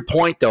like to your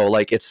point though,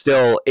 like it's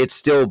still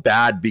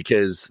bad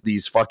because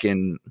these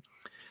fucking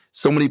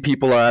so many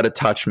people are out of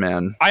touch,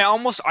 man. I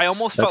almost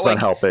That's felt not like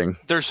helping.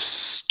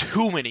 There's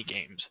too many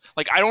games.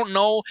 Like I don't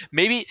know,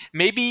 maybe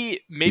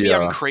Yeah.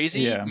 I'm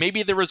crazy. Yeah.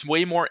 Maybe there was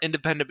way more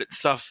independent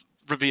stuff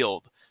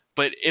revealed.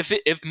 But if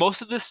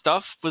most of this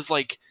stuff was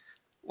like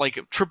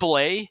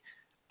AAA,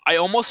 I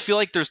almost feel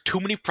like there's too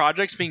many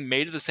projects being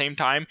made at the same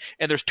time,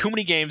 and there's too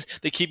many games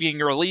that keep getting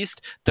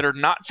released that are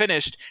not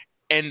finished,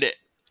 and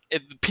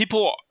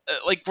people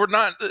like we're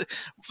not.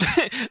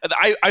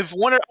 I've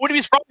wondered. Would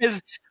be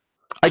surprised.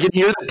 I can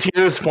hear the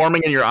tears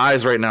forming in your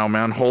eyes right now,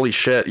 man. Holy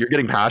shit, you're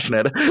getting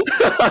passionate.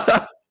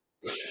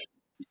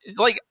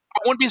 Like I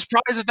wouldn't be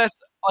surprised if that's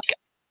like.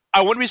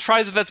 I wouldn't be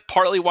surprised if that's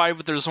partly why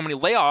there's so many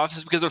layoffs,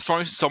 is because they're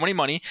throwing so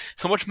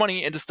much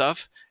money into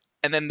stuff,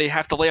 and then they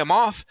have to lay them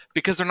off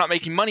because they're not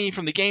making money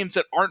from the games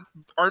that aren't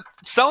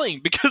selling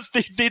because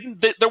they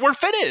weren't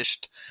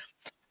finished,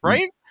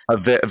 right?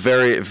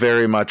 Very,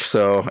 very much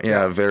so.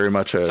 Yeah, very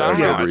much a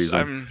good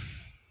reason.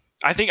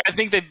 I think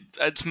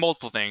it's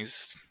multiple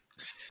things.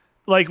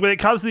 Like when it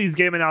comes to these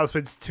game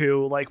announcements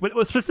too, like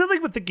specifically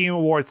with the Game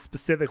Awards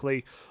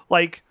specifically,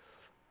 like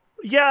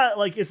yeah,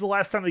 like it's the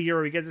last time of the year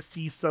where we get to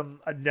see some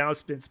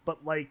announcements,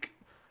 but like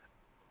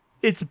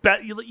it's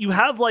you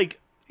have like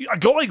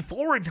going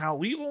forward now,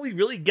 we only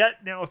really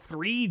get now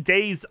 3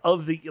 days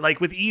of the, like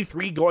with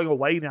E3 going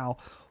away now,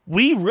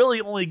 we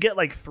really only get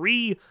like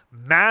 3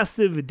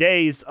 massive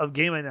days of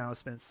game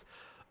announcements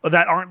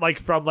that aren't like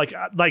from like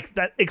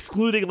that,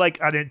 excluding like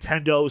a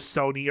Nintendo,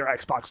 Sony, or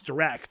Xbox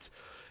Direct.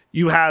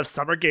 You have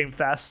Summer Game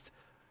Fest,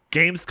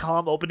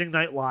 Gamescom opening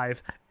night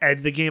live,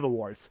 and the Game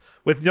Awards.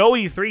 With no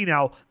E3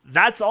 now,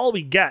 that's all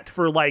we get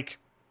for like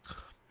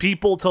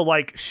people to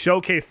like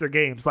showcase their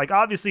games. Like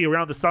obviously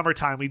around the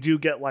summertime we do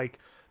get like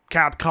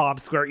Capcom,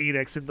 Square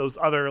Enix, and those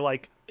other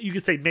like you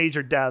could say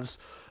major devs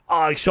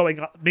showing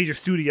up, major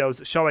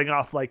studios showing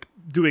off, like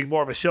doing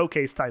more of a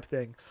showcase type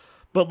thing.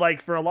 But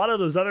like for a lot of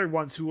those other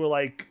ones who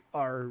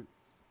are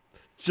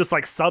just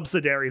like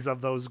subsidiaries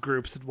of those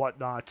groups and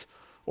whatnot,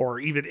 or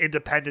even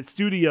independent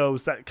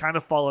studios that kind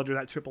of fall under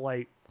that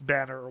AAA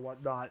banner or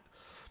whatnot,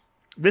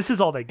 this is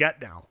all they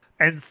get now.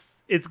 And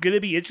it's going to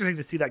be interesting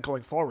to see that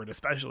going forward,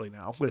 especially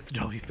now with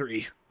no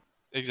E3.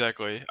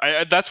 Exactly.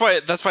 That's why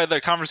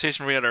the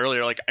conversation we had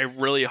earlier, like I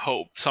really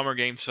hope Summer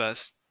Games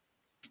Fest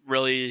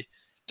really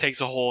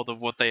takes a hold of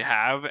what they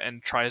have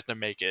and tries to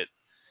make it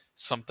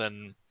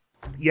something.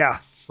 Yeah.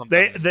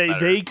 Something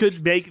they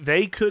could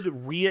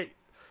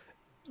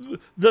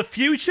the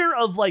future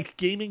of like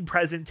gaming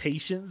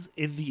presentations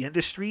in the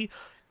industry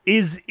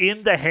is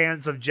in the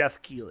hands of Jeff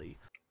Keighley.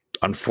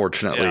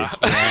 Unfortunately.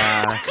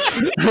 Yeah.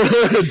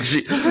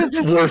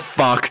 We're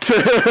fucked.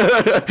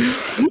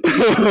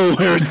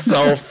 We're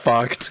so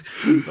fucked.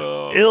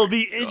 It'll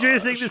be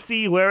interesting to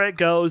see where it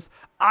goes.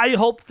 I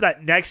hope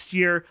that next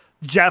year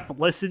Jeff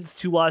listens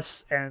to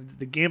us and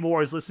the Game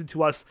Awards listen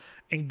to us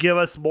and give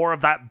us more of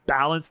that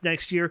balance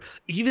next year.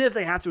 Even if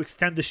they have to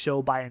extend the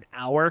show by an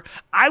hour,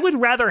 I would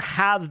rather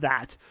have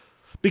that,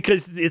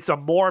 because it's a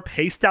more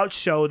paced out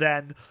show.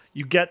 Then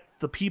you get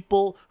the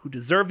people who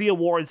deserve the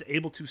awards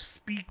able to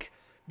speak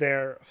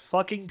their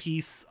fucking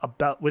piece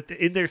about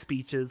in their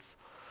speeches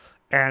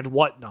and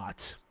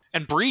whatnot.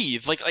 And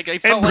breathe. Like I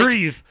felt and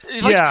breathe.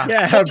 Like,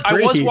 Yeah, I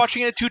was breathe.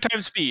 watching it at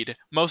 2x speed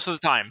most of the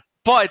time.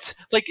 But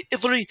like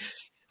it literally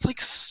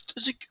like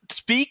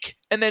speak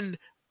and then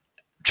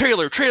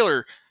trailer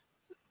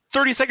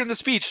 30 seconds of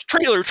speech,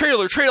 trailer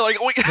like,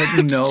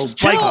 Like no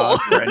chill.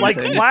 pause for Like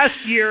anything.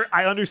 last year,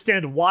 I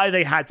understand why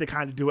they had to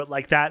kind of do it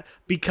like that,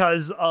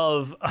 because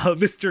of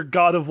Mr.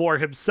 God of War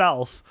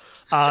himself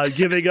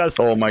giving us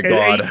Oh my an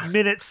God.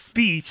 8-minute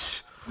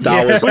speech.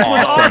 That was Which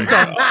awesome.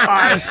 was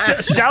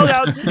awesome. Shout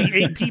out to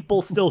the 8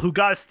 people still who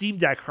got a Steam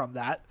Deck from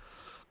that.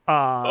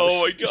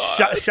 Oh my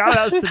God. Shout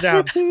outs to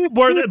them.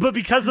 But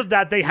because of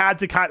that, they had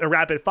to kind of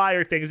rapid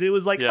fire things. It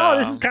was like, Yeah. oh,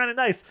 this is kind of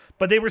nice.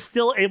 But they were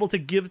still able to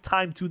give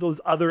time to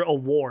those other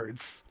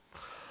awards.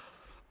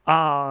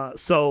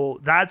 So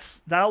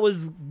that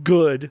was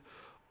good.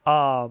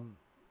 But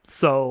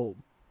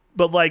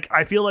like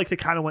I feel like they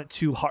kind of went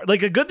too hard.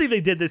 Like a good thing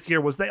they did this year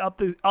was they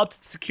upped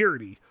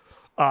security.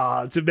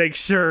 to make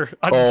sure.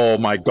 Oh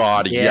my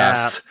god, Yeah.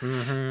 yes.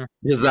 Mhm.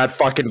 Is that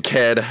fucking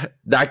kid?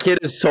 That kid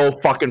is so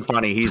fucking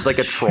funny. He's like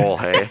a troll,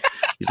 hey?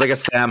 He's like a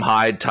Sam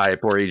Hyde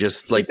type where he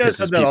just like He does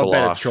pisses a little people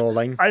bit of off.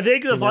 trolling. I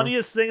think the You know?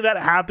 funniest thing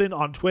that happened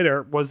on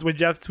Twitter was when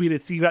Jeff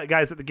tweeted, "See you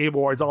guys at the Game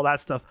Awards," all that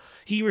stuff.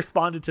 He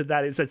responded to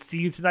that. It said, "See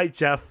you tonight,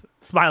 Jeff."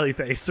 Smiley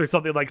face or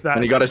something like that.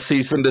 And he got a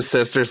cease and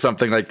desist or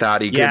something like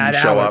that. He Yeah, couldn't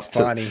that show was up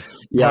funny.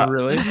 Yeah. Oh,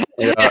 really?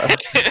 Yeah.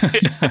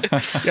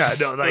 Yeah,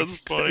 no, like, That's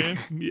funny.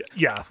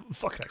 yeah,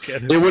 fuck that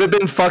kid. It would have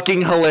been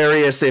fucking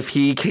hilarious if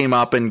he came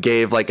up and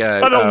gave like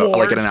An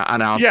award.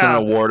 announced Yeah.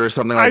 an award or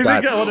something I like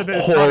think that. that would have been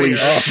Holy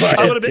funnier. shit. That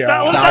would have been,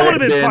 God. that would have That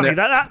been would've funny.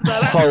 That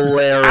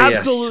Hilarious.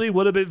 absolutely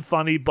would have been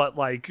funny, but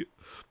like,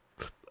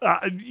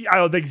 I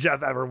don't think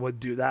Jeff ever would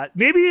do that.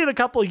 Maybe in a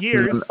couple of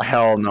years.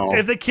 Hell no.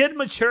 If the kid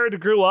matured,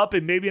 grew up,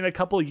 and maybe in a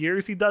couple of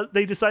years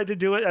they decide to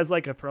do it as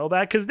like a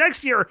throwback. Because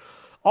next year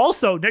is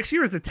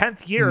the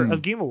 10th year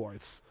of Game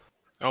Awards.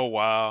 Oh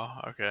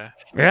wow. Okay.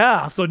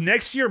 Yeah, so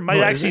next year might Oh,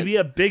 is actually it? be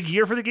a big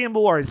year for the Game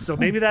Awards. So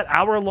maybe that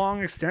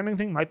hour-long extending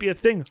thing might be a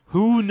thing.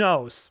 Who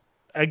knows?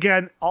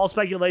 Again, all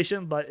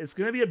speculation, but it's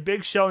going to be a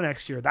big show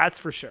next year. That's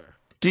for sure.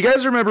 Do you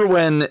guys remember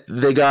when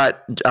they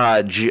got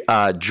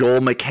Joel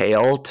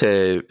McHale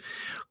to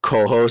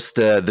co-host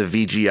the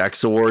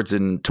VGX Awards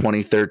in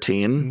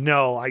 2013?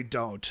 No, I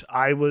don't.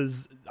 I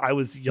was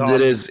young.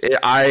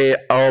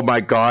 Oh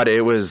my god,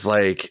 it was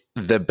like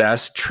the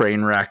best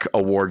train wreck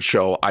award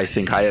show I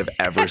think I have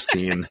ever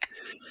seen.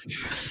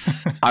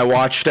 I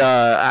watched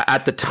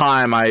at the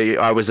time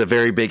I was a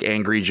very big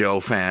Angry Joe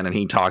fan, and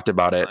he talked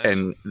about it.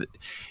 Nice.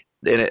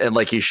 And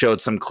like he showed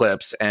some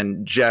clips,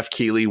 and Jeff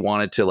Keighley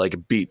wanted to like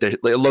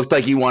it looked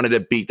like he wanted to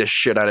beat the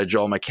shit out of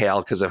Joel McHale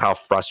because of how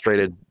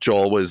frustrated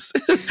Joel was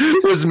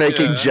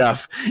making Yeah.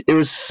 Jeff. It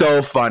was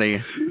so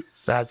funny.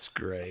 That's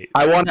great.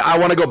 I want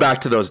to go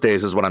back to those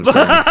days is what I'm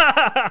saying.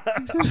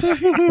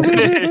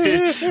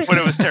 When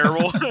it was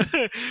terrible.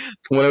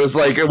 when it was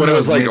like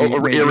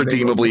Maybe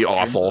irredeemably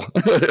awful.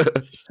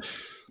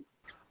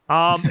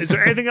 Is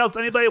there anything else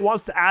anybody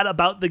wants to add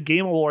about the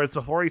Game Awards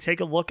before we take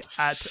a look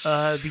at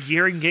the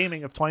year in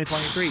gaming of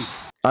 2023?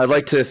 I'd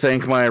like to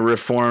thank my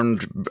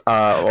Reformed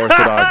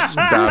Orthodox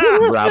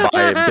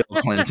Rabbi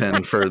Bill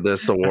Clinton for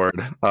this award,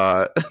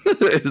 or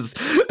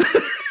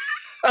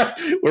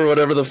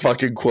whatever the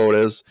fucking quote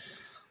is.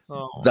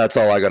 Oh, That's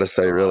all I gotta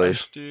say, really.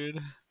 gosh, dude.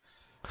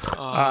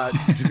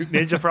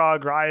 Ninja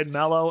Frog, Ryan,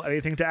 Mello,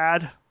 anything to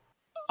add?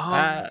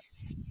 I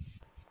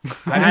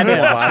didn't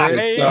watch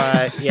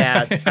it, so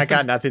yeah, I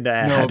got nothing to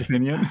No add.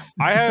 opinion.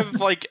 I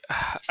have like,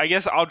 I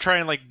guess I'll try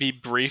and like be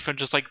brief and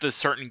just like the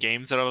certain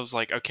games that I was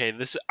like, okay,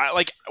 I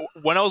like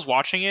when I was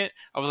watching it,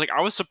 I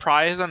was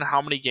surprised on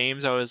how many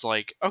games I was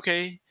like,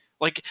 okay,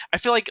 like I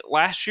feel like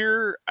last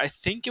year, I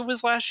think it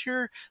was last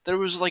year, there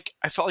was like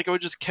I felt like I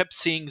just kept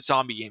seeing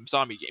zombie games.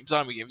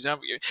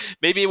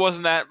 Maybe it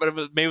wasn't that, but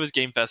maybe it was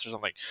Game Fest or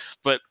something.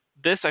 But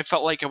this, I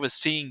felt like I was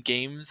seeing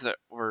games that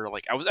were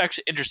like I was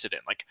actually interested in,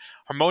 like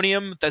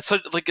Harmonium. That's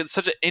it's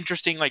such an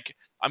interesting like.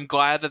 I'm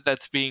glad that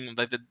that's being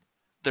like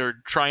they're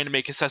trying to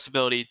make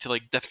accessibility to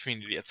like deaf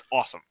community. It's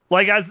awesome.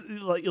 Like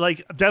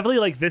like definitely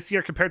like this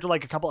year compared to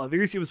like a couple other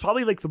years, it was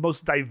probably like the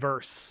most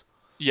diverse.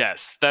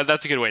 Yes,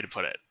 that's a good way to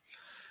put it.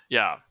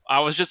 Yeah, I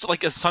was just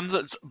like a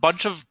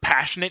bunch of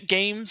passionate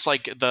games,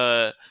 like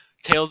the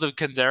Tales of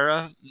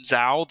Kenzera,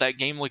 Zao. That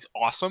game looks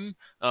awesome.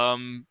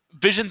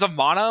 Visions of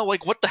Mana,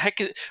 like what the heck?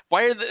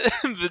 Why are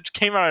that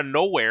came out of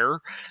nowhere?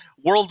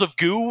 World of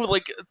Goo,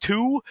 like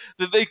 2.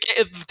 The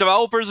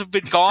developers have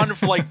been gone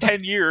for like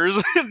 10 years,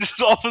 and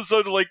just all of a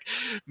sudden like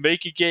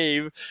make a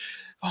game.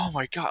 Oh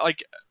my god!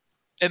 Like,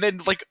 and then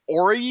like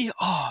Ori.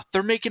 Oh,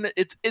 they're making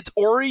it. It's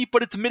Ori,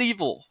 but it's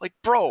medieval. Like,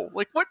 bro,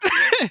 like what?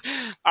 I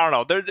don't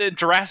know. They're in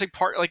Jurassic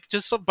Park. Like,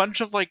 just a bunch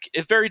of like.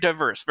 It's very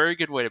diverse. Very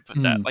good way to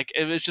put that. Like,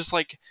 it was just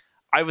like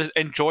I was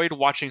enjoyed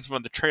watching some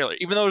of the trailer,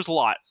 even though there's a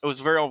lot. It was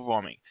very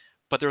overwhelming,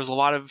 but there was a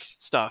lot of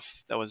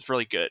stuff that was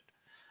really good.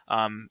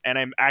 And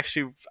I'm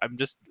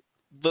just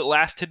the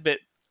last tidbit.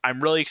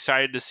 I'm really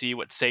excited to see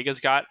what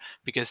Sega's got,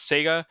 because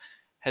Sega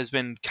has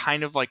been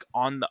kind of like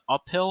on the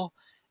uphill,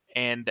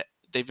 and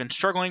they've been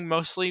struggling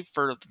mostly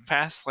for the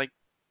past like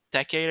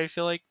decade, I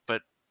feel like.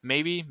 But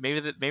maybe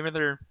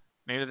they're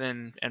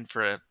in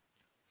for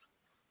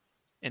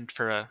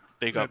a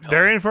big uphill.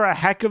 They're in for a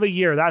heck of a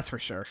year, that's for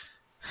sure.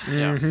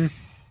 Yeah.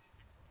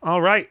 All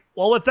right.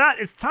 Well, with that,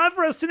 it's time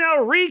for us to now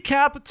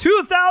recap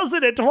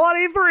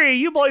 2023.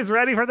 You boys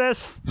ready for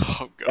this?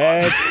 Oh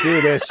god. Let's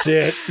do this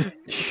shit.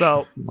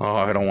 So, Oh,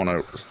 I don't want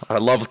to. I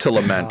love to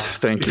lament.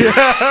 Thank you.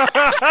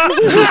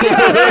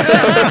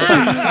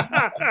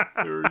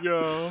 Here we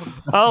go.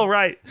 all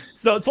right.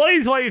 So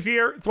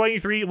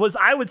 2023 was,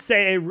 I would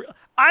say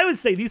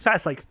these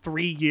past like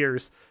 3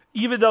 years,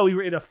 even though we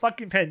were in a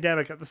fucking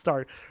pandemic at the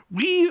start,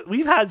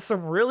 we've had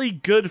some really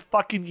good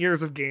fucking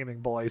years of gaming,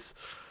 boys.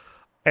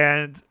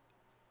 And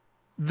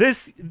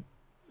this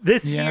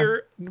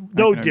year,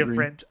 no I agree.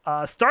 different.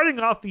 Starting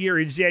off the year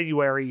in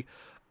January,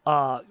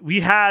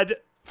 we had,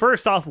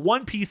 first off,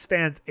 One Piece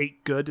fans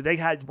ate good. They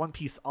had One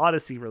Piece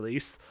Odyssey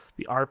release,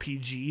 the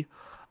RPG.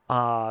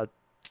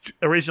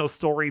 original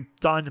story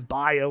done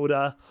by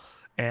Oda,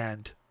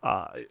 and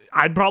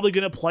I'm probably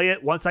gonna play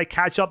it once I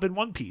catch up in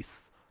One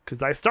Piece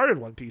because I started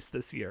One Piece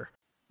this year.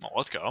 Well,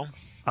 let's go.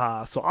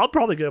 So I'm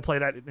probably gonna play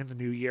that in the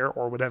new year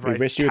or whenever. We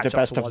wish you the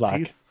best of luck.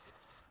 Piece.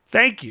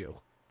 Thank you.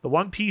 The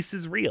One Piece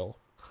is real.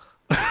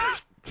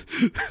 Of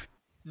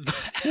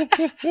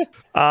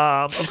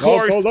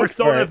course,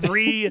 Persona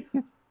 3.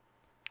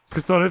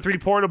 Persona 3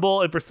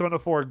 Portable and Persona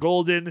 4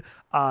 Golden,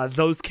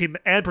 those came,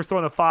 and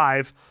Persona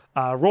 5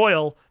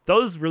 Royal,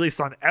 those released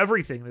on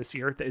everything this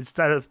year.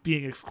 Instead of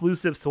being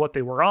exclusives to what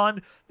they were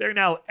on, they're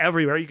now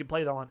everywhere. You can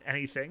play them on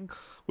anything,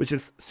 which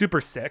is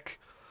super sick.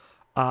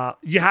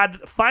 You had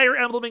Fire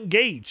Emblem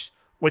Engage,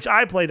 which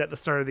I played at the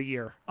start of the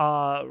year,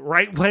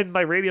 right when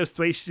my radio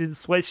station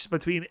switched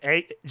between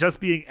just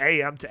being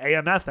AM to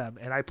AM FM,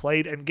 and I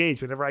played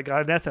Engage whenever I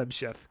got an FM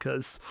shift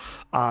because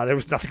there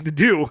was nothing to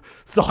do,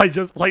 so I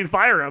just played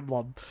Fire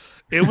Emblem.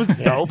 It was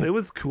dope. It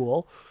was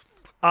cool.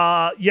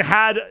 You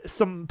had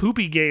some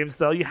poopy games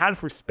though. You had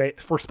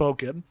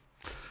Forspoken,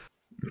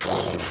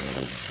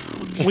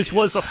 which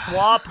was a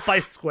flop by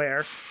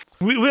Square.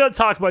 We don't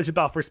talk much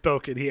about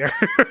Forspoken here.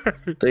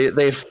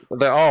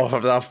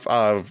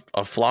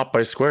 A flop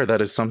by Square.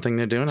 That is something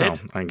they do now.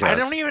 I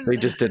guess they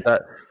just did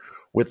that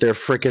with their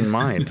freaking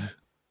mind.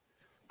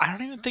 I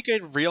don't even think I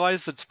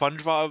realized that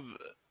SpongeBob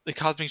the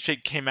Cosmic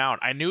Shake came out.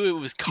 I knew it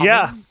was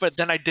coming, but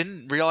then I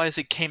didn't realize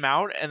it came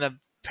out. And then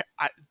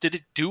did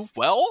it do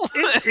well?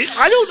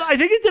 I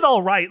think it did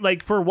all right.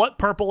 Like for what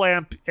Purple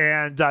Amp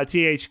and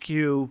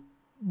THQ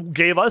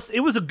gave us, it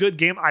was a good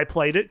game. I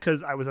played it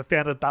because I was a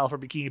fan of Battle for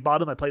Bikini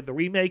Bottom. I played the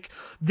remake.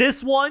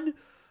 This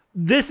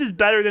is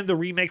better than the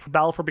remake for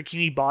Battle for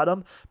Bikini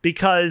Bottom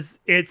because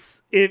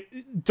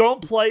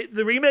don't play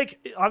the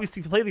remake. Obviously,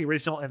 if you play the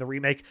original and the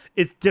remake,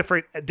 it's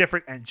different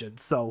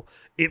engines, so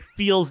it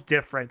feels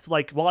different.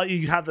 Like while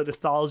you have the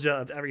nostalgia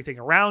of everything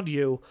around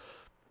you,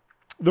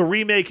 the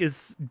remake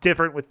is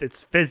different with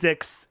its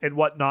physics and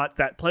whatnot.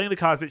 That playing the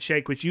Cosmic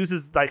Shake, which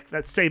uses like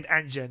that same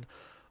engine,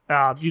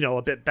 a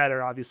bit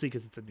better, obviously,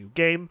 because it's a new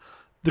game.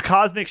 The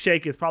Cosmic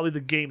Shake is probably the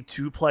game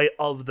to play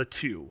of the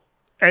two,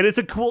 and it's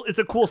a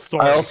cool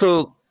story. I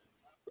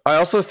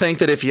also think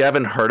that if you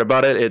haven't heard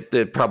about it,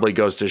 it probably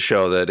goes to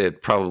show that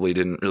it probably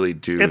didn't really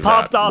do. It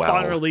popped off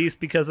on release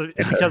because of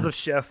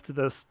Shift,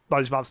 the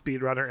SpongeBob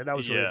speedrunner, and that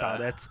was really about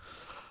it.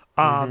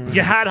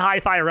 You had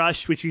Hi-Fi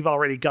Rush, which we've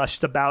already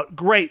gushed about.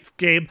 Great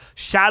game.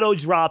 Shadow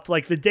dropped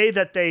like the day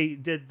that they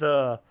did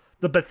the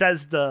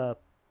Bethesda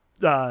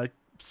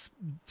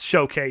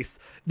showcase.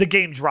 The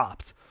game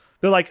dropped.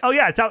 They're like, oh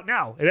yeah, it's out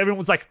now, and everyone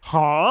was like,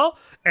 huh?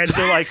 And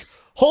they're like,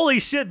 holy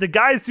shit! The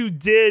guys who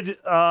did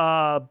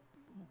The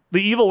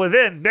Evil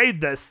Within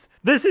made this.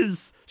 This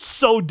is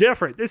so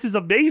different. This is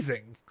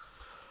amazing.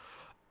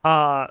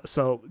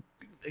 So.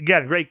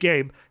 Again, great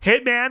game.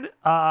 Hitman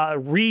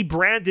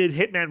rebranded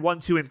Hitman 1,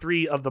 2, and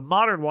 3 of the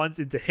modern ones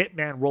into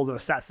Hitman World of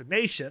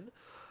Assassination.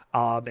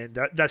 And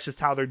that's just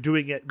how they're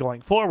doing it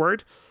going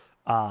forward.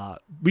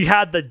 We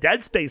had the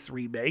Dead Space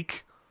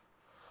remake,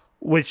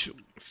 which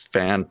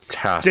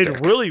fantastic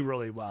did really,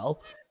 really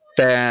well.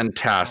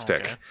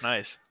 Fantastic. Okay.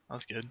 Nice.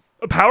 That's good.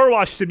 Power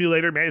Wash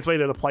Simulator made its way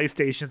to the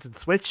PlayStations and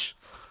Switch,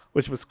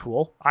 which was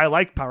cool. I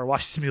like Power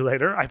Wash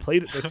Simulator. I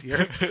played it this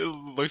year. It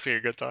looks like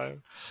a good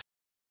time.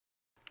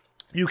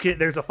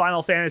 There's a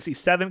Final Fantasy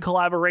VII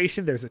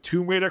collaboration. There's a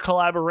Tomb Raider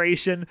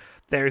collaboration.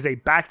 There's a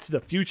Back to the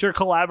Future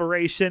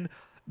collaboration.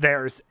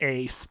 There's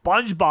a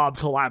SpongeBob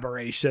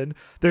collaboration.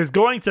 There's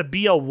going to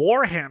be a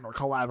Warhammer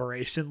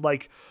collaboration.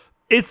 Like,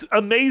 it's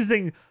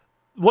amazing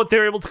what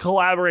they're able to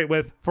collaborate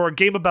with for a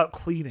game about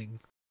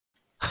cleaning.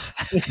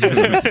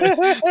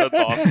 That's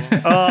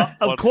awesome.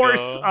 Of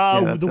course,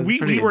 the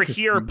We Were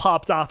Here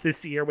popped off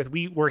this year with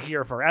We Were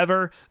Here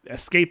Forever,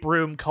 escape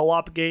room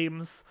co-op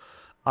games.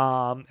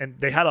 And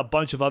they had a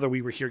bunch of other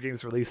We Were Here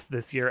games released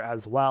this year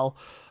as well.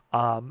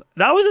 That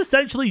was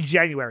essentially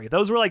January.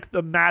 Those were like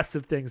the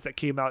massive things that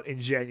came out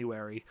in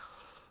January.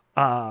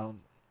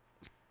 Then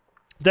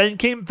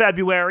came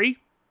February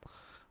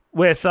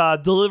with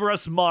Deliver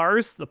Us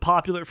Mars, the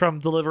popular from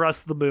Deliver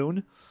Us the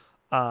Moon.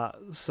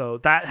 So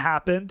that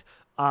happened.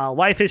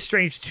 Life is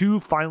Strange 2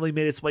 finally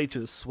made its way to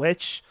the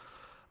Switch.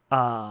 We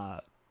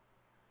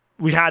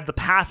had The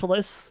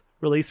Pathless,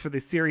 released for the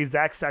Series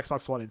X,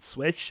 Xbox One, and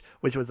Switch,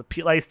 which was a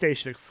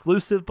PlayStation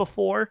exclusive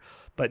before,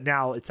 but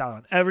now it's out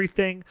on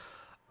everything.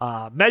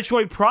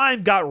 Metroid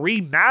Prime got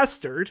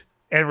remastered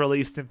and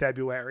released in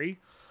February.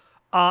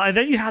 And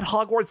then you had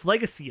Hogwarts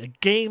Legacy, a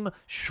game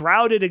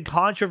shrouded in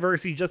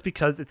controversy just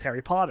because it's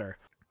Harry Potter.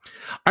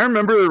 I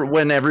remember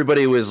when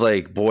everybody was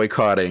like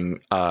boycotting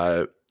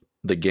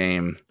the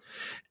game,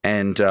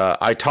 and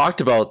I talked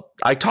about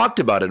I talked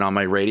about it on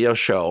my radio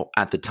show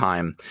at the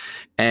time,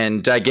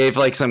 and I gave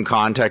like some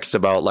context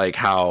about like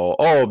how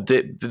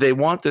they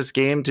want this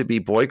game to be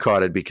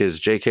boycotted because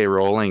J.K.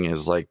 Rowling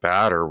is like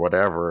bad or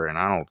whatever, and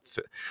I don't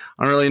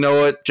really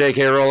know what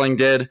J.K. Rowling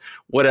did,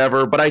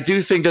 whatever, but I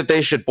do think that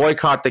they should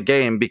boycott the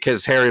game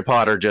because Harry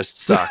Potter just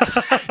sucks.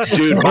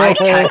 Dude,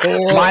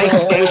 my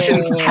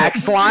station's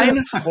text line.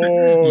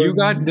 You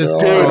got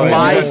destroyed. Dude,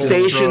 my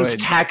station's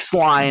text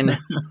line.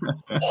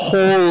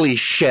 Holy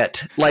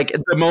shit! Like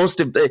the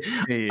most.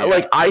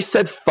 Like I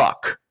said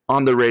fuck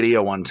on the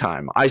radio one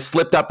time. I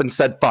slipped up and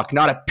said fuck,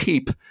 not a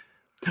peep.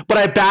 But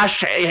I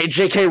bashed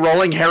J.K.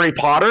 Rowling Harry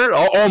Potter.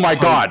 Oh my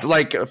god!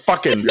 Like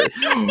fucking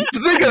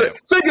think of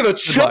the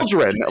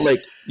children. Like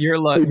you're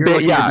lucky to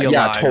be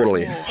alive.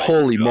 Totally.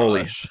 Holy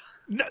moly!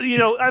 You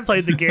know, I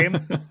played the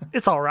game.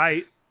 It's all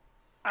right.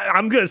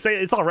 I'm gonna say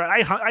it's all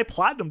right. I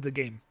platinumed the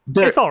game.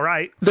 It's all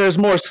right. There's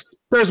more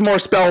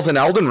spells in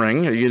Elden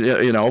Ring,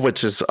 you know,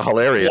 which is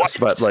hilarious.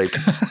 What? But like,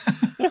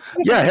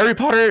 yeah, Harry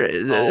Potter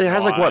it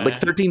has like what, like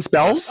 13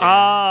 spells?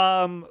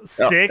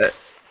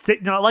 Six.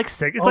 No, like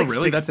six. It's like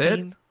really? 16. That's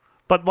it?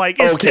 But like,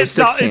 it's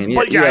 16.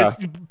 Not,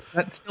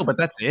 but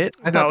that's it.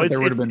 I No, thought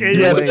there would have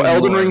been.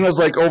 Elden Ring has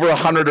like over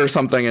 100 or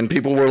something, and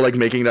people were like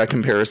making that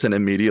comparison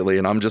immediately,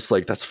 and I'm just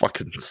like, that's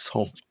fucking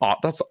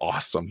that's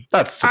awesome.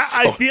 That's just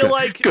I feel good.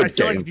 like Good I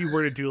feel game. like if you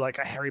were to do like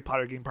a Harry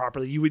Potter game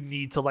properly, you would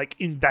need to like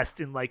invest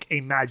in like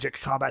a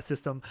magic combat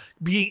system,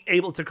 being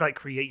able to like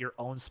create your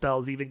own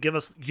spells. Even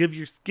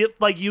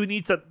like you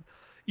need to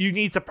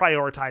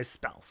prioritize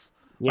spells.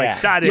 Yeah.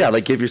 Like, that is,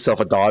 like give yourself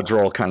a dodge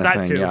roll kind of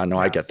thing. too. Yeah, no,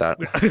 I get that.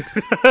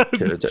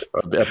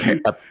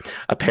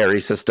 a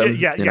parry system.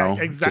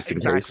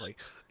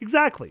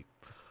 Exactly.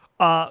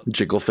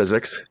 Jiggle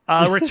physics.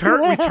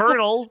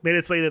 Returnal made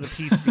its way to the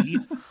PC.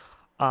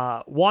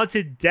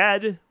 Wanted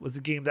Dead was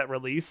a game that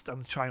released.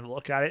 I'm trying to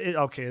look at it.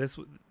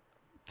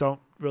 Don't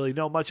really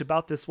know much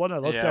about this one. I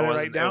looked at it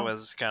right now. It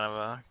was kind of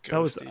a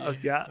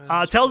ghosty. That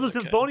was Tales of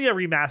Symphonia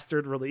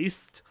Remastered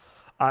released.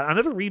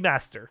 Another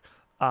remaster.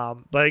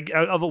 But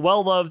of a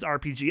well-loved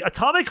RPG.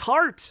 Atomic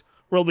Heart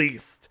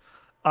released.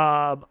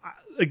 A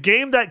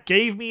game that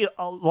gave me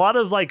a lot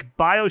of like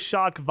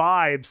BioShock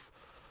vibes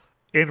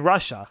in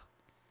Russia.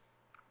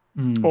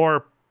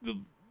 Or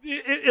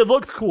it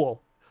looks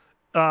cool.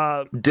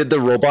 Did the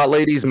robot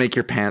ladies make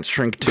your pants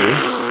shrink too?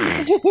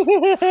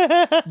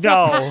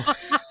 No,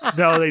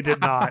 they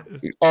did not.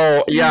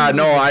 Oh yeah,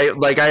 no,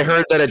 I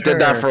heard that it did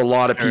that for a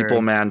lot of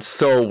people, man.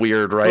 So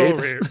weird,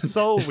 right?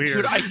 So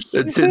weird.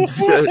 It's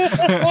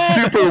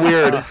super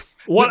weird.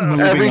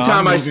 Every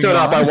time I stood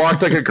up, I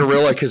walked like a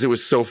gorilla because it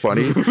was so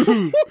funny.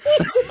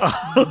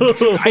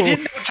 I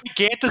didn't know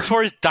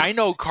Gigantosaurus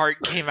Dino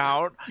Kart came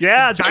out.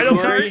 Yeah, Dino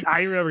Kart.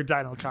 I remember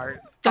Dino Kart.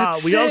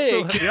 We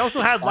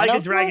also had Like a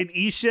Dragon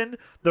Ishin,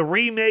 the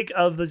remake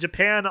of the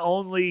Japan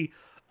only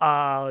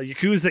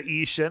Yakuza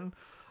Ishin.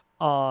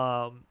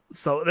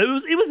 So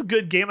it was a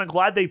good game. I'm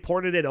glad they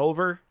ported it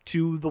over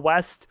to the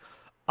West.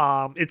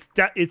 It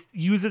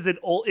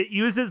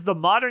uses the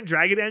modern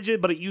Dragon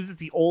engine, but it uses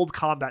the old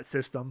combat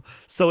system.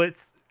 So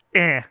it's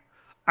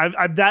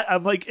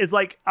it's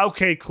like,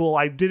 okay, cool.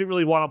 I didn't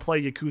really want to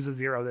play Yakuza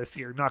 0 this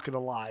year, not gonna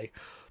lie.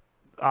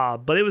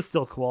 But it was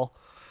still cool.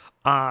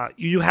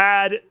 You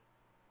had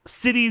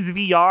Cities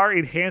VR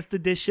Enhanced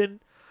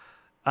Edition.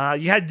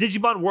 You had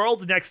Digimon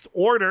World Next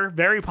Order,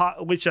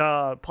 which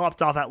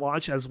popped off at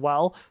launch as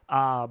well.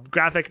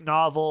 Graphic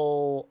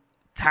novel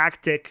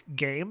tactic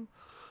game.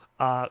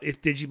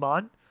 If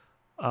Digimon.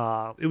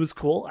 It was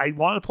cool. I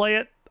want to play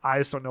it. I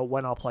just don't know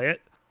when I'll play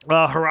it.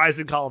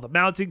 Horizon Call of the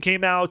Mountain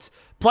came out.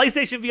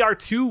 PlayStation VR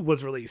 2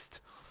 was released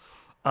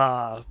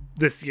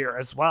this year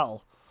as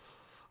well.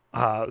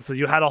 So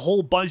you had a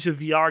whole bunch of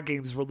VR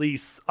games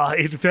release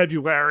in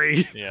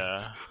February.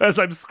 Yeah. As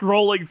I'm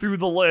scrolling through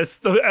the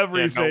list of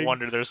everything. Yeah, no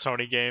wonder there's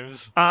Sony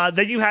games.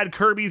 Then you had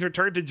Kirby's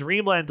Return to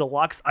Dreamland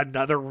Deluxe,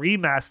 another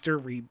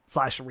remaster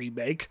 /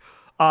 remake.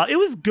 It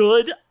was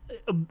good.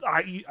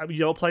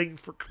 Playing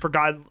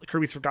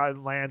Kirby's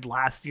Forgotten Land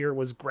last year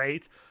was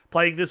great.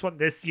 Playing this one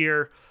this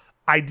year,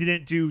 I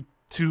didn't do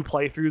 2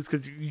 playthroughs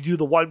because you do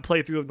the 1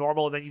 playthrough of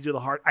normal and then you do the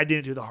hard. I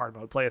didn't do the hard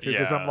mode playthrough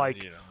because I'm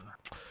like,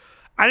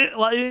 I didn't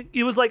like.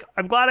 It was like,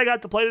 I'm glad I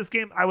got to play this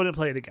game. I wouldn't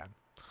play it again.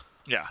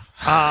 Yeah.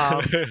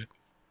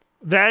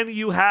 Then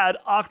you had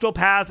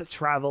Octopath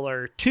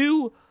Traveler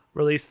 2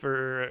 released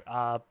for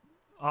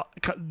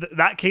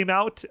that came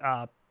out,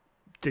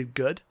 did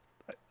good.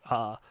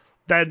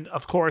 Then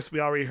of course we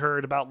already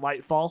heard about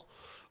Lightfall,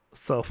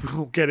 so we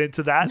won't get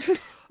into that.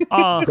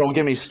 Don't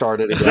get me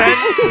started again.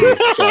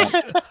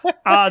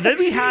 Then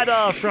we had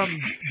from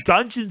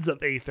Dungeons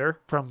of Aether,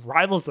 from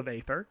Rivals of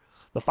Aether,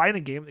 the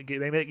fighting game.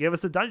 They gave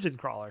us a dungeon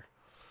crawler,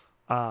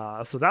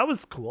 so that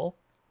was cool.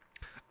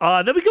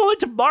 Then we go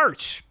into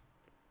March,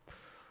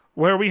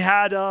 where we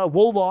had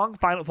Wolong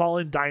Final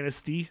Fallen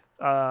Dynasty.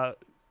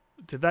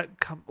 Did that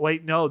come?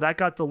 Wait, no, that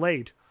got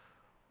delayed.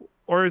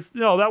 Or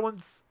that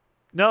one's.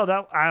 No,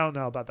 I don't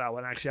know about that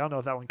one, actually. I don't know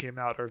if that one came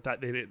out or if that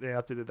they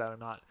have to do that or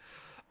not.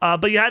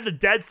 But you had the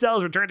Dead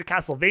Cells Return to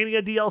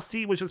Castlevania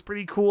DLC, which was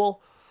pretty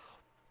cool.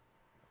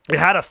 It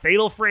had a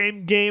Fatal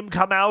Frame game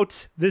come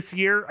out this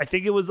year. I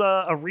think it was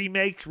a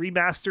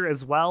remaster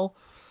as well.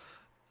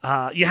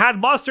 You had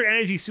Monster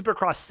Energy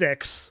Supercross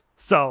 6,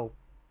 so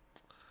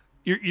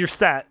you're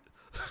set.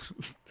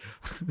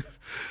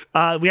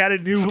 We had a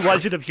new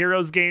Legend of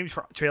Heroes game,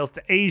 Trails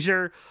to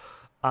Asia.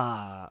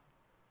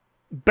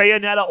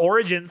 Bayonetta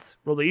Origins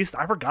released.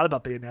 I forgot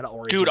about Bayonetta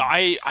Origins. Dude,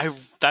 I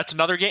that's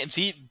another game.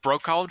 See,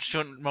 broke college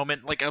student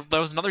moment. Like that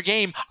was another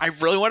game I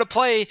really want to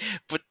play,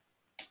 but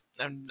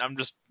I'm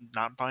just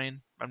not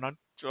buying. I'm not.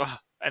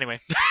 Anyway.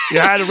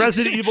 You had a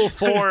Resident Evil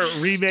 4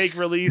 remake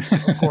release,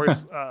 of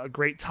course, a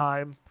great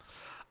time.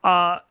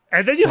 And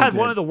then you had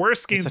one of the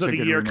worst games of the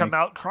year come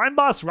out, Crime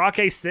Boss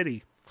Rocket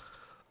City.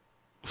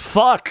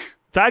 Fuck,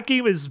 that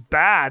game is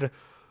bad.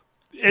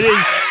 It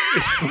is.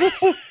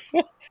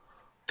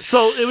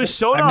 So it was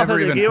shown off at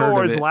the Game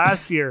Awards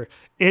last year.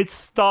 It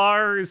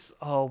stars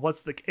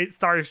it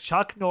stars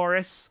Chuck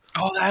Norris.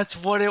 Oh, that's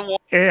what it was.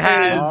 It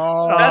has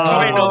that's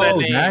what I know that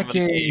name. That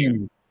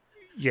game.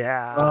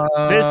 Yeah.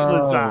 This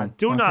was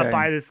do not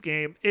buy this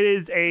game. It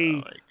is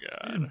a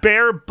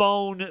bare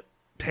bone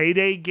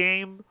payday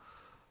game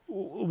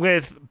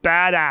with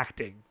bad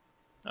acting.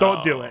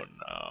 Don't do it.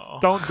 No.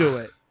 Don't do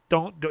it.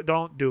 Don't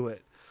do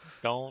it.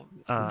 Don't.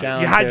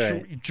 You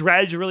had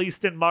Dredge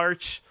released in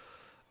March.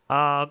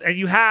 And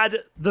you had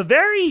the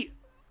very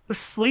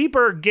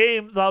sleeper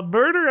game, The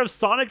Murder of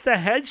Sonic the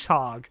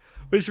Hedgehog,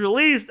 which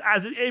released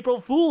as an April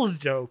Fool's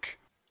joke.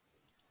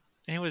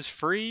 And it was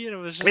free, and it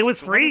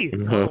was free.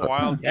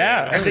 Wild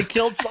yeah, and they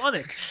killed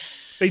Sonic.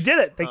 They did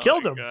it. They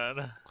killed him.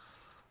 God.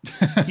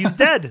 He's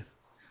dead.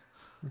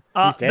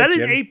 He's dead, then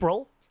Jim. in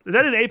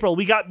April,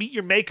 we got Meet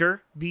Your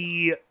Maker,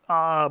 the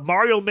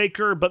Mario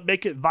Maker, but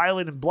make it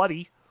violent and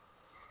bloody.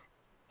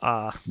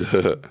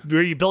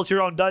 Where you built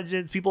your own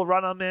dungeons, people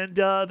run them, and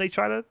they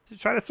try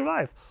to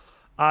survive.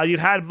 You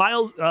had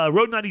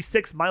Road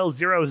 96 Mile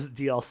Zero's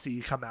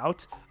DLC come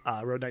out.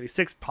 Road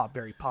 96,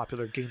 very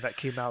popular game that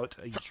came out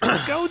a year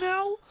ago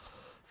now.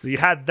 So you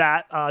had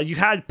that. You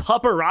had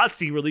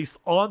Paparazzi release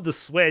on the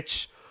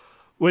Switch,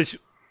 which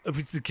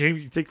is a game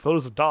you take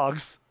photos of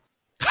dogs.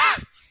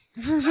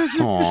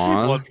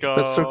 Aww,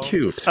 that's so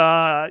cute.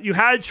 You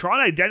had Tron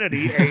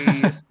Identity,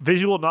 a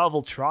visual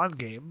novel Tron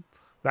game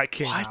that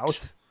came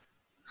out.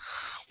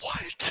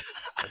 What?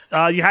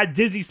 You had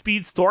Disney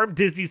Speedstorm,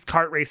 Disney's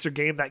kart racer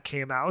game that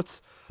came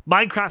out.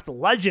 Minecraft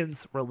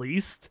Legends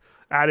released,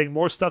 adding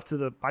more stuff to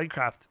the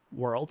Minecraft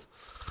world.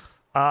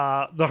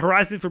 The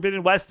Horizon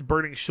Forbidden West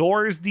Burning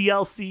Shores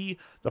DLC.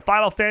 The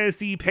Final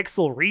Fantasy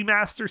Pixel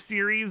Remaster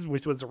series,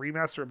 which was a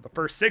remaster of the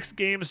first 6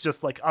 games,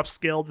 just like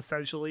upscaled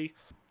essentially.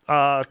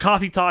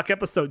 Coffee Talk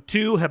Episode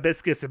 2,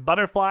 Hibiscus and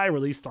Butterfly,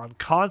 released on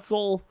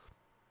console.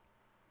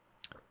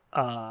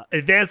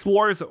 Advance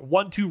Wars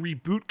 1-2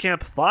 Reboot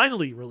Camp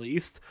finally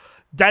released.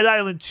 Dead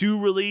Island 2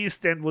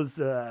 released and was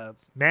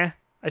meh,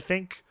 I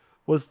think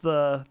was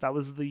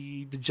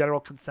the general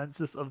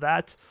consensus of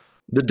that.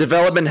 The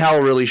development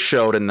hell really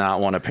showed in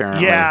that one,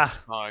 apparently. Yeah.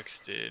 Sucks,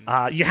 dude.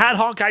 You had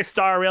Honkai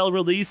Star Rail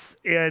release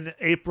in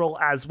April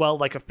as well,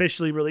 like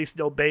officially released,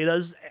 no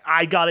betas.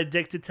 I got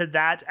addicted to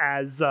that,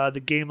 as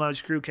the Game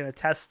Lounge crew can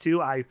attest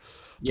to. I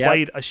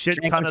played a shit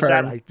ton of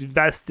that. I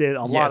invested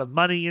a lot of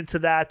money into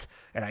that,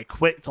 and I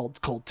quit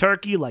cold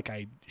turkey like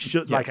I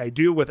should, like I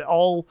do with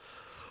all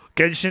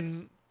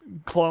Genshin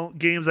clone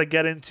games I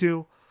get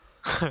into.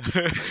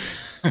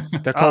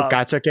 They're called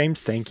gacha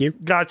games. Thank you.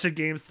 Gacha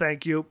games.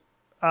 Thank you.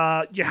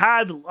 You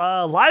had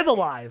Live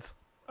Alive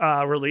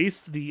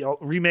release, the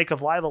remake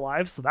of Live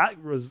Alive, so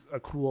that was a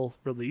cool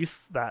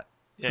release. That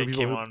it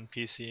came on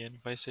PC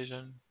and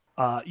PlayStation.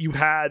 You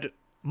had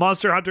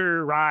Monster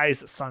Hunter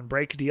Rise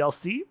Sunbreak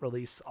DLC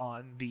release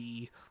on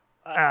the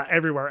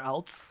everywhere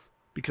else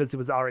because it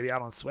was already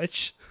out on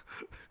Switch.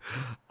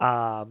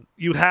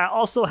 You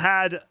also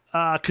had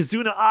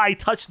Kazuna Eye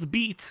Touch the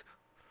Beat,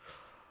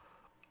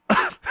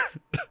 a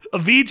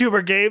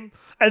VTuber game,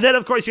 and then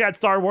of course you had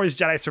Star Wars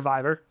Jedi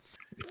Survivor.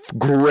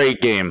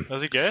 Great game.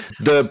 Was it good?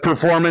 The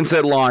performance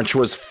at launch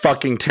was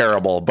fucking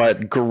terrible,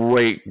 but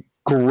great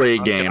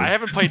game. I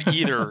haven't played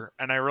either,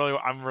 and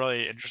I'm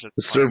really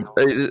interested.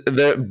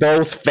 They're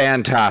both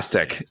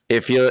fantastic.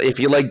 If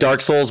you like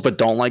Dark Souls but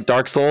don't like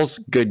Dark Souls,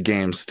 good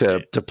games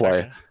to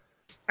play.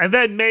 And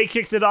then May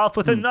kicked it off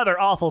with another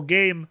awful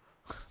game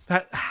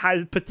that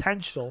has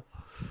potential.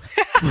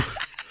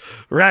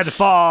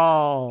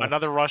 Redfall.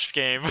 Another rushed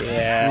game.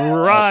 Yeah.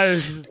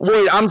 Rush.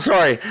 Wait, I'm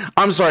sorry.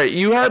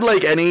 You had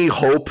like any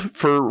hope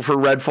for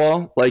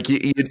Redfall? Like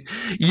you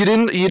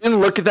didn't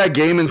look at that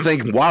game and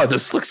think, "Wow,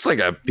 this looks like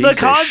a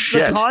piece of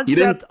shit." The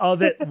concept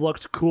of it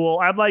looked cool.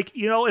 I'm like,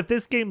 if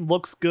this game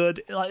looks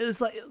good, it's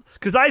like,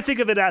 because I think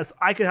of it as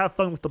I could have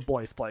fun with the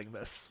boys playing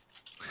this.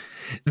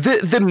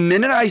 The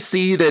minute I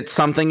see that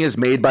something is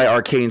made by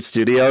Arcane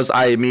Studios,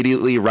 I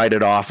immediately write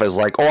it off as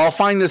like, "Oh, I'll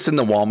find this in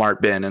the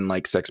Walmart bin in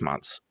like 6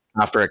 months."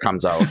 After it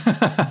comes out.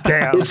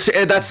 Damn.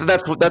 That's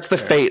the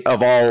fate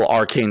of all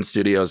Arcane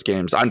Studios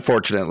games,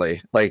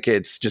 unfortunately. Like,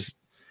 it's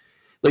just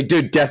like,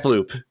 dude,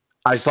 Deathloop.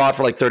 I saw it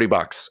for like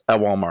 $30 at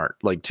Walmart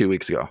like 2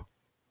 weeks ago.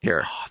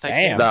 here. Oh,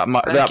 Damn.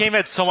 that game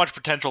had so much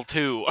potential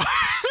too.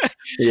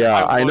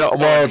 Yeah, I know. was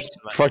so Well, interested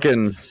in that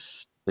fucking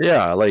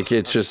yeah, like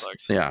it's That just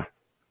sucks. yeah.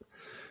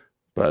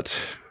 But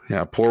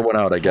yeah, pour one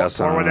out. I guess.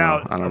 Pour one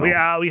out. I don't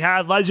know. We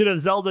had Legend of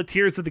Zelda: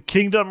 Tears of the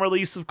Kingdom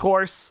release, of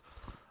course.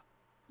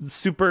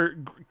 Super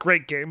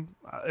great game.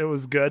 It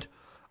was good.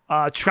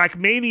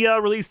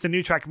 Trackmania released a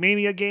new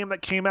Trackmania game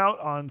that came out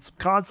on some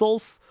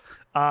consoles.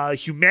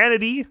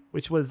 Humanity,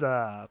 which was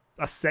a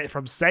set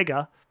from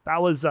Sega.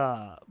 That was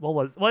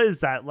what is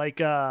that? Like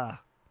a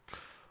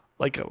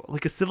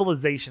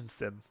civilization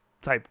sim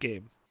type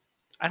game.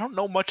 I don't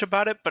know much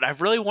about it, but I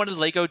really wanted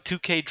Lego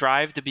 2K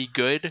Drive to be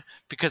good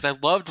because I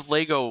loved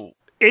Lego.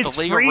 It's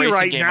the Lego free racing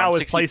right game now on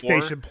with 64.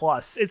 PlayStation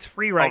Plus. It's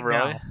free right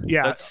really? now.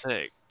 Yeah, That's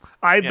sick.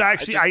 I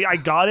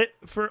got it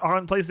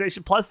on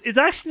PlayStation Plus. It's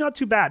actually not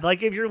too bad.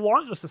 Like if you're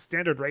wanting just a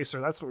standard racer,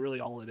 that's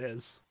really all it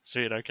is.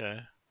 Sweet.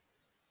 Okay.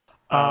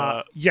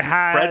 You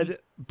had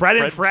Bread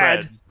and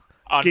Fred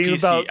on game PC.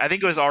 about- I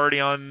think it was already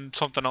on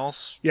something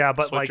else. Yeah,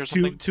 but Switch like or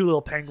two something.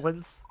 little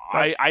penguins.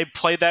 I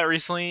played that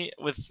recently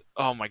with.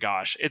 Oh my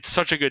gosh, it's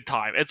such a good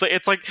time. It's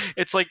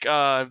like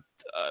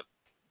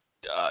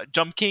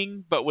Jump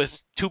King, but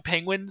with two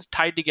penguins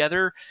tied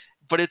together.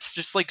 But it's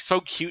just like so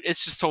cute.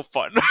 It's just so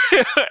fun.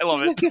 I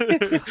love it.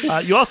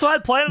 You also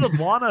had Planet of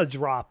Lana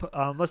drop,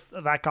 unless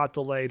that got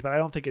delayed, but I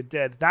don't think it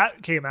did.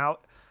 That came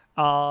out.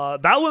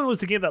 That one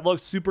was a game that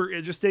looked super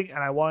interesting, and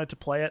I wanted to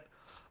play it.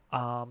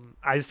 I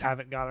just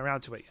haven't gotten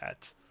around to it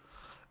yet.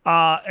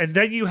 And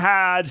then you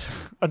had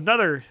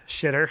another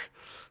shitter,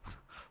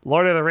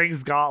 Lord of the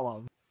Rings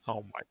Gollum.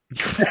 Oh my!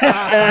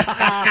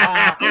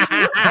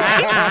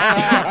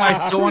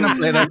 I still want to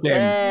play that game.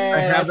 I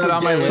have that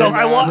on my list. So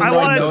I want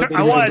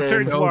to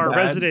turn to so our bad.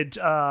 resident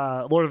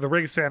Lord of the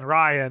Rings fan,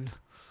 Ryan.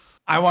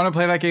 I want to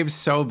play that game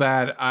so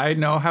bad. I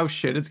know how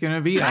shit it's gonna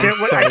be. I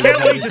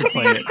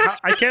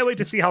can't wait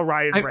to see how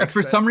Ryan breaks For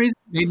it. some reason,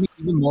 it made me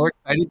even more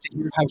excited to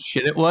hear how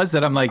shit it was.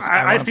 That I'm like,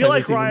 I wanna feel play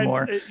like this even Ryan,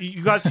 more.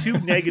 you got two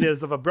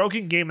negatives of a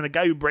broken game and a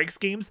guy who breaks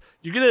games.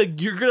 You're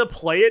gonna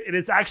play it and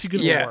it's actually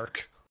gonna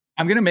work.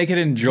 I'm gonna make it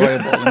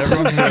enjoyable, and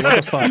everyone's gonna be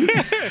like, "What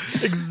the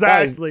fuck?"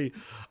 Exactly.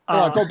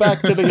 Go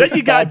back to the. Then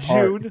you got bad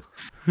part.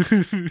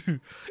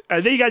 June.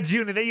 And then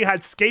you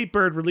had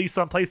Skatebird released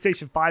on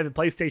PlayStation 5 and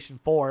PlayStation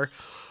 4.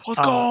 Let's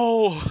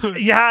go.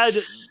 You had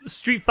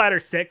Street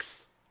Fighter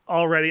 6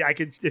 already.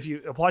 If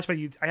you watch my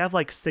YouTube, I have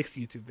like 6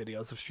 YouTube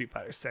videos of Street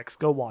Fighter 6.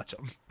 Go watch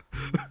them.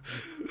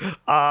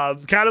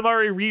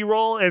 Katamari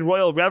Reroll and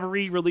Royal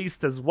Reverie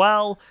released as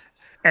well.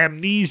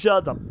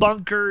 Amnesia, The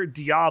Bunker,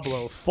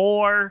 Diablo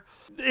 4.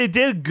 It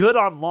did good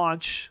on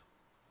launch.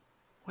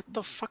 What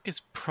the fuck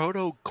is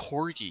Proto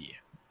Corgi?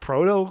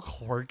 Proto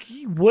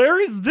Corgi? Where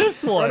is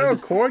this one? Hello,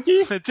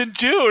 Corgi. It's in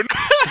June.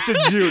 It's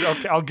in June.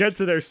 Okay, I'll get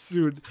to there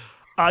soon.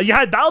 You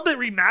had Battlebit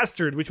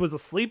Remastered, which was a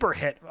sleeper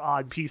hit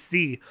on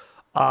PC,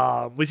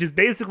 which is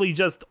basically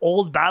just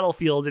old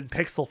Battlefield in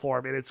pixel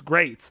form, and it's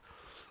great.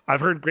 I've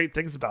heard great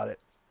things about it.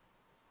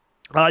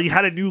 You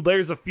had a new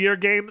Layers of Fear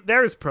game.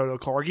 There's Proto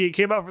Corgi. It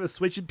came out for the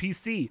Switch and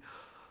PC.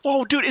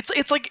 Whoa, dude!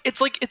 It's like a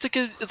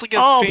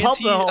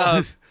fancy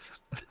indie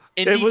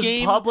It was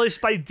game.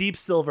 published by Deep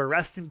Silver.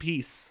 Rest in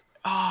peace.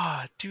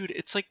 Ah, dude,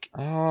 it's like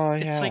Oh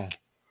yeah.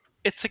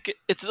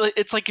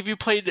 it's like if you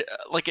played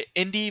like an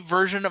indie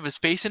version of a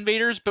Space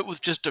Invaders, but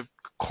with just a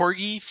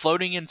corgi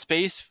floating in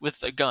space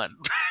with a gun.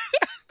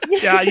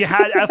 Yeah, you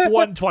had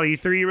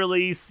F123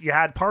 release. You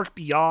had Park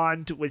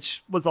Beyond,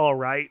 which was all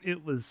right.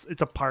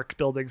 It's a park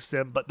building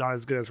sim, but not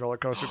as good as Roller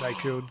Coaster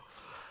Tycoon.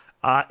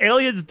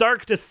 Aliens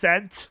Dark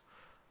Descent.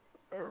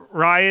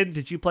 Ryan,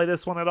 did you play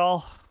this one at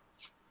all?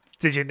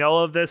 Did you know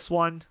of this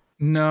one?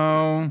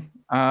 No,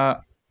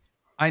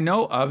 I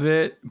know of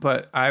it,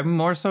 but I'm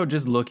more so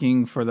just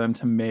looking for them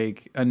to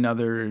make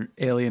another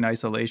Alien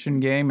Isolation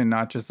game and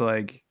not just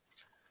like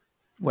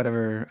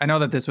whatever. I know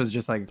that this was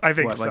just like I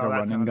think like so. a That run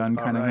and sounded gun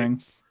about kind of right.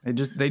 thing.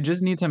 They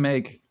just need to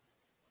make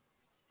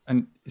a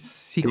You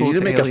sequel. need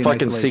to make a Alien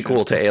fucking Isolation.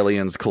 sequel to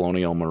Aliens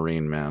Colonial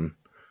Marine, man.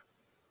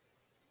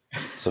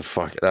 That's a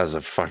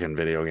fucking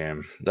video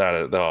game.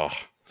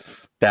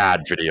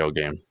 Bad video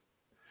game.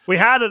 We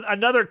had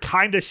another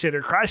kind of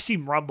shitter. Crash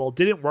Team Rumble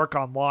didn't work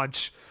on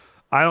launch.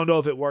 I don't know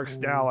if it works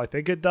now. I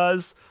think it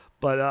does.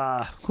 But,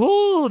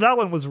 that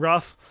one was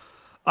rough.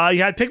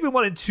 You had Pikmin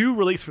 1 and 2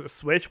 released for the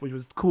Switch, which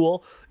was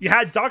cool. You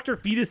had Dr.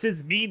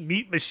 Fetus's Mean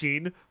Meat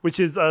Machine, which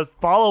is a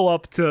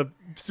follow-up to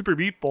Super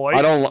Meat Boy.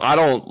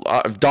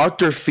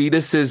 Dr.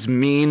 Fetus's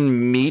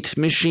Mean Meat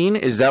Machine?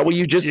 Is that what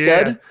you just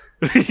said?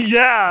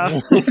 Yeah.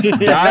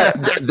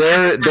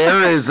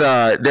 There is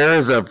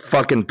a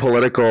fucking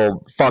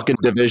political fucking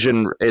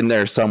division in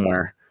there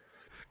somewhere.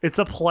 It's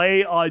a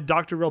play on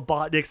Dr.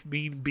 Robotnik's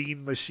Mean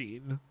Bean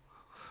Machine.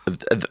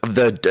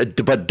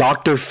 But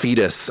Dr.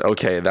 Fetus,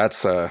 okay,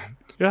 that's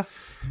Yeah.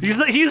 He's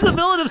the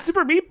villain of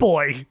Super Meat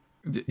Boy.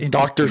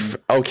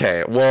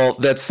 Okay, well,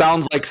 that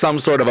sounds like some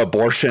sort of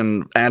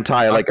abortion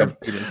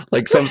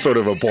like some sort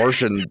of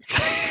abortion.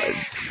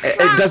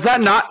 Does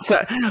that not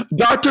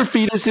Dr.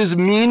 Fetus's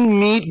Mean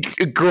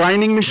Meat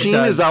Grinding Machine?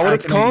 Is that what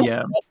it's called?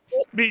 Yeah.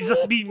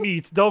 Just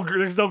meat.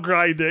 There's no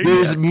grinding.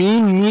 There's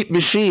meat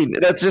machine.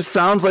 That just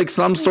sounds like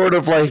some sort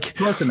of like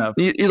Close enough.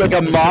 like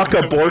a mock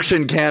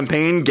abortion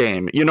campaign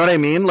game. You know what I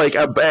mean? Like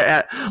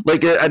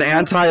an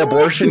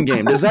anti-abortion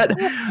game. Does that?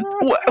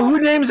 Who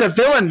names a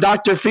villain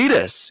Dr.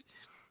 Fetus?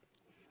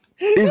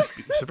 Is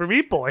Super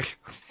Meat Boy.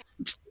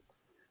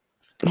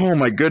 oh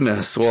my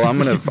goodness. Well,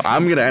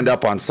 I'm gonna end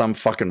up on some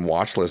fucking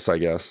watch list, I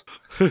guess.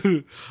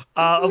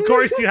 Of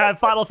course, you have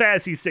Final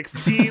Fantasy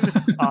 16,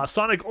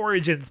 Sonic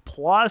Origins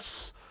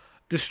Plus,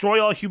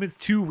 Destroy All Humans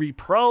 2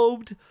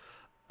 Reprobed,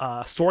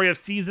 Story of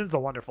Seasons, A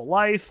Wonderful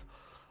Life,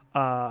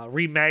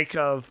 remake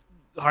of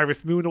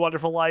Harvest Moon, A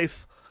Wonderful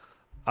Life,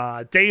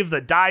 Dave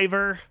the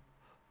Diver,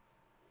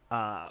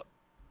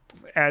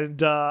 and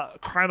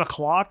Crime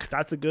O'Clock.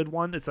 That's a good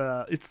one. It's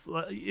a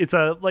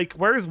like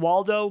Where's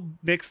Waldo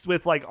mixed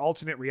with like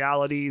alternate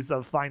realities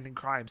of finding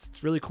crimes.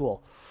 It's really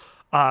cool.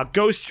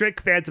 Ghost Trick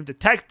Phantom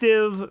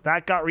Detective,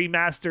 that got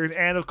remastered,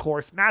 and of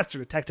course Master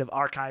Detective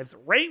Archives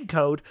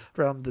Raincode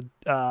from the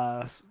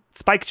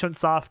Spike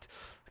Chunsoft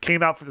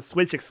came out for the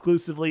Switch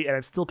exclusively, and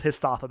I'm still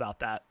pissed off about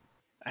that.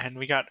 And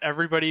we got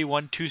Everybody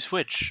 1-2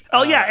 Switch.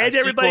 Oh yeah, and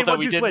Everybody that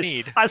we 1-2 didn't Switch.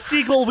 need. A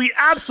sequel we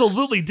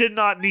absolutely did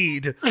not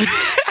need.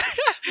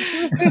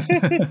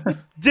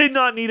 Did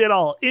not need at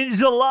all. In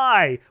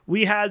July,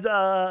 we had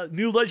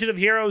new Legend of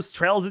Heroes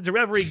Trails into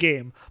Reverie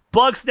game.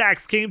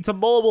 Bugsnax came to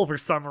mobile for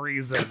some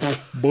reason.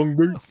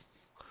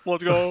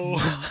 Let's go.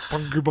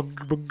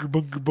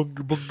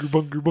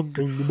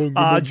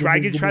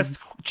 Dragon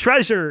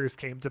Treasures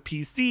came to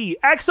PC.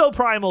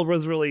 Exoprimal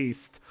was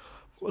released.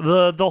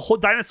 The whole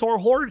Dinosaur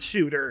Horde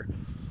shooter.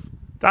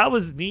 That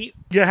was neat.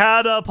 You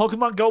had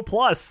Pokemon Go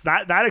Plus.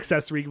 That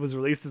accessory was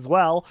released as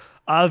well.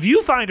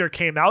 Viewfinder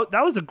came out.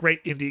 That was a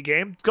great indie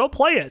game. Go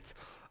play it.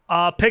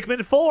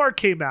 Pikmin 4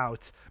 came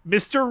out.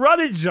 Mr. Run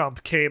and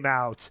Jump came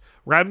out.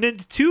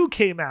 Remnant 2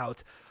 came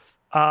out.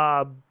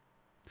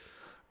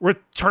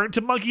 Return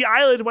to Monkey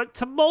Island went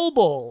to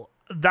mobile.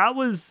 That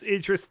was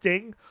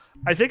interesting.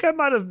 I think I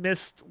might have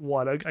missed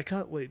one. I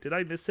can't wait. Did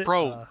I miss it?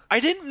 Bro, I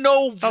didn't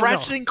know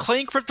Ratchet no. and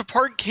Clank Rift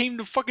Apart came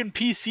to fucking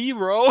PC,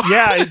 bro.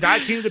 Yeah,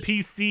 that came to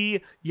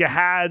PC. You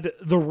had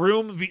the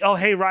Room Oh,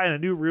 hey, Ryan, a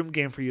new Room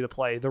game for you to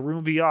play. The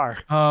Room VR.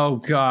 Oh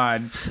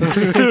God.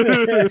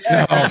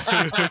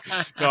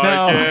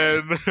 Not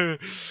again.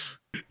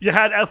 You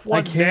had I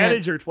F1 can't.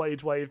 Manager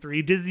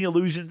 2023, Disney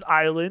Illusions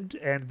Island,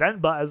 and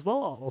Venba as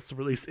well, also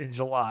released in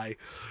July.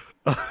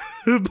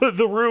 But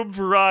the Room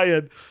for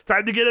Ryan.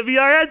 Time to get a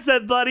VR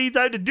headset, buddy.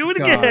 Time to do it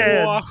God.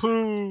 again.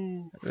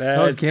 Wahoo.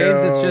 Those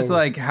games, it's just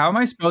like, how am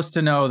I supposed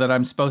to know that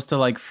I'm supposed to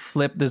like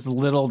flip this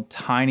little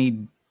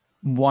tiny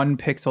 1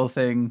 pixel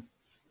thing?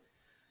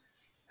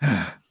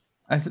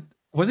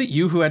 Was it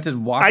you who had to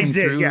walk I me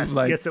did, through? yes.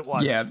 Like, Yes, it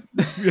was. Yeah,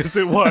 Yes,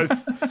 it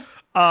was.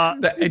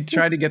 I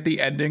tried to get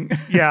the ending.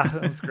 Yeah,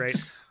 that was great.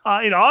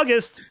 In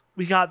August,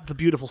 we got The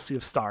Beautiful Sea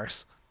of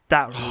Stars.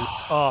 That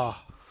released.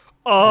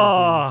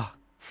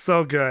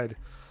 So good.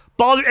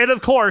 And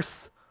of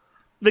course,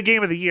 the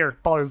game of the year,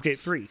 Baldur's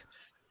Gate 3.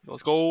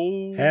 Let's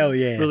go. Hell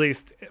yeah.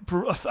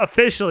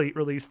 Officially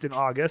released in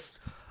August.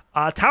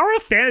 Tower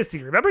of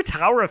Fantasy. Remember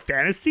Tower of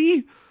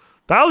Fantasy?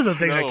 That was a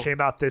thing that came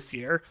out this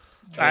year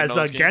as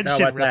a Genshin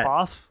what's that?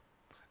 ripoff.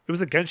 It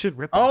was a Genshin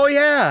ripoff. Oh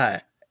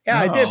yeah. Yeah,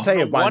 I did play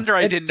No it once. wonder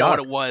I didn't know what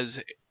sucked. it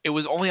was. It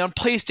was only on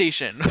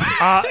PlayStation.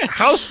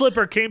 House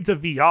Flipper came to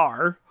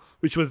VR,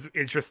 which was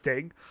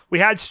interesting. We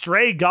had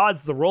Stray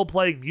Gods, the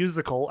role-playing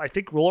musical. I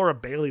think Laura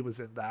Bailey was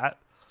in that.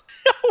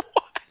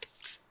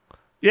 What?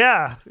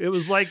 Yeah, it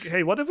was like,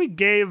 hey, what if we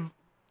gave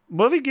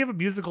a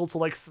musical to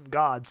like some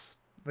gods?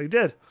 They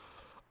did.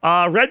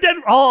 Red Dead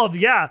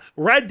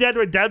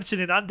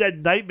Redemption and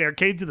Undead Nightmare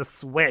came to the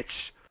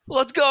Switch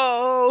Let's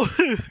go.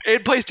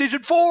 And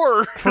PlayStation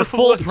 4 for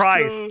full Let's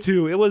price go.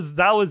 too.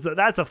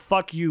 That's a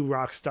fuck you,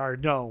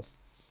 Rockstar. No.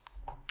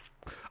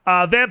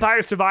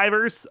 Vampire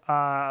Survivors.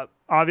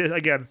 Obvious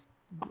again.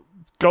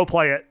 Go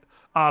play it.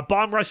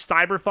 Bomb Rush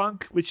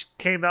Cyberpunk, which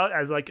came out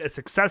as like a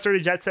successor to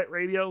Jet Set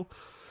Radio.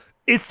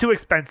 It's too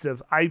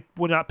expensive. I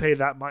would not pay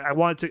that much.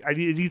 It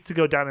needs to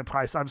go down in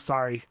price. I'm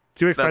sorry.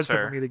 Too expensive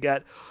for me to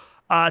get.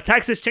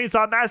 Texas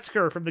Chainsaw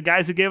Massacre from the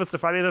guys who gave us the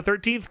Friday the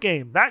 13th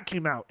game. That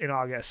came out in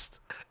August.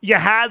 You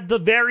had the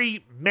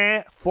very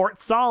meh Fort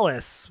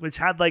Solace, which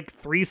had like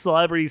 3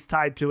 celebrities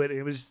tied to it.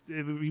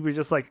 We were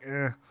just like,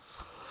 eh.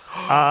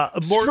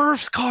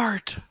 Smurfs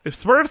cart.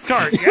 Smurfs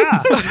cart,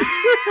 yeah.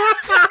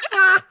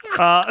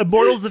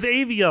 Immortals of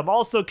Avium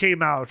also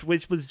came out,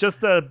 which was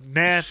just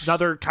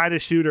another kind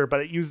of shooter, but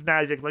it used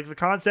magic. Like the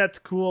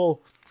concept,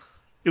 cool.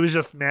 It was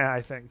just meh,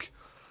 I think.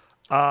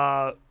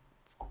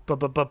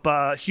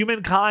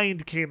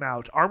 Humankind came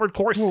out. Armored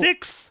Core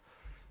 6.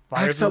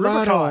 Fire of the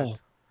Rubicon.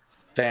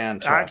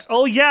 Fantastic.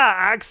 Oh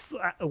yeah,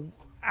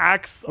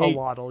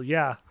 Axolotl,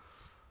 yeah.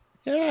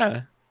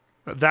 Yeah.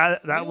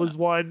 That was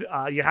one.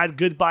 You had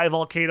Goodbye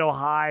Volcano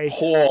High.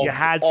 Oh, You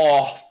had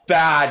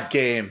bad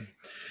game.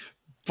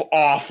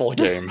 Awful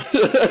game.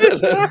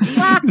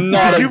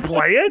 Did you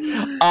play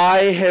it?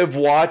 I have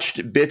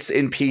watched bits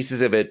and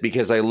pieces of it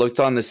because I looked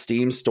on the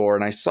Steam store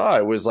and I saw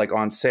it was like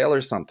on sale or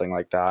something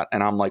like that.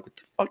 And I'm like, what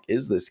the fuck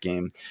is this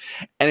game?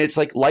 And it's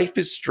like Life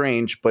is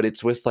Strange, but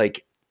it's with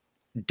like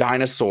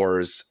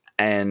dinosaurs,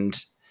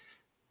 and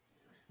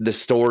the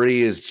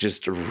story is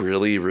just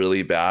really,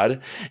 really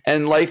bad.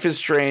 And Life is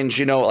Strange,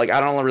 like I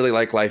don't really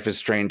like Life is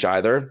Strange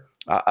either.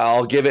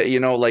 I'll give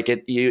it, like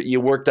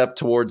you worked up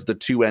towards the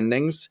two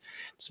endings.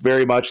 It's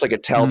very much like a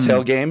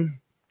Telltale game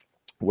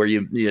where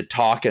you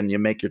talk and you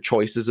make your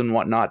choices and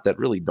whatnot that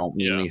really don't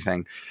mean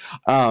anything.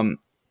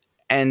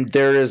 And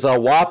there is a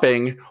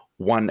whopping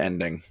one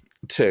ending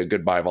to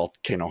Goodbye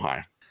Volcano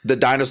High. The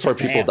dinosaur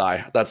people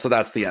die. That's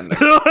the ending.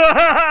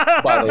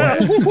 By the way,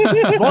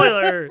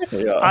 Spoiler.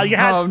 Yeah. You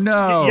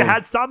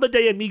had Samba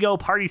de Amigo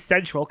Party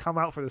Central come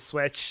out for the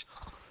Switch,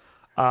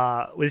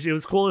 which it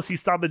was cool to see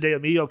Samba de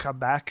Amigo come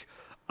back.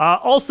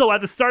 Also,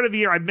 at the start of the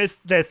year, I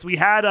missed this. We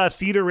had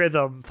Theater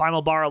Rhythm,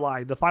 Final Bar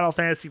Line, the Final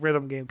Fantasy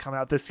Rhythm game come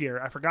out this year.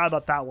 I forgot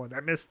about that one. I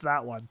missed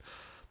that one.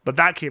 But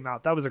that came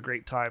out. That was a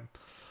great time.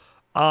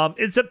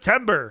 In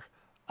September,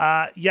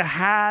 you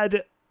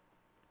had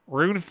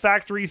Rune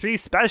Factory 3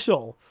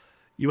 Special.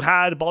 You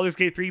had Baldur's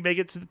Gate 3 make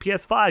it to the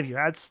PS5. You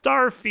had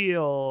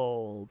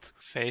Starfield.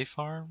 Fae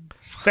Farm?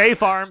 Fae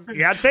Farm.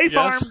 You had Fae Yes.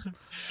 Farm.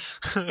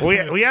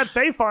 We had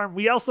Fae Farm.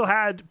 We also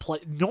had Play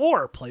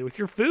With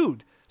Your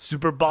Food.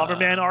 Super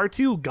Bomberman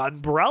R2,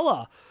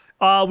 Gunbrella.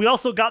 We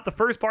also got the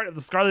first part of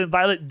the Scarlet and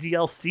Violet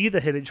DLC, The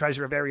Hidden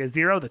Treasure of Area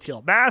Zero, the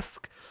Teal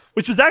Mask,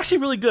 which was actually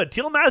really good.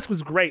 Teal Mask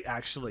was great,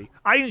 actually.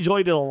 I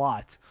enjoyed it a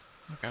lot.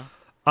 Okay.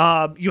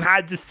 You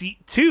had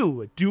Deceit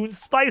 2, Dune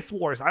Spice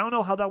Wars. I don't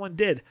know how that one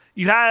did.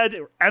 You had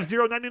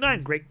F-Zero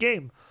 99, great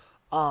game.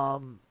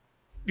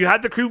 You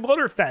had the Crew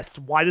Motorfest,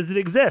 why does it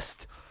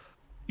exist?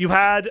 You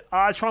had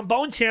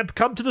Trombone Champ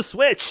come to the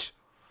Switch.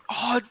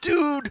 Oh,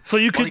 dude! So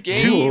you could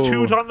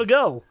tune on the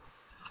go.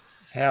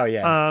 Hell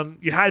yeah.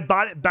 You had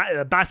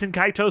Batten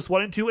Kaitos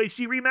 1 and 2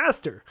 HD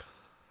Remaster.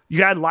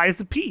 You had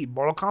Liza P,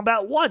 Mortal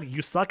Kombat 1,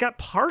 You Suck at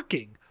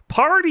Parking,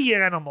 Party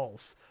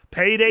Animals,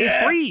 Payday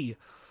 3,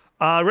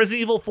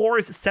 Resident Evil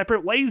 4's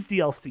Separate Ways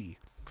DLC.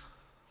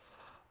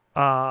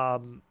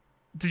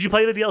 Did you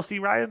play the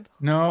DLC, Ryan?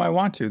 No, I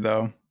want to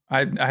though.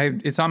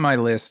 It's on my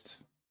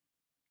list.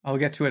 I'll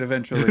get to it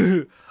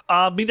eventually.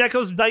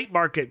 Mineko's Night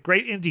Market,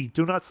 great indie.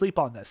 Do not sleep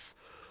on this.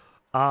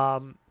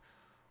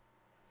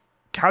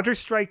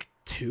 Counter-Strike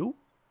 2?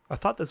 I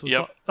thought this was...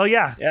 Yep. Oh,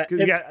 yeah.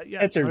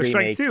 It's a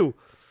Counter-Strike remake. 2.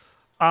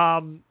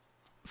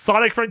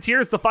 Sonic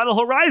Frontiers, the Final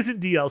Horizon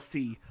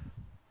DLC.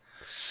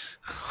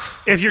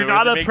 If you're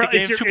not a pro,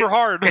 if you're, super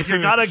hard. if you're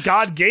not a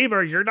god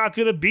gamer, you're not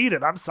going to beat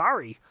it. I'm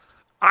sorry.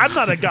 I'm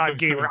not a god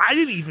gamer. I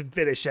didn't even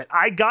finish it.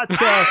 I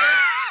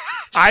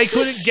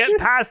couldn't get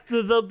past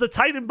the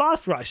Titan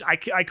boss rush.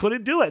 I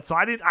couldn't do it. So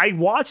I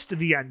watched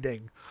the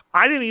ending.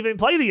 I didn't even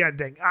play the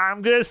ending.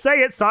 I'm going to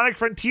say it. Sonic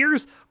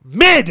Frontiers,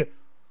 mid.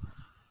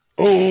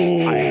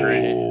 Oh, I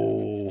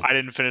agree. I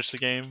didn't finish the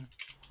game.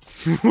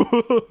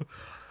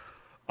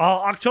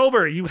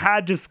 October, you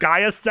had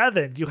Disgaea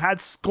 7. You had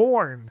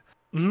Scorn.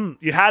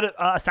 You had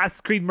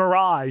Assassin's Creed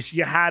Mirage.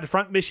 You had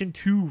Front Mission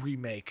 2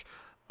 remake.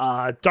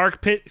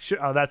 Dark Pit.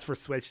 Oh, that's for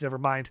Switch. Never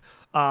mind.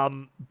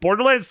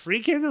 Borderlands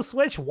 3 came to the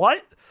Switch.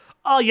 What?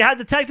 Oh, you had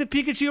Detective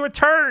Pikachu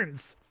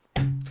Returns.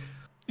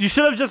 You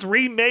should have just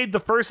remade the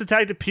first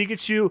Detective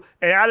Pikachu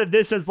and added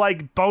this as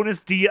like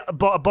bonus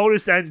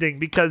ending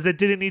because it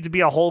didn't need to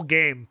be a whole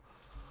game.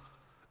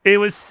 It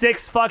was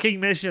 6 fucking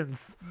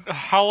missions.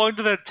 How long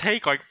did that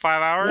take? Like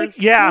 5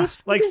 hours? Yeah,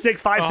 like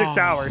 6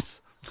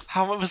 hours.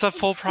 How much was that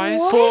full price?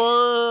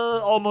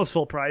 Almost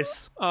full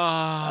price.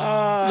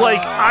 Don't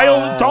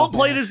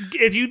play this.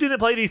 If you didn't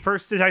play the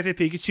first Detective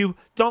Pikachu,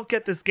 don't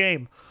get this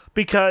game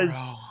because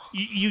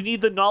you need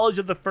the knowledge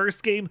of the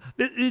first game.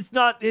 It's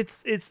not.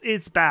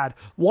 It's bad.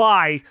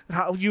 Why?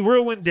 How, you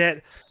ruined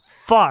it.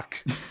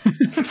 Fuck.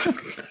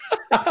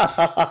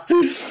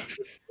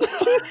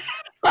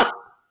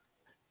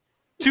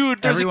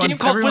 Dude, there's a game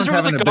called Wizard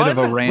with a bit of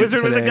a Gun. rant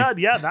Wizard with a today. Gun,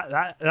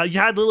 yeah. You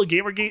had Little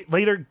Gator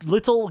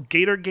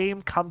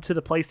game come to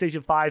the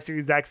PlayStation 5,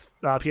 Series X,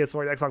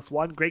 PS4, and Xbox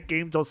One. Great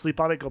game. Don't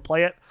sleep on it. Go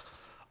play it.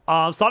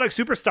 Sonic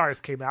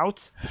Superstars came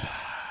out.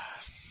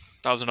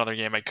 That was another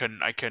game I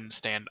couldn't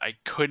stand. I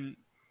couldn't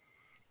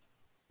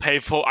pay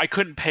full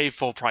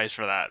price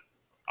for that.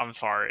 I'm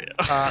sorry.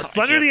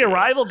 Slender the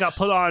Arrival got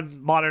put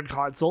on modern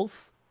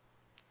consoles.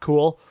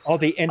 Cool. Oh,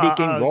 the indie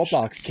game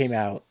Roblox came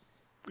out.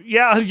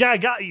 Yeah,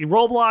 got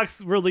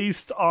Roblox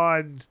released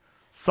on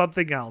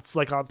something else,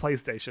 like on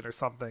PlayStation or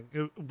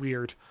something.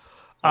 Weird.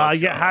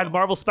 You had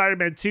Marvel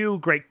Spider-Man 2,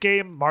 great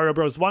game. Mario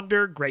Bros.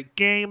 Wonder, great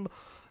game.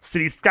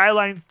 City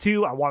Skylines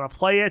 2, I want to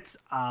play it,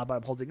 but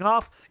I'm holding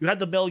off. You had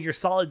the Metal Gear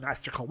Solid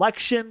Master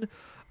Collection,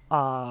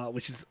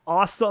 which is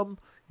awesome.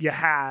 You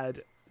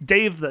had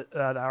Dave, I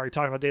already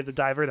talked about Dave the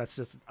Diver. That's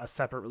just a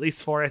separate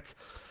release for it.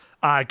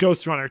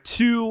 Ghost Runner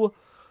 2,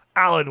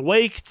 Alan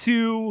Wake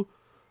 2,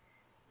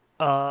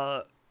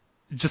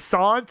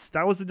 Jasant,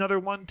 that was another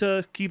one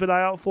to keep an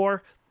eye out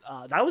for.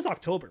 That was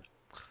October.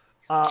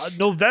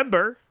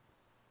 November,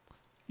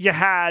 you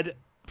had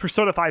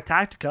Persona 5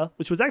 Tactica,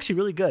 which was actually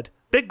really good.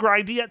 Bit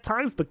grindy at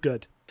times, but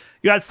good.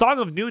 You had Song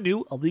of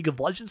Nunu, a League of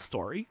Legends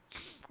story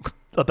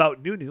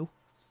about Nunu.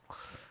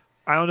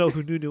 I don't know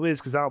who Nunu is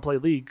because I don't play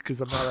League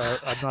because I'm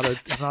not a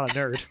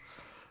nerd.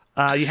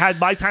 You had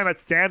My Time at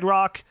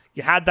Sandrock.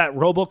 You had that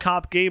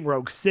RoboCop game,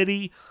 Rogue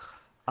City.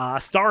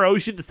 Star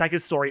Ocean, the second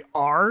story,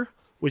 R,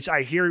 which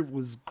I hear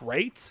was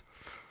great.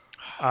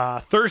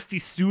 Thirsty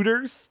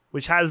Suitors,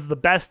 which has the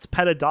best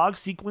pet a dog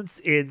sequence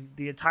in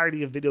the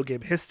entirety of video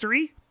game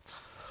history.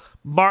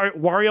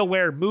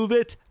 WarioWare Move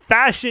It.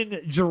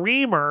 Fashion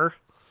Dreamer.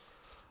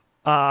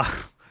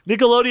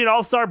 Nickelodeon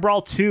All-Star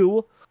Brawl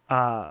 2.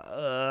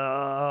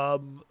 Like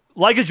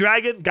a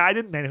Dragon,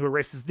 Gaiden, Man Who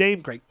Erased His Name,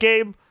 great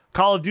game.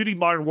 Call of Duty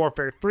Modern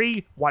Warfare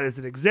 3, why does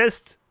it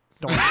exist?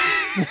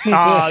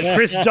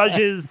 Chris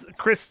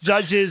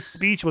Judge's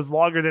speech was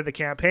longer than the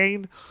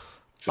campaign,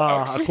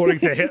 according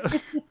to him.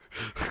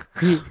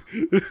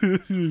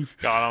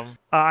 Got him.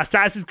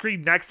 Assassin's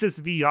Creed Nexus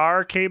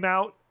VR came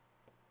out.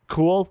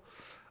 Cool.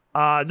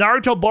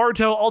 Naruto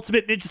Boruto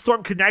Ultimate Ninja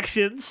Storm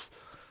Connections.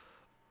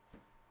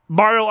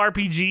 Mario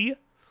RPG.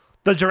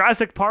 The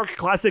Jurassic Park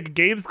Classic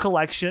Games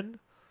Collection.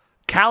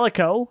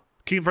 Calico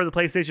came for the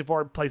PlayStation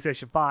 4 and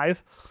PlayStation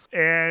 5.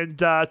 And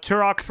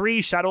Turok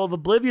 3 Shadow of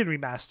Oblivion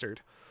Remastered.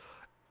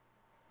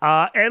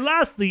 And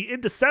lastly,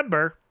 in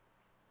December,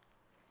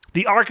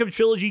 the Arkham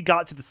Trilogy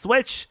got to the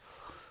Switch.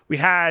 We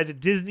had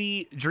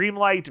Disney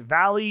Dreamlight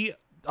Valley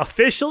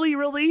officially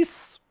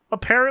release,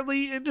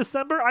 apparently, in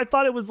December. I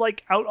thought it was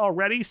like out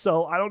already,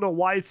 so I don't know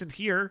why it's in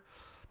here.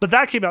 But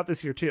that came out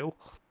this year too.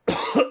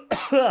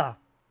 You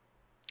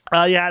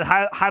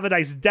had Have a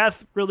Nice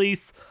Death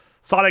release,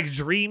 Sonic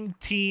Dream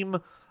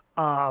Team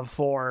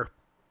for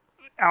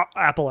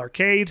Apple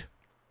Arcade.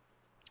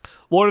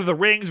 Lord of the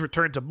Rings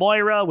Return to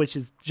Moira, which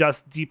is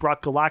just Deep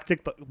Rock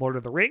Galactic, but Lord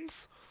of the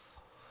Rings.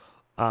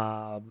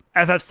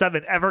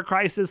 FF7 Ever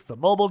Crisis, the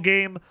mobile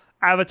game.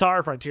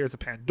 Avatar Frontiers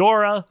of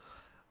Pandora.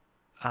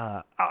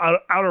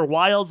 Outer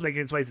Wilds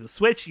making its way to the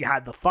Switch. You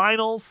had the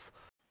finals.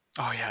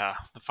 Oh yeah,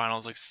 the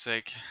finals look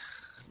sick.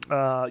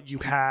 You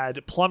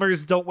had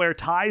Plumbers Don't Wear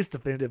Ties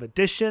Definitive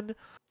Edition.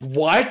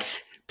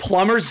 What?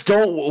 Plumbers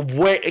don't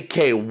wear.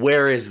 Okay,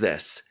 where is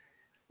this?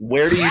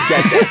 Where do you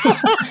get this?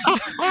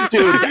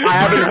 Dude, I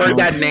haven't heard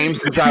that name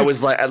since I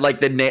was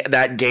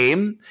that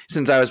game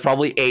since I was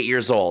probably 8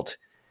 years old.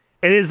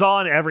 It is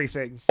on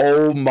everything.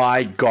 Oh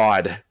my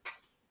god.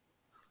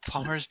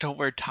 Plumbers don't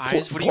wear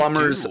ties?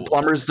 Plumbers don't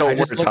I just wear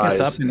looked ties.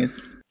 this up and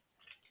it's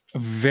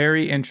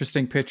very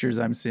interesting pictures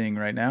I'm seeing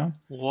right now.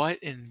 What?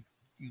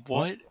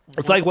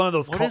 It's like one of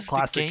those what cult is the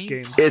classic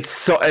game? games.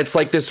 It's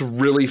like this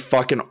really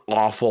fucking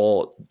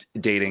awful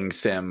dating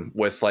sim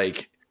with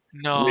like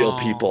real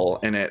people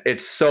in it.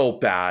 It's so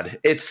bad.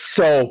 It's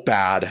so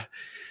bad.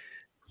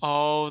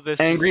 Oh, this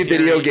Angry is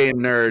Video scary. Game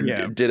Nerd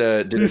Yeah. did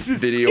a This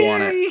is video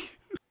on it. scary.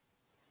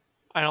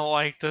 I don't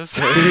like this.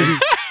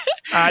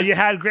 You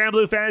had Grand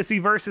Blue Fantasy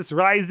Versus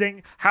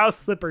Rising, House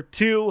Slipper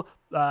 2,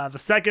 the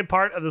second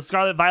part of the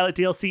Scarlet Violet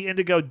DLC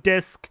Indigo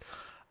Disc.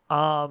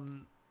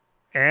 And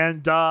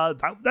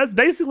that's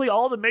basically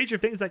all the major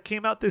things that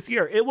came out this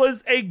year. It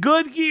was a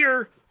good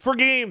year for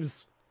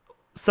games.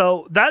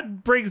 So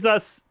that brings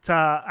us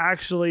to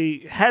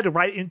actually head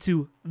right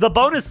into the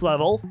bonus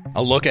level.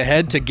 A look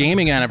ahead to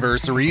gaming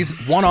anniversaries,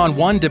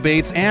 one-on-one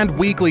debates, and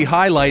weekly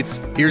highlights.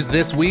 Here's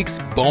this week's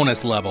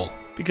bonus level.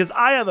 Because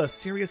I have a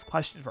serious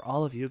question for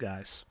all of you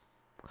guys.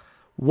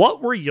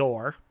 What were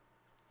your,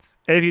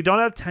 and if you don't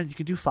have 10, you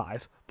can do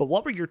 5, but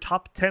what were your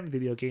top 10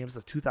 video games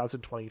of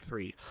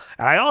 2023?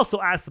 And I also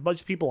asked a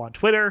bunch of people on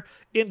Twitter,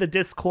 in the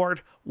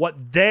Discord,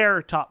 what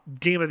their top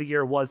game of the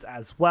year was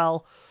as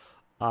well.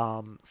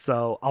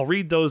 So I'll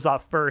read those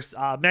off first.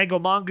 Mango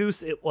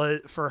Mongoose, it was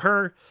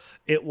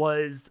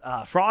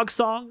Frog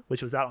Song,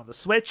 which was out on the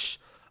Switch.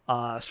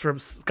 From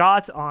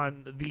Scott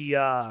on the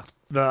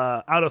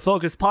Out of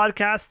Focus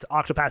podcast,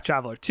 Octopath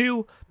Traveler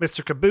 2,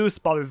 Mr. Caboose,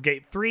 Baldur's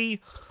Gate 3.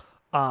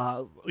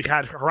 We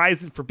had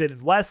Horizon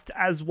Forbidden West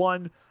as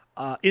one.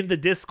 In the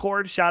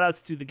Discord,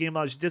 shoutouts to the Game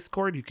Lounge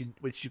Discord,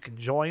 which you can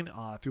join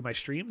through my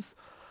streams.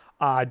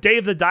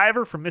 Dave the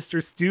Diver from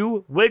Mr.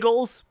 Stew,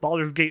 Wiggles,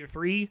 Baldur's Gate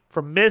 3,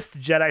 from Mist,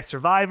 Jedi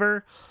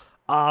Survivor,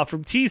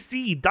 from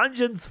TC,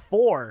 Dungeons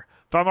 4,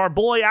 from our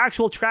boy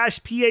Actual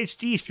Trash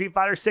PhD, Street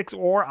Fighter 6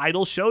 or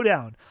Idle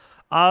Showdown,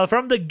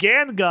 from the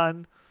Gan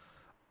Gun,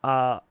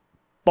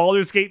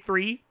 Baldur's Gate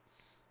 3,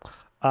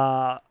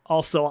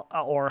 also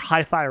or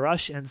Hi-Fi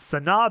Rush and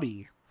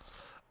Sanabi,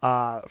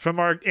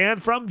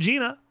 from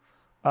Gina,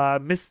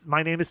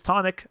 My Name is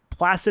Tonic,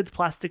 Placid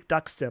Plastic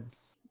Duck Sim.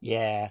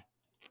 Yeah.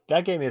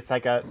 That game is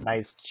like a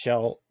nice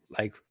chill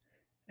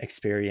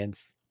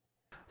experience.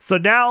 So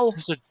now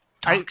There's a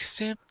duck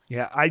sim.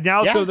 I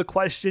throw the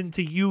question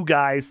to you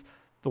guys,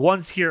 the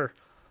ones here.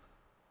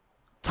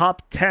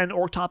 Top 10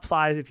 or top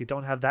 5 if you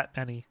don't have that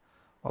many.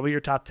 What were your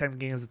top 10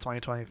 games of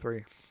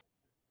 2023?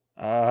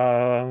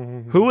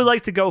 Who would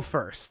like to go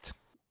first?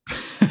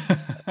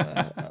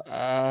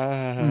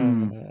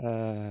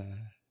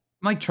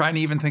 like trying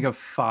to even think of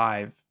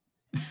 5.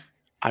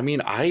 I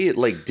mean, I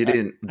like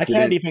didn't. I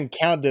can't even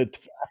count to.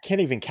 I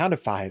can't even count to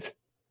 5.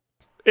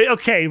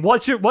 Okay,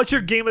 what's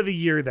your game of the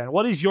year then?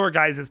 What is your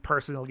guys'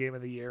 personal game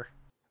of the year?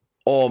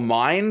 Oh,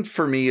 mine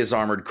for me is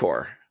Armored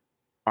Core.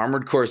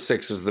 Armored Core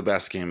 6 was the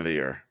best game of the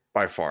year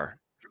by far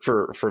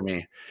for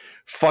me.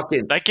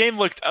 Fucking That game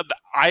looked.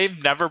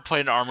 I've never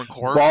played an Armored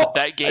Core, Ball- but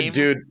that game,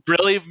 dude.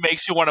 really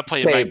makes you want to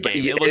play Okay, that but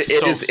game. It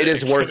it looks it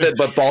is worth it.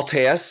 But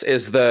Balteus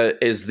is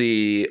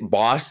the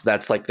boss.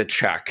 That's like the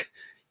check.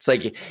 It's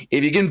like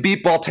if you can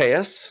beat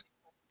Balteus,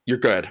 you're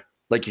good.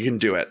 Like you can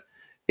do it.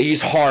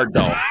 He's hard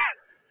though.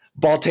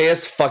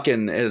 Balteus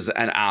fucking is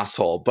an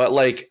asshole. But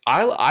like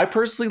I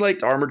personally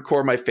liked Armored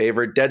Core, my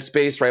favorite. Dead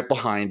Space right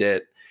behind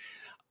it.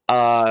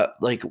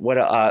 Like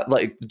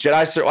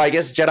I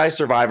guess Jedi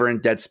Survivor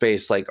and Dead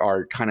Space like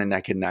are kind of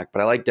neck and neck,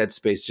 but I like Dead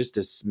Space just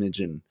a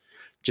smidgen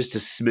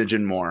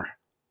more,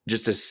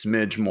 just a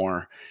smidge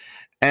more,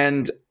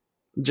 and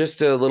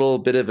just a little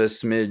bit of a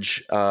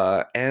smidge.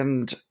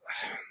 And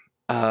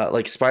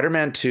like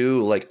Spider-Man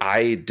 2, like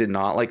I did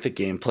not like the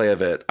gameplay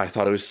of it. I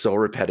thought it was so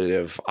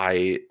repetitive.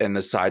 And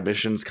the side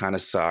missions kind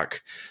of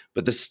suck,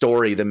 but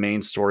the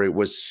main story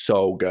was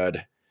so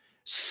good,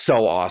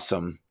 so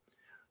awesome.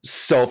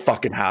 So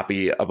fucking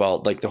happy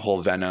about like the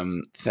whole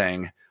Venom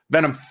thing.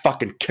 Venom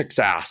fucking kicks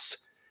ass.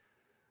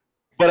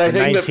 But I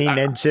think 19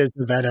 inches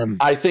of Venom.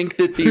 I think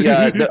that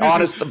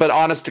the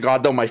honest to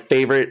God though, my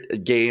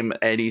favorite game,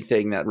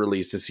 anything that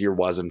released this year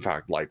was in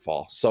fact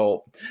Lightfall.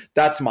 So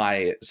that's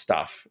my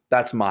stuff.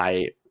 That's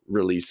my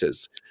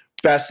releases.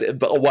 Best,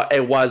 but what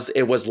it was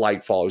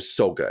Lightfall. It was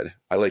so good.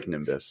 I like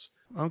Nimbus.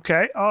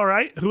 Okay, all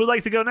right. Who would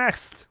like to go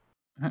next?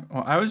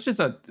 Well,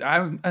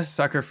 I'm a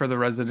sucker for the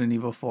Resident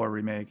Evil 4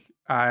 remake.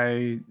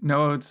 I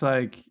know it's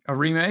like a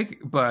remake,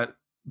 but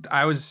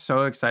I was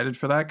so excited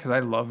for that because I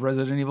love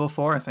Resident Evil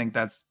 4. I think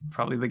that's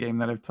probably the game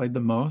that I've played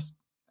the most.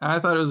 I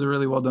thought it was a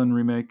really well done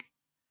remake.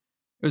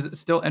 It was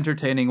still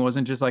entertaining. It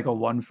wasn't just like a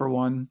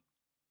 1-for-1.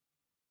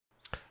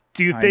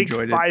 Do you think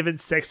 5 and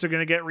 6 are going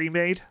to get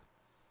remade?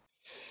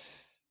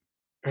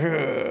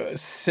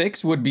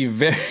 6 would be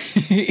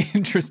very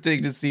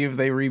interesting to see if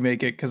they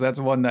remake it, because that's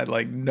one that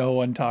like no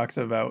one talks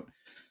about.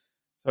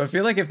 So I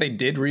feel like if they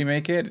did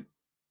remake it,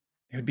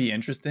 it would be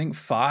interesting.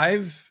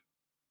 5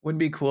 would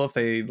be cool if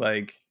they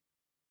like.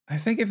 I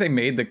think if they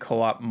made the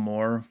co-op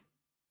more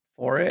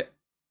for it,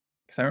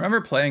 because I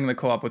remember playing the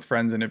co-op with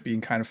friends and it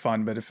being kind of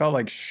fun, but it felt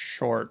like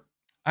short.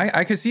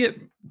 I could see it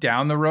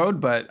down the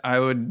road, but I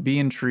would be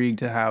intrigued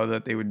to how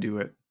that they would do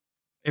it.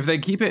 If they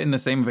keep it in the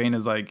same vein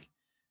as like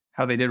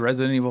how they did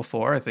Resident Evil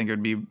 4, I think it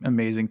would be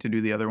amazing to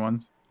do the other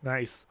ones.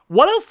 Nice.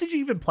 What else did you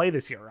even play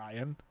this year,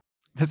 Ryan?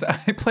 Because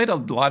I played a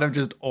lot of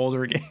just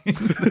older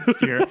games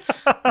this year.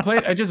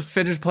 I just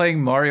finished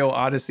playing Mario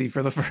Odyssey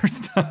for the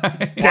first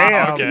time.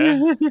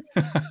 Damn. Wow, okay.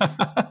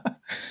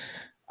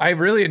 I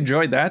really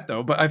enjoyed that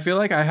though, but I feel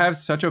like I have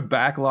such a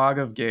backlog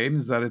of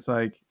games that it's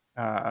like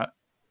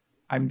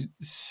I'm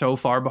so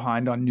far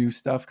behind on new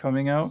stuff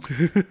coming out.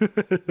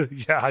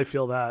 Yeah, I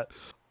feel that.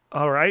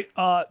 All right.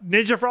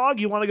 Ninja Frog,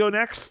 you want to go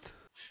next?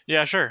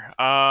 Yeah, sure.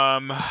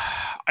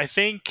 I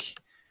think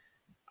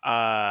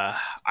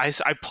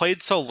I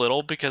played so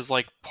little because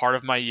like part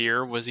of my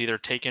year was either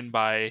taken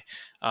by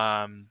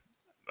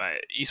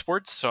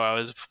esports, so I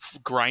was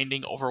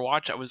grinding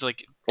Overwatch. I was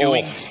like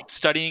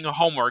studying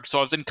homework, so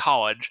I was in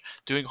college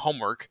doing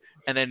homework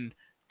and then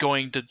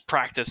going to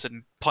practice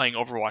and playing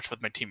Overwatch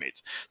with my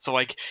teammates. So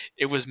like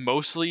it was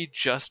mostly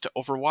just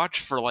Overwatch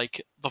for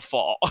like the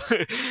fall.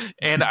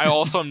 And I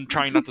also am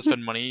trying not to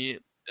spend money.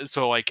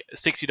 So like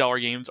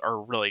 $60 games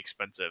are really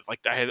expensive. Like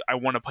I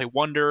want to play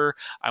Wonder,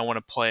 I want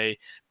to play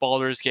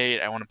Baldur's Gate,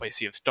 I want to play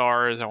Sea of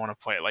Stars, I want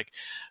to play like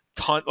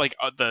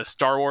the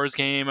Star Wars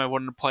game. I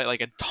wanted to play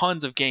like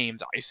tons of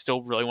games I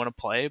still really want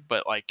to play,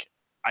 but like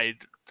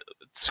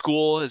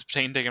school is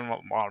taking a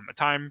lot of my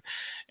time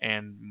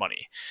and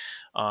money.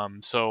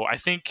 So I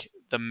think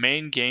the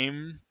main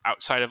game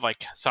outside of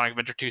like Sonic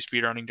Adventure 2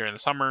 speedrunning during the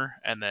summer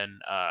and then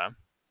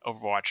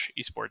Overwatch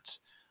esports,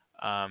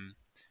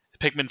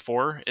 Pikmin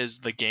 4 is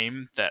the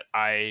game that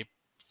I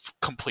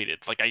completed.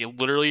 Like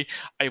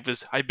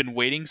I've been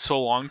waiting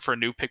so long for a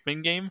new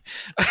Pikmin game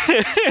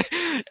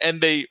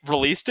and they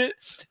released it,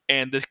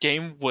 and this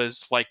game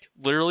was like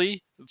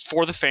literally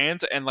for the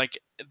fans, and like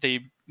they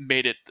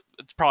made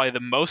it's probably the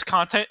most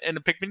content in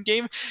a Pikmin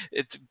game.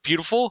 It's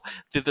beautiful,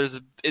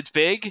 it's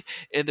big,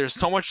 and there's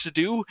so much to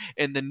do,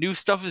 and the new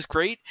stuff is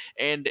great,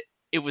 and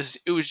it was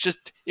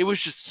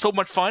just so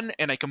much fun,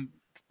 and I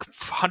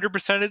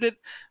 100%ed it.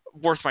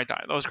 Worth my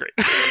time. That was great.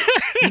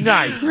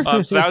 Nice.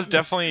 So that was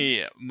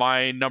definitely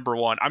my number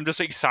one. I'm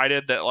just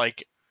excited that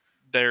like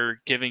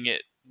they're giving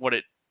it what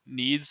it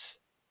needs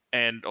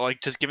and like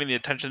just giving the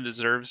attention it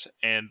deserves,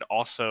 and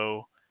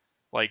also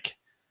like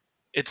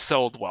it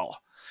sold well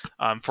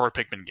for a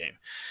Pikmin game.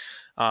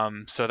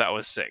 So that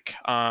was sick.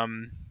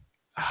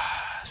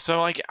 So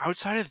like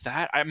outside of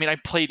that, I mean, I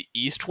played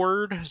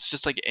Eastward. It's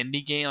just like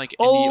indie game, like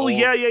Oh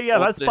indie yeah.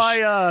 That's by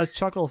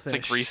Chucklefish. It's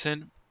like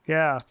recent.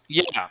 Yeah.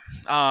 Yeah.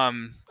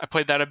 I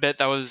played that a bit.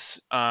 That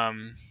was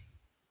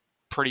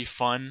pretty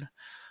fun.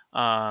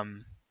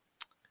 Um,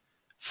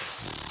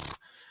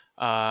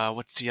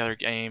 what's the other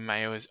game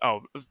I always?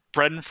 Oh,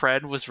 Bread and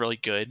Fred was really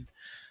good.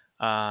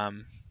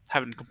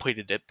 Haven't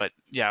completed it, but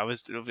yeah, I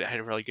had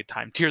a really good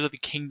time. Tears of the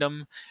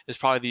Kingdom is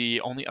probably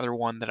the only other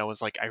one that I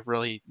was like I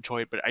really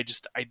enjoyed, but I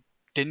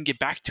didn't get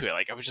back to it.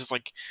 Like I was just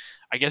like,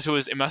 I guess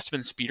it must have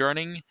been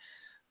speedrunning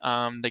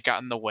that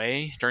got in the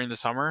way during the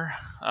summer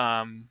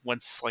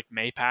once like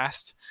May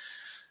passed,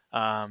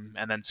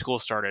 and then school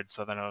started.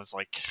 So then I was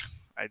like,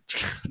 I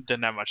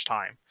didn't have much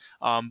time.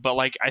 But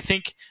like I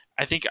think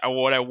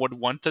what I would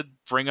want to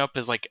bring up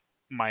is like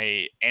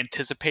my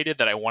anticipated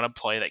that I want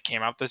to play that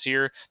came out this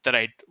year that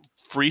I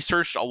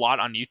researched a lot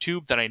on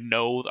YouTube that I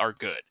know are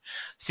good.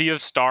 Sea of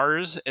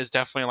Stars is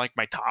definitely like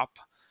my top.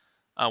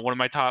 One of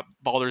my top.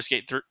 Baldur's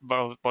Gate 3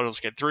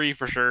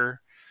 for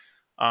sure.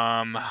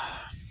 There's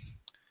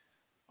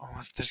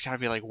got to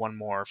be like one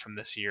more from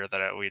this year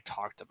that we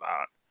talked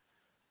about.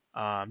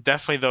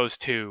 Definitely those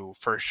two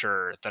for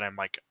sure that I'm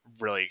like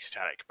really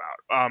ecstatic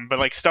about. But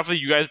like stuff that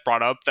you guys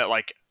brought up that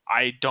like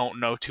I don't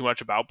know too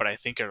much about, but I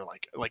think are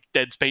like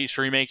Dead Space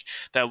remake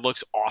that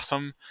looks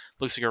awesome.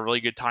 Looks like a really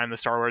good time. The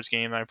Star Wars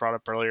game that I brought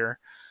up earlier.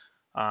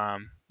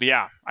 But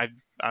yeah,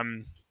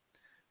 I'm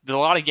there's a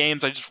lot of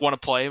games I just want to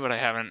play, but I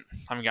haven't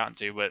gotten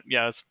to. But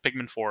yeah, it's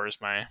Pikmin 4 is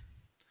my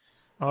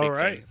All big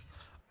right. thing.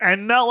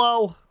 And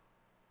Mello,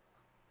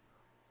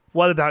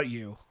 what about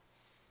you?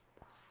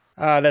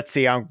 Let's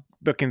see. I'm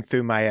looking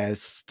through my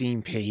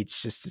Steam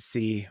page just to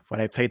see what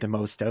I played the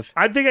most of.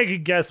 I think I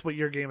could guess what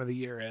your game of the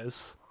year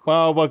is.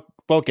 Well,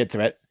 we'll get to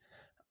it.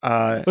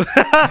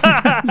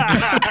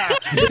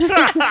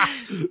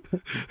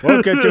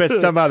 We'll get to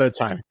it some other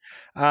time.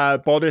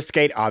 Baldur's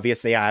Gate,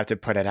 obviously, I have to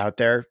put it out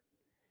there.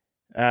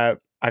 I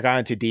got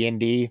into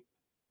D&D.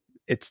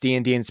 It's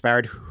D&D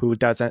inspired. Who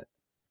doesn't?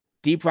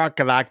 Deep Rock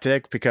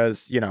Galactic,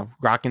 because,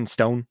 rock and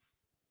stone.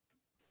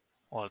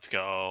 Let's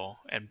go.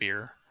 And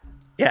beer.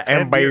 Yeah,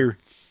 and beer.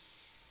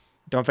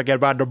 Don't forget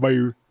about the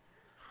beer.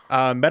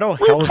 Metal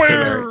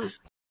Hellsinger.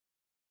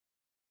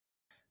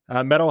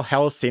 Metal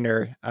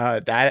Hellsinger.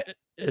 That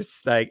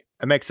is like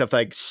a mix of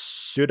like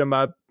shoot 'em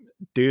up,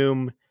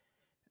 Doom,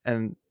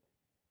 and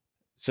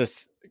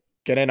just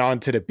getting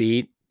onto the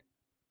beat.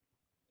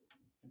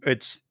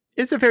 It's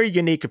a very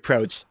unique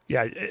approach.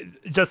 Yeah,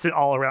 just an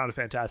all-around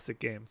fantastic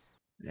game.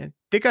 And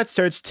they got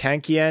Serge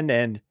Tankian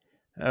and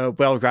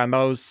Will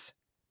Ramos.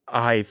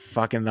 I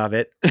fucking love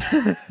it.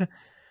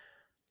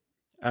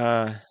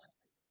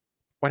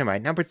 What am I?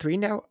 Number 3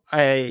 now?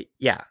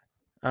 Yeah.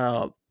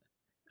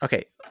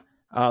 Okay.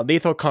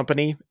 Lethal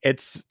Company.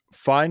 It's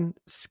fun,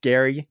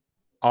 scary,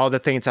 all the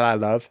things that I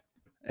love.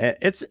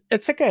 It's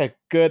like a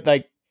good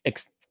like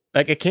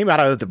it came out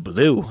of the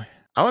blue.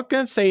 I'm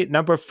gonna say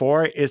number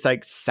 4 is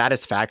like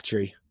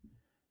Satisfactory.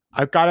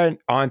 I've gotten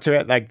onto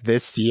it like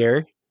this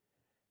year,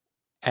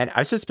 and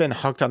I've just been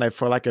hooked on it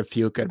for like a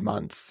few good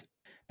months.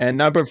 And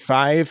number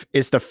 5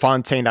 is the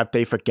Fontaine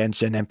update for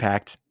Genshin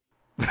Impact.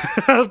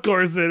 Of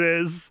course it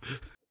is.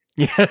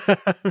 Yeah.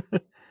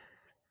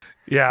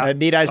 Yeah.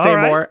 Need I say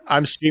more?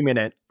 I'm streaming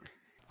it.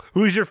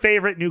 Who's your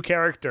favorite new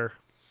character?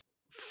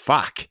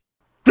 Fuck.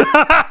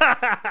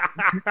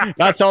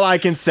 That's all I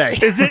can say.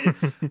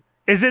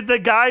 Is it the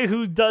guy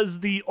who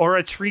does the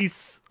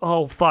Oratrice?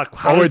 Oh fuck!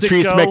 How does it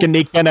Oratrice go?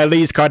 Mechanique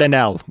Annalise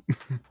Cardinal.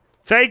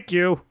 Thank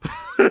you.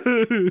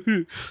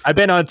 I've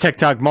been on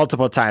TikTok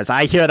multiple times.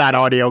 I hear that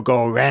audio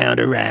go round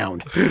and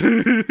round.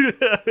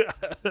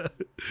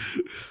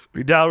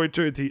 We now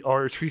return to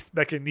Oratrice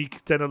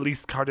Mechanique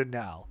Annalise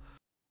Cardinal.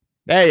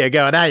 There you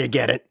go. Now you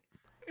get it.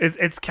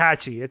 It's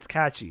catchy. It's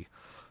catchy.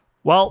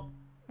 Well,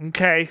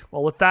 okay.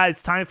 Well, with that,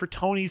 it's time for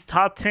Tony's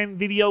top 10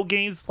 video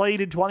games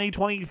played in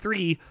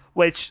 2023,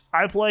 which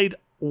I played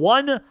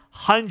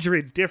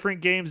 100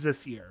 different games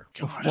this year.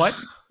 God. What?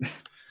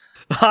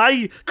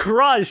 I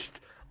crushed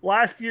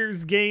last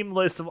year's game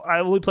list. I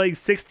only played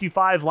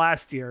 65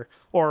 last year,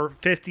 or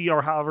 50,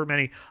 or however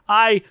many.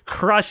 I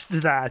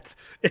crushed that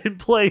and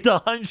played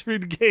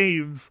 100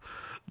 games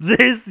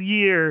this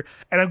year,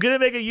 and I'm gonna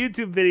make a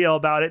YouTube video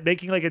about it,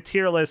 making like a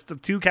tier list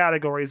of 2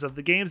 categories of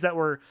the games that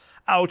were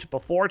out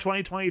before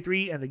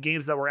 2023 and the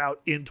games that were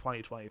out in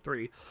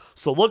 2023.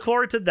 So look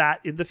forward to that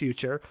in the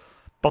future,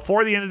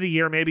 before the end of the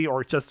year maybe,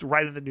 or just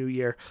right in the new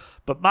year.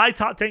 But my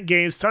top 10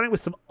 games, starting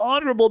with some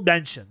honorable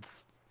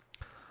mentions.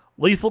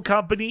 Lethal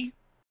Company,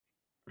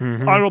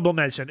 honorable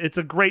mention. It's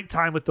a great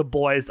time with the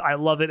boys. I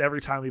love it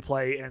every time we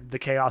play and the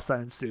chaos that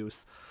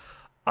ensues.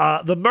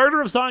 The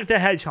Murder of Sonic the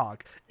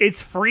Hedgehog.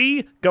 It's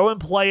free. Go and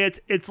play it.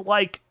 It's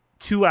like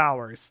 2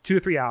 to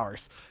 3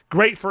 hours.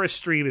 Great for a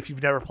stream if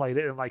you've never played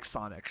it and like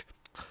Sonic.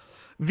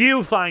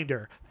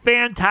 Viewfinder.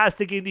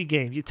 Fantastic indie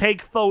game. You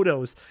take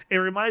photos. It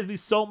reminds me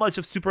so much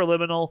of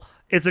Superliminal.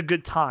 It's a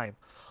good time.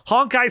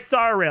 Honkai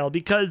Star Rail,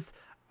 because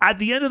at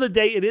the end of the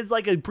day, it is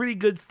like a pretty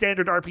good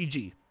standard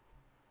RPG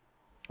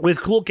with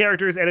cool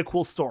characters and a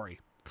cool story.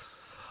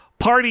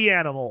 Party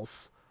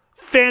Animals.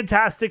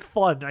 Fantastic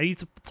fun.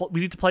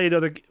 We need to play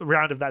another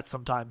round of that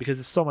sometime because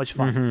it's so much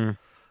fun.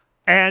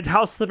 And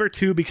House Flipper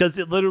 2 because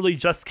it literally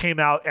just came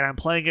out and I'm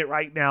playing it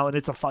right now and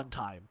it's a fun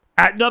time.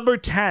 At number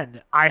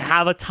 10, I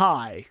have a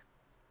tie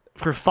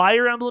for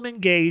Fire Emblem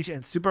Engage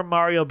and Super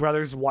Mario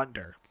Bros.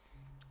 Wonder.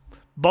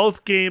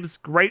 Both games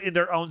great in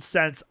their own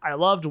sense. I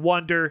loved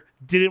Wonder,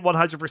 didn't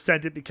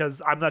 100% it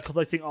because I'm not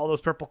collecting all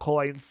those purple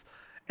coins.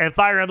 And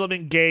Fire Emblem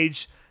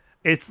Engage,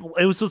 it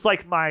was just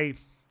like my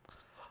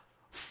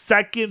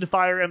second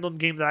Fire Emblem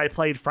game that I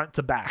played front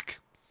to back.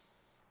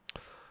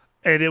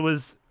 And it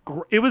was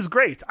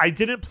great. I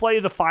didn't play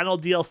the final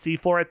DLC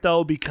for it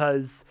though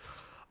because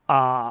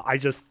I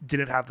just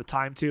didn't have the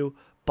time to,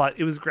 but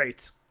it was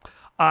great.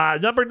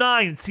 Number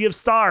 9, Sea of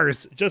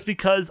Stars, just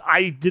because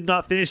I did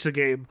not finish the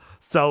game.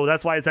 So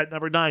that's why it's at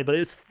number 9, but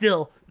it's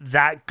still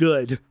that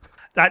good.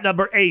 At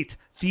number 8,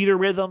 Theater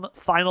Rhythm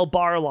Final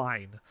Bar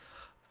Line.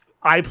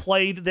 I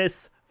played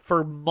this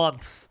for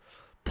months,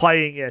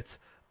 playing it,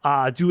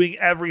 doing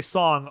every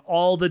song,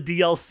 all the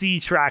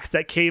DLC tracks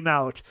that came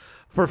out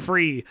for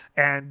free,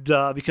 and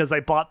because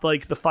I bought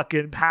like the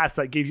fucking pass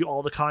that gave you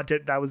all the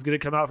content that was going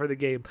to come out for the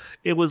game.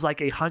 It was like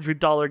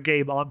 $100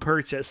 game on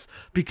purchase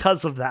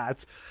because of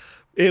that.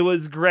 It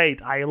was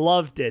great. I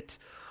loved it.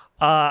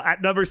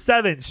 At number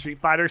 7,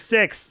 Street Fighter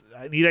 6.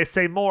 Need I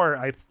say more?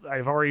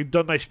 I've already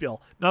done my spiel.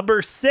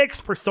 Number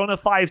 6, Persona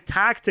 5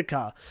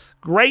 Tactica.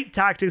 Great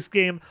tactics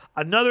game.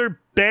 Another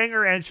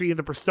banger entry in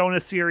the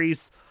Persona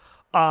series.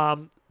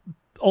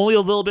 Only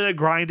a little bit of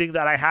grinding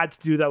that I had to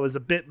do that was a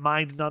bit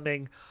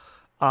mind-numbing.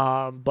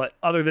 But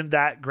other than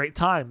that, great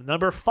time.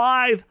 Number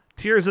 5,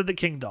 Tears of the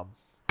Kingdom.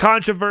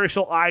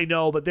 Controversial, I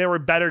know, but there were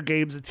better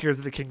games than Tears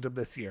of the Kingdom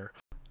this year.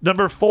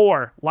 Number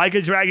 4, Like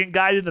a Dragon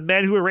Gaiden, The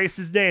Man Who Erased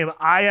His Name.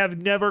 I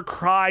have never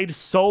cried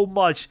so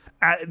much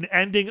at an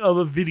ending of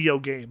a video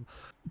game.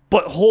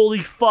 But holy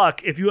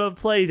fuck, if you have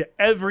played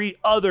every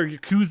other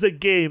Yakuza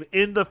game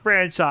in the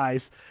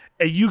franchise,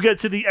 and you get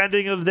to the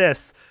ending of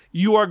this,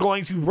 you are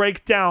going to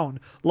break down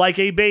like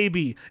a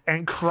baby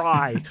and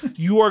cry.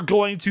 You are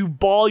going to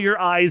bawl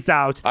your eyes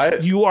out.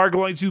 You are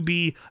going to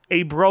be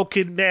a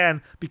broken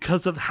man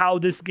because of how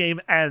this game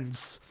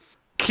ends.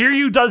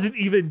 Kiryu doesn't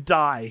even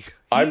die.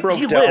 I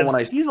broke down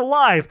when He's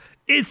alive.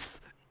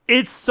 It's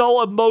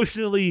so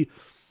emotionally.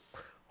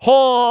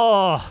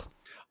 Oh.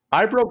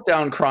 I broke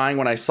down crying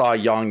when I saw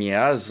Yang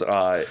Ye's.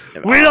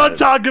 We don't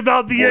talk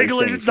about the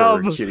English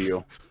dub.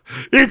 Kiryu.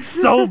 It's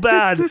so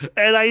bad,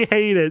 and I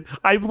hate it.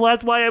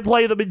 That's why I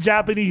play them in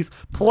Japanese.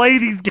 Play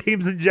these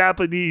games in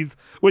Japanese,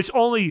 which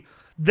only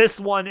this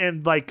one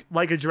and like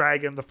a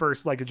Dragon, the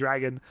first Like a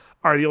Dragon,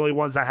 are the only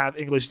ones that have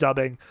English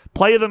dubbing.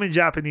 Play them in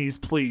Japanese,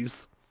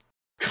 please.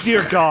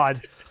 Dear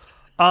God.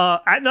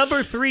 At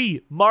number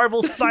 3,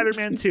 Marvel's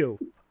Spider-Man 2.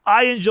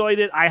 I enjoyed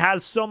it. I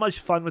had so much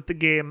fun with the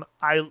game.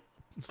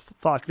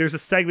 There's a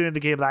segment in the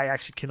game that I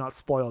actually cannot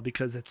spoil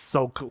because it's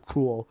so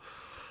cool.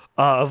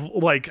 Of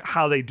like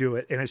how they do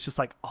it, and it's just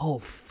like, oh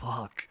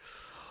fuck.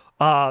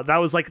 That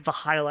was like a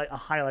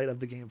highlight of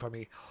the game for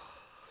me.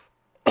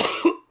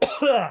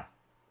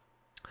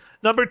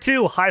 Number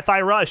 2,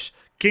 Hi-Fi Rush.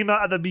 Came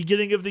out at the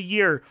beginning of the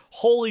year.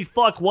 Holy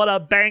fuck, what a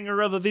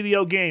banger of a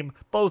video game.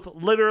 Both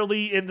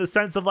literally in the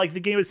sense of like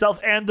the game itself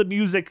and the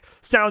music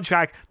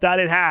soundtrack that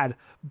it had.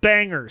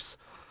 Bangers.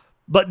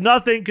 But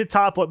nothing could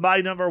top what my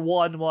number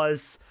 1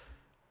 was.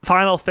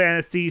 Final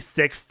Fantasy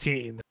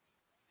 16.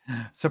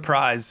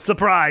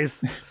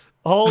 Surprise.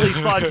 Holy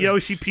fuck,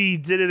 Yoshi P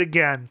did it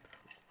again.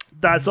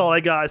 That's all I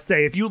gotta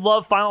say. If you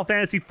love Final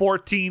Fantasy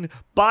 14,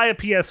 buy a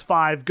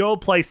PS5, go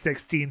play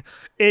 16.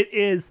 It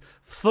is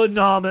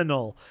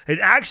phenomenal. An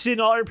action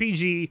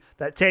RPG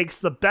that takes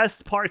the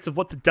best parts of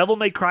what the Devil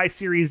May Cry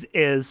series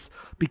is,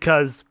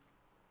 because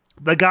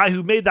the guy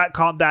who made that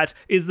combat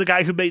is the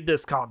guy who made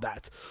this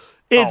combat.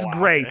 It's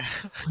great.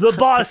 The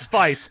boss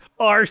fights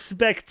are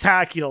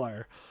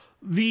spectacular.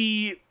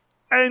 The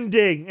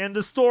ending and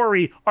the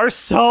story are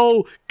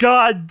so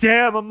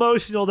goddamn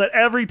emotional that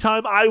every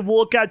time I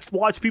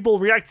watch people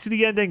react to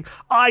the ending,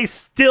 I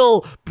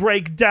still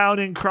break down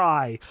and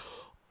cry.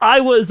 I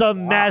was a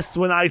mess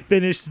when I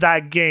finished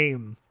that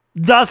game.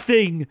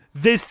 Nothing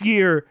this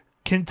year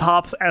can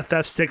top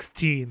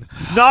FF16.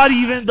 Not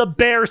even the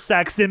bear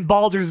sex in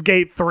Baldur's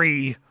Gate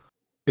 3.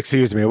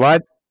 Excuse me,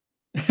 what?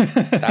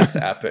 That's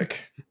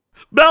epic.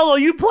 Mello,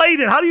 you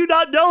played it. How do you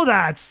not know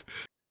that?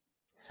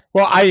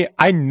 Well,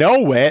 I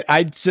know it.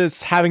 I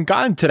just haven't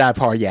gotten to that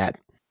part yet.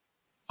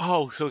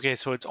 Oh, okay.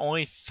 So it's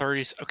only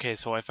 30. Okay,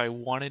 so if I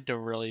wanted to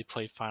really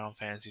play Final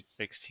Fantasy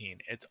 16,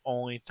 it's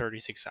only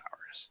 36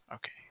 hours.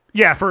 Okay.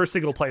 Yeah, for a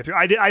single playthrough.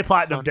 I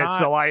platinumed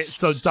it,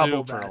 so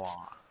double that.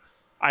 Long.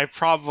 I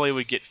probably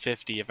would get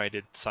 50 if I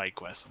did side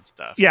quests and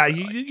stuff. Yeah,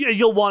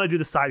 you'll want to do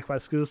the side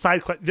quest because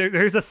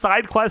there's a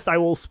side quest I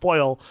will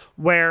spoil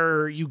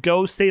where you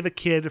go save a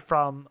kid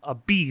from a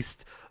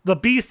beast. The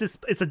beast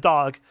it's a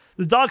dog.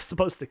 The dog's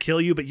supposed to kill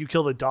you, but you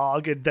kill the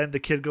dog, and then the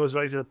kid goes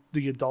right to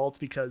the adult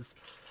because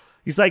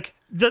he's like,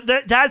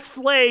 that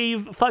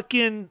slave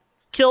fucking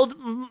killed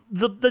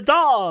the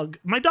dog,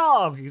 my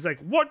dog. He's like,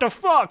 what the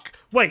fuck?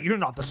 Wait, you're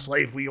not the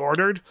slave we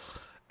ordered.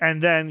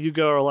 And then you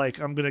go like,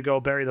 I'm going to go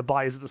bury the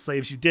bodies of the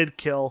slaves you did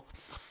kill.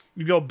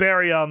 You go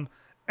bury them,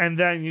 and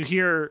then you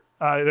hear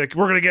like,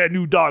 we're gonna get a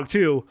new dog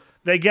too.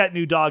 They get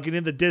new dog, and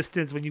in the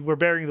distance, when you were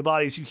burying the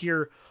bodies, you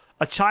hear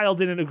a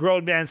child and a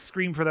grown man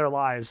scream for their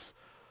lives,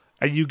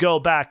 and you go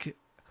back,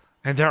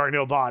 and there are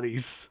no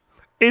bodies.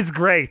 It's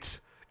great.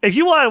 If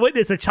you want to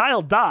witness a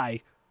child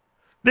die,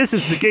 this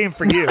is the game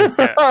for you.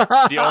 Yeah,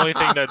 the only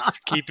thing that's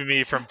keeping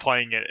me from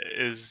playing it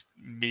is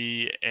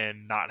me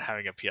and not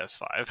having a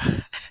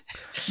PS5.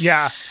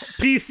 Yeah,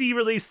 PC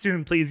release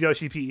soon, please,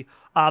 Yoshi P.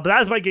 But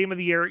that is my game of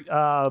the year.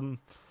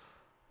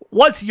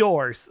 What's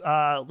yours?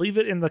 Leave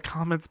it in the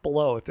comments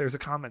below if there's a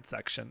comment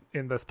section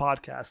in this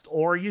podcast,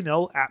 or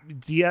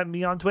DM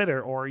me on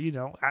Twitter, or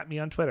at me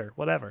on Twitter,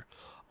 whatever,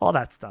 all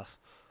that stuff.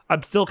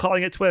 I'm still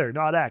calling it Twitter,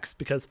 not X,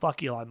 because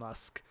fuck Elon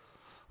Musk.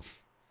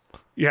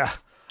 Yeah.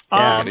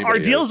 Our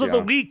deals of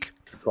the week.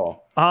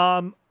 Cool.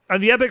 On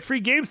the Epic Free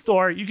Game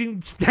Store, you can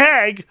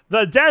snag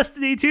the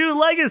Destiny 2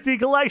 Legacy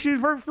Collection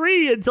for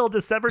free until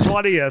December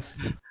 20th.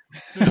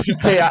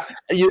 Hey,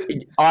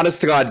 honest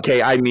to God,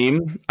 Kay, I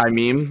went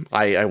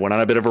on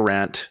a bit of a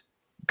rant.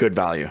 Good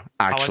value,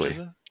 actually.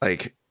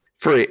 Like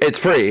free. It's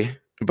free,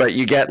 but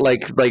you get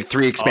like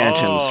 3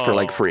 expansions for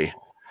like free.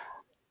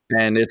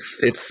 And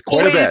it's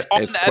quite a bit.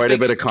 It's quite a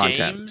bit of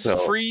content. Games, so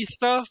free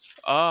stuff.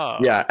 Oh,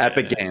 yeah,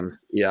 Epic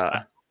Games.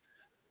 Yeah.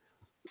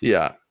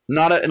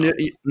 Not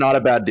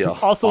a bad deal.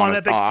 Also on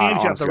Epic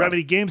Games, you have the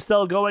Remedy game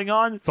sale going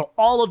on. So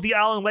all of the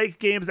Alan Wake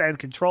games and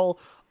Control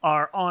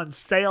are on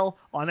sale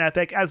on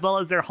Epic, as well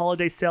as their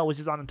holiday sale, which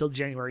is on until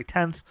January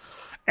 10th.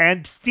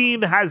 And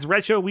Steam has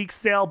Retro Week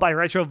sale by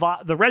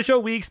the Retro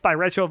Weeks by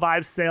Retro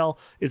Vibes sale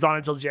is on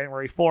until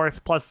January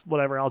 4th, plus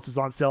whatever else is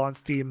on sale on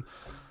Steam,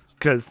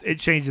 because it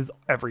changes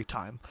every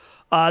time.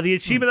 The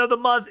achievement of the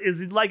month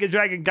is Like a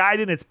Dragon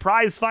Gaiden. It's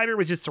Prize Fighter,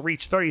 which is to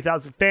reach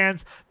 30,000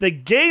 fans. The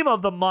game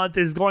of the month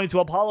is going to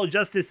Apollo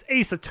Justice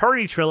Ace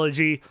Attorney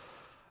Trilogy.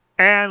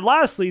 And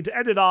lastly, to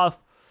end it off,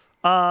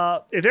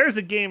 if there's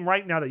a game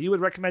right now that you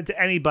would recommend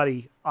to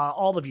anybody,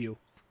 all of you,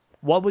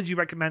 what would you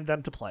recommend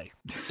them to play?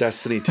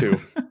 Destiny 2.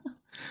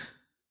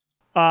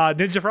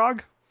 Ninja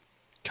Frog?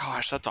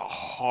 Gosh, that's a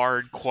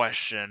hard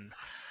question.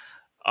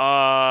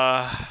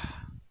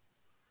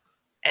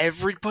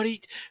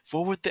 Everybody,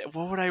 what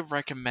would I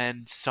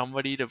recommend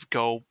somebody to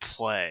go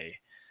play?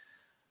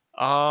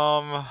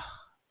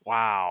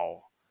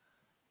 Wow,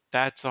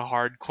 that's a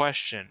hard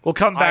question. We'll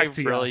come back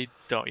to you. I really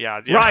don't.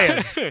 Yeah.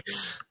 Ryan.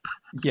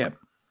 Yep.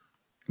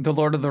 The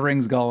Lord of the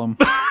Rings Gollum.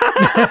 All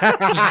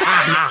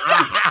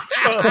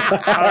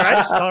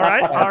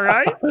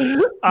right.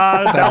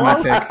 That's my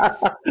Mello? pick.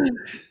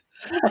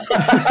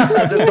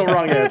 There's no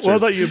wrong answers. What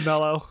about you,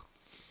 Mello?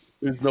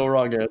 There's no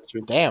wrong answer.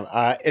 Damn,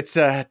 it's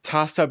a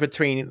toss-up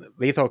between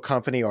Lethal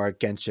Company or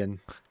Genshin.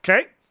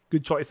 Okay,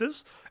 good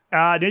choices.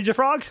 Ninja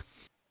Frog?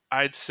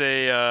 I'd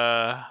say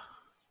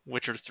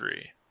Witcher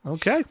 3.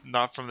 Okay.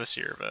 Not from this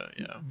year, but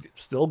yeah.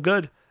 Still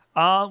good.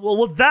 Well,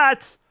 with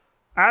that,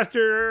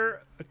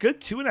 after a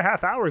good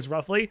 2.5 hours,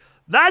 roughly,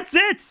 that's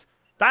it.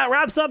 That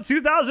wraps up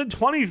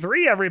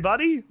 2023,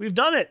 everybody. We've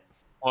done it.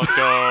 Let's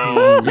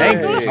go.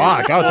 Yay.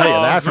 Fuck, I'll tell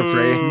you that for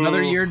free.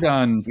 Another year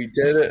done. We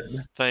did it.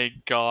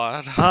 Thank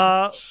God.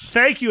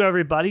 Thank you,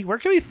 everybody. Where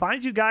can we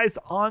find you guys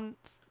on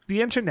the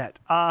internet?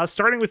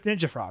 Starting with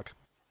Ninja Frog.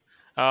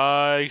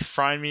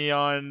 Find me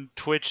on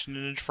Twitch,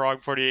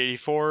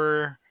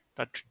 NinjaFrog4884,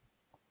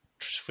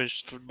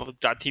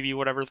 Twitch.tv,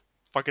 whatever the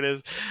fuck it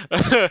is.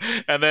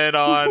 And then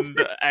on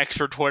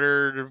X or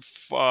Twitter,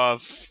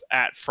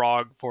 at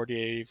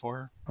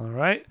Frog4884. All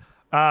right.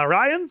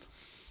 Ryan?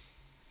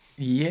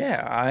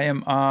 Yeah, I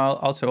am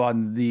also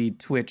on the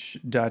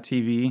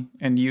twitch.tv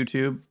and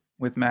YouTube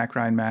with Mac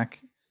Ryan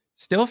Mac.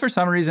 Still, for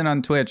some reason,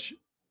 on Twitch,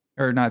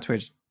 or not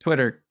Twitch,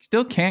 Twitter,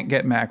 still can't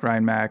get Mac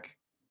Ryan Mac.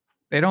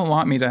 They don't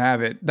want me to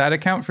have it. That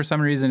account, for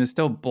some reason, is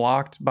still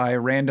blocked by a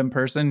random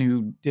person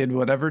who did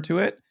whatever to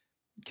it.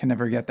 Can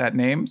never get that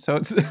name. So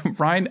it's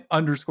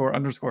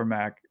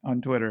Ryan__Mac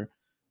on Twitter,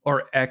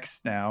 or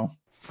X now.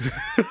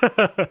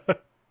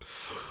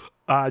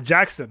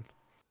 Jackson.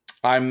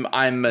 I'm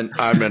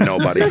a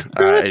nobody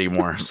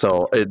anymore.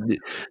 So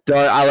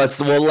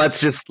let's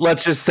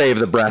just save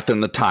the breath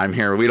and the time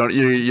here. You don't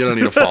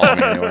need to follow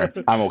me anywhere.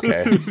 I'm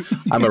okay.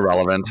 I'm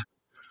irrelevant.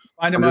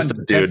 Find him I'm just on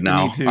a dude Destiny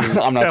now. 2.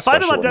 I'm not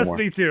Find him on special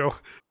Destiny 2.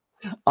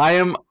 I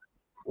am.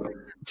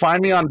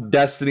 Find me on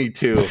Destiny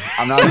 2.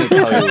 I'm not going to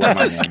tell you what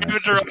my name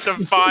is. To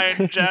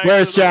find Jackson.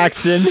 Where's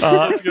Jackson?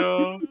 Let's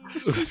go.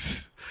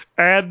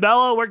 And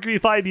Mello, where can we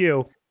find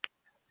you?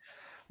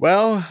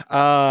 Well,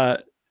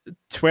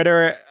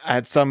 Twitter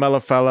at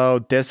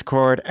SomeMellowFellow,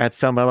 Discord at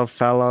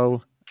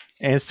SomeMellowFellow,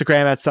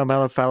 Instagram at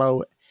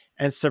SomeMellowFellow,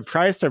 and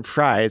surprise,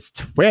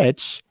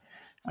 Twitch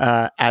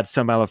at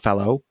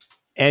SomeMellowFellow,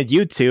 and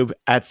YouTube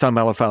at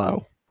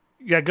SomeMellowFellow.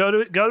 Yeah, go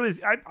to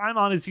his. I'm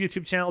on his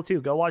YouTube channel too.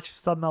 Go watch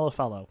some Mellow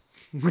Fellow.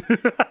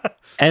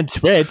 And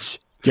Twitch.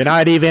 You're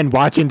not even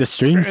watching the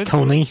streams,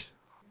 Tony.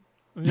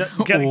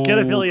 Get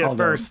affiliate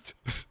first.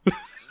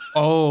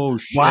 Oh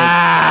shit!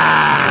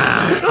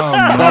 Wow. Oh,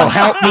 Well,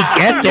 help me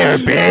get there,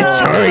 bitch.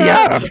 Hurry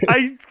up.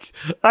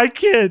 I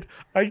can't.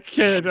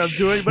 I'm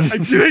doing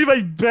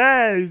my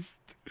best.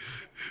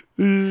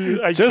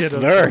 Just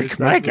lurk.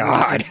 My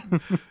God.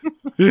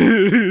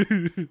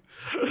 And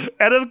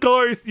of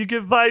course, you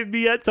can find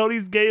me at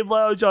Tony's Game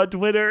Lounge on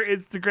Twitter,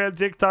 Instagram,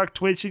 TikTok,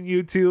 Twitch, and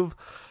YouTube.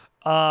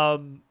 I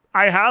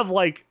have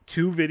like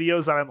 2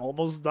 videos that I'm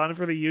almost done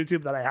for the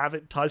YouTube that I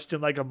haven't touched in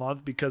like a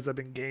month because I've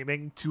been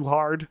gaming too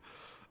hard.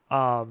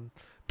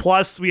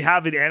 Plus, we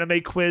have an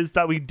anime quiz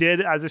that we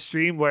did as a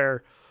stream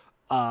where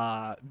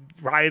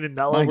Ryan and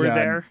Mello were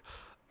there,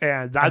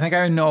 and I think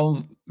I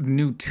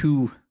knew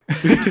two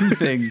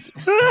things.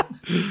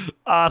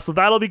 So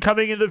that'll be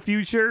coming in the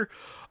future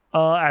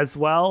as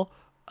well.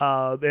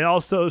 And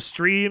also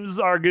streams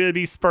are going to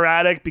be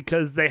sporadic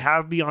because they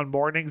have me on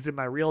mornings in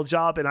my real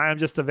job, and I am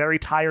just a very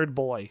tired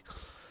boy.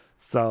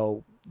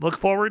 So look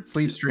forward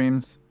Sleep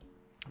streams.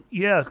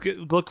 Yeah,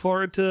 look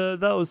forward to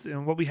those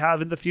and what we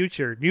have in the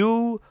future.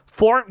 New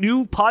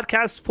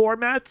podcast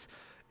formats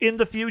in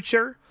the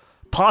future.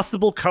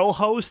 Possible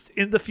co-host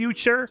in the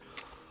future.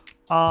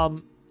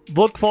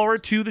 Look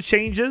forward to the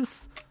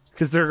changes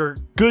because they're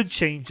good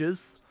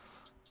changes.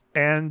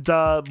 And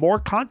more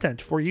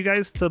content for you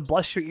guys to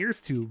bless your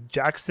ears to.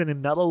 Jackson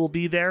and Mello will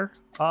be there.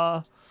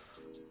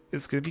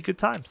 It's going to be good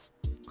times.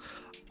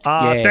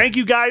 Thank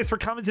you guys for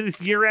coming to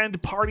this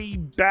year-end party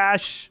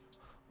bash,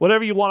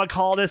 whatever you want to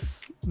call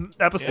this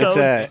episode.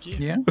 It's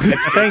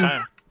a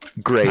thing.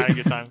 Great. I had a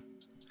good time.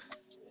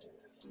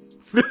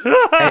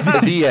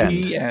 The end.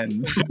 The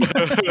end.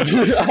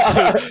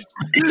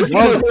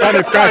 Well, time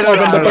to crack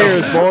open the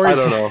beers, boys.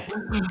 I don't know.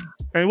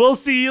 And we'll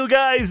see you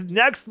guys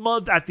next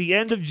month at the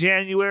end of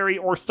January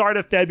or start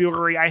of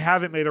February. I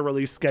haven't made a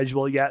release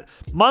schedule yet.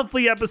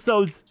 Monthly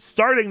episodes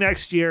starting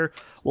next year.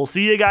 We'll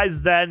see you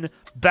guys then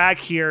back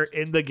here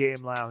in the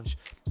Game Lounge.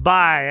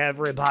 Bye,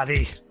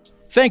 everybody.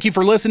 Thank you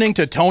for listening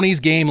to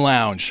Tony's Game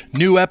Lounge.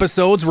 New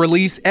episodes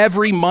release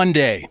every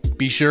Monday.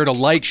 Be sure to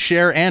like,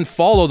 share, and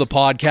follow the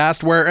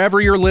podcast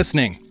wherever you're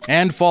listening.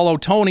 And follow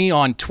Tony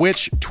on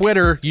Twitch,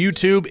 Twitter,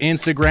 YouTube,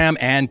 Instagram,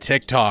 and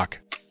TikTok.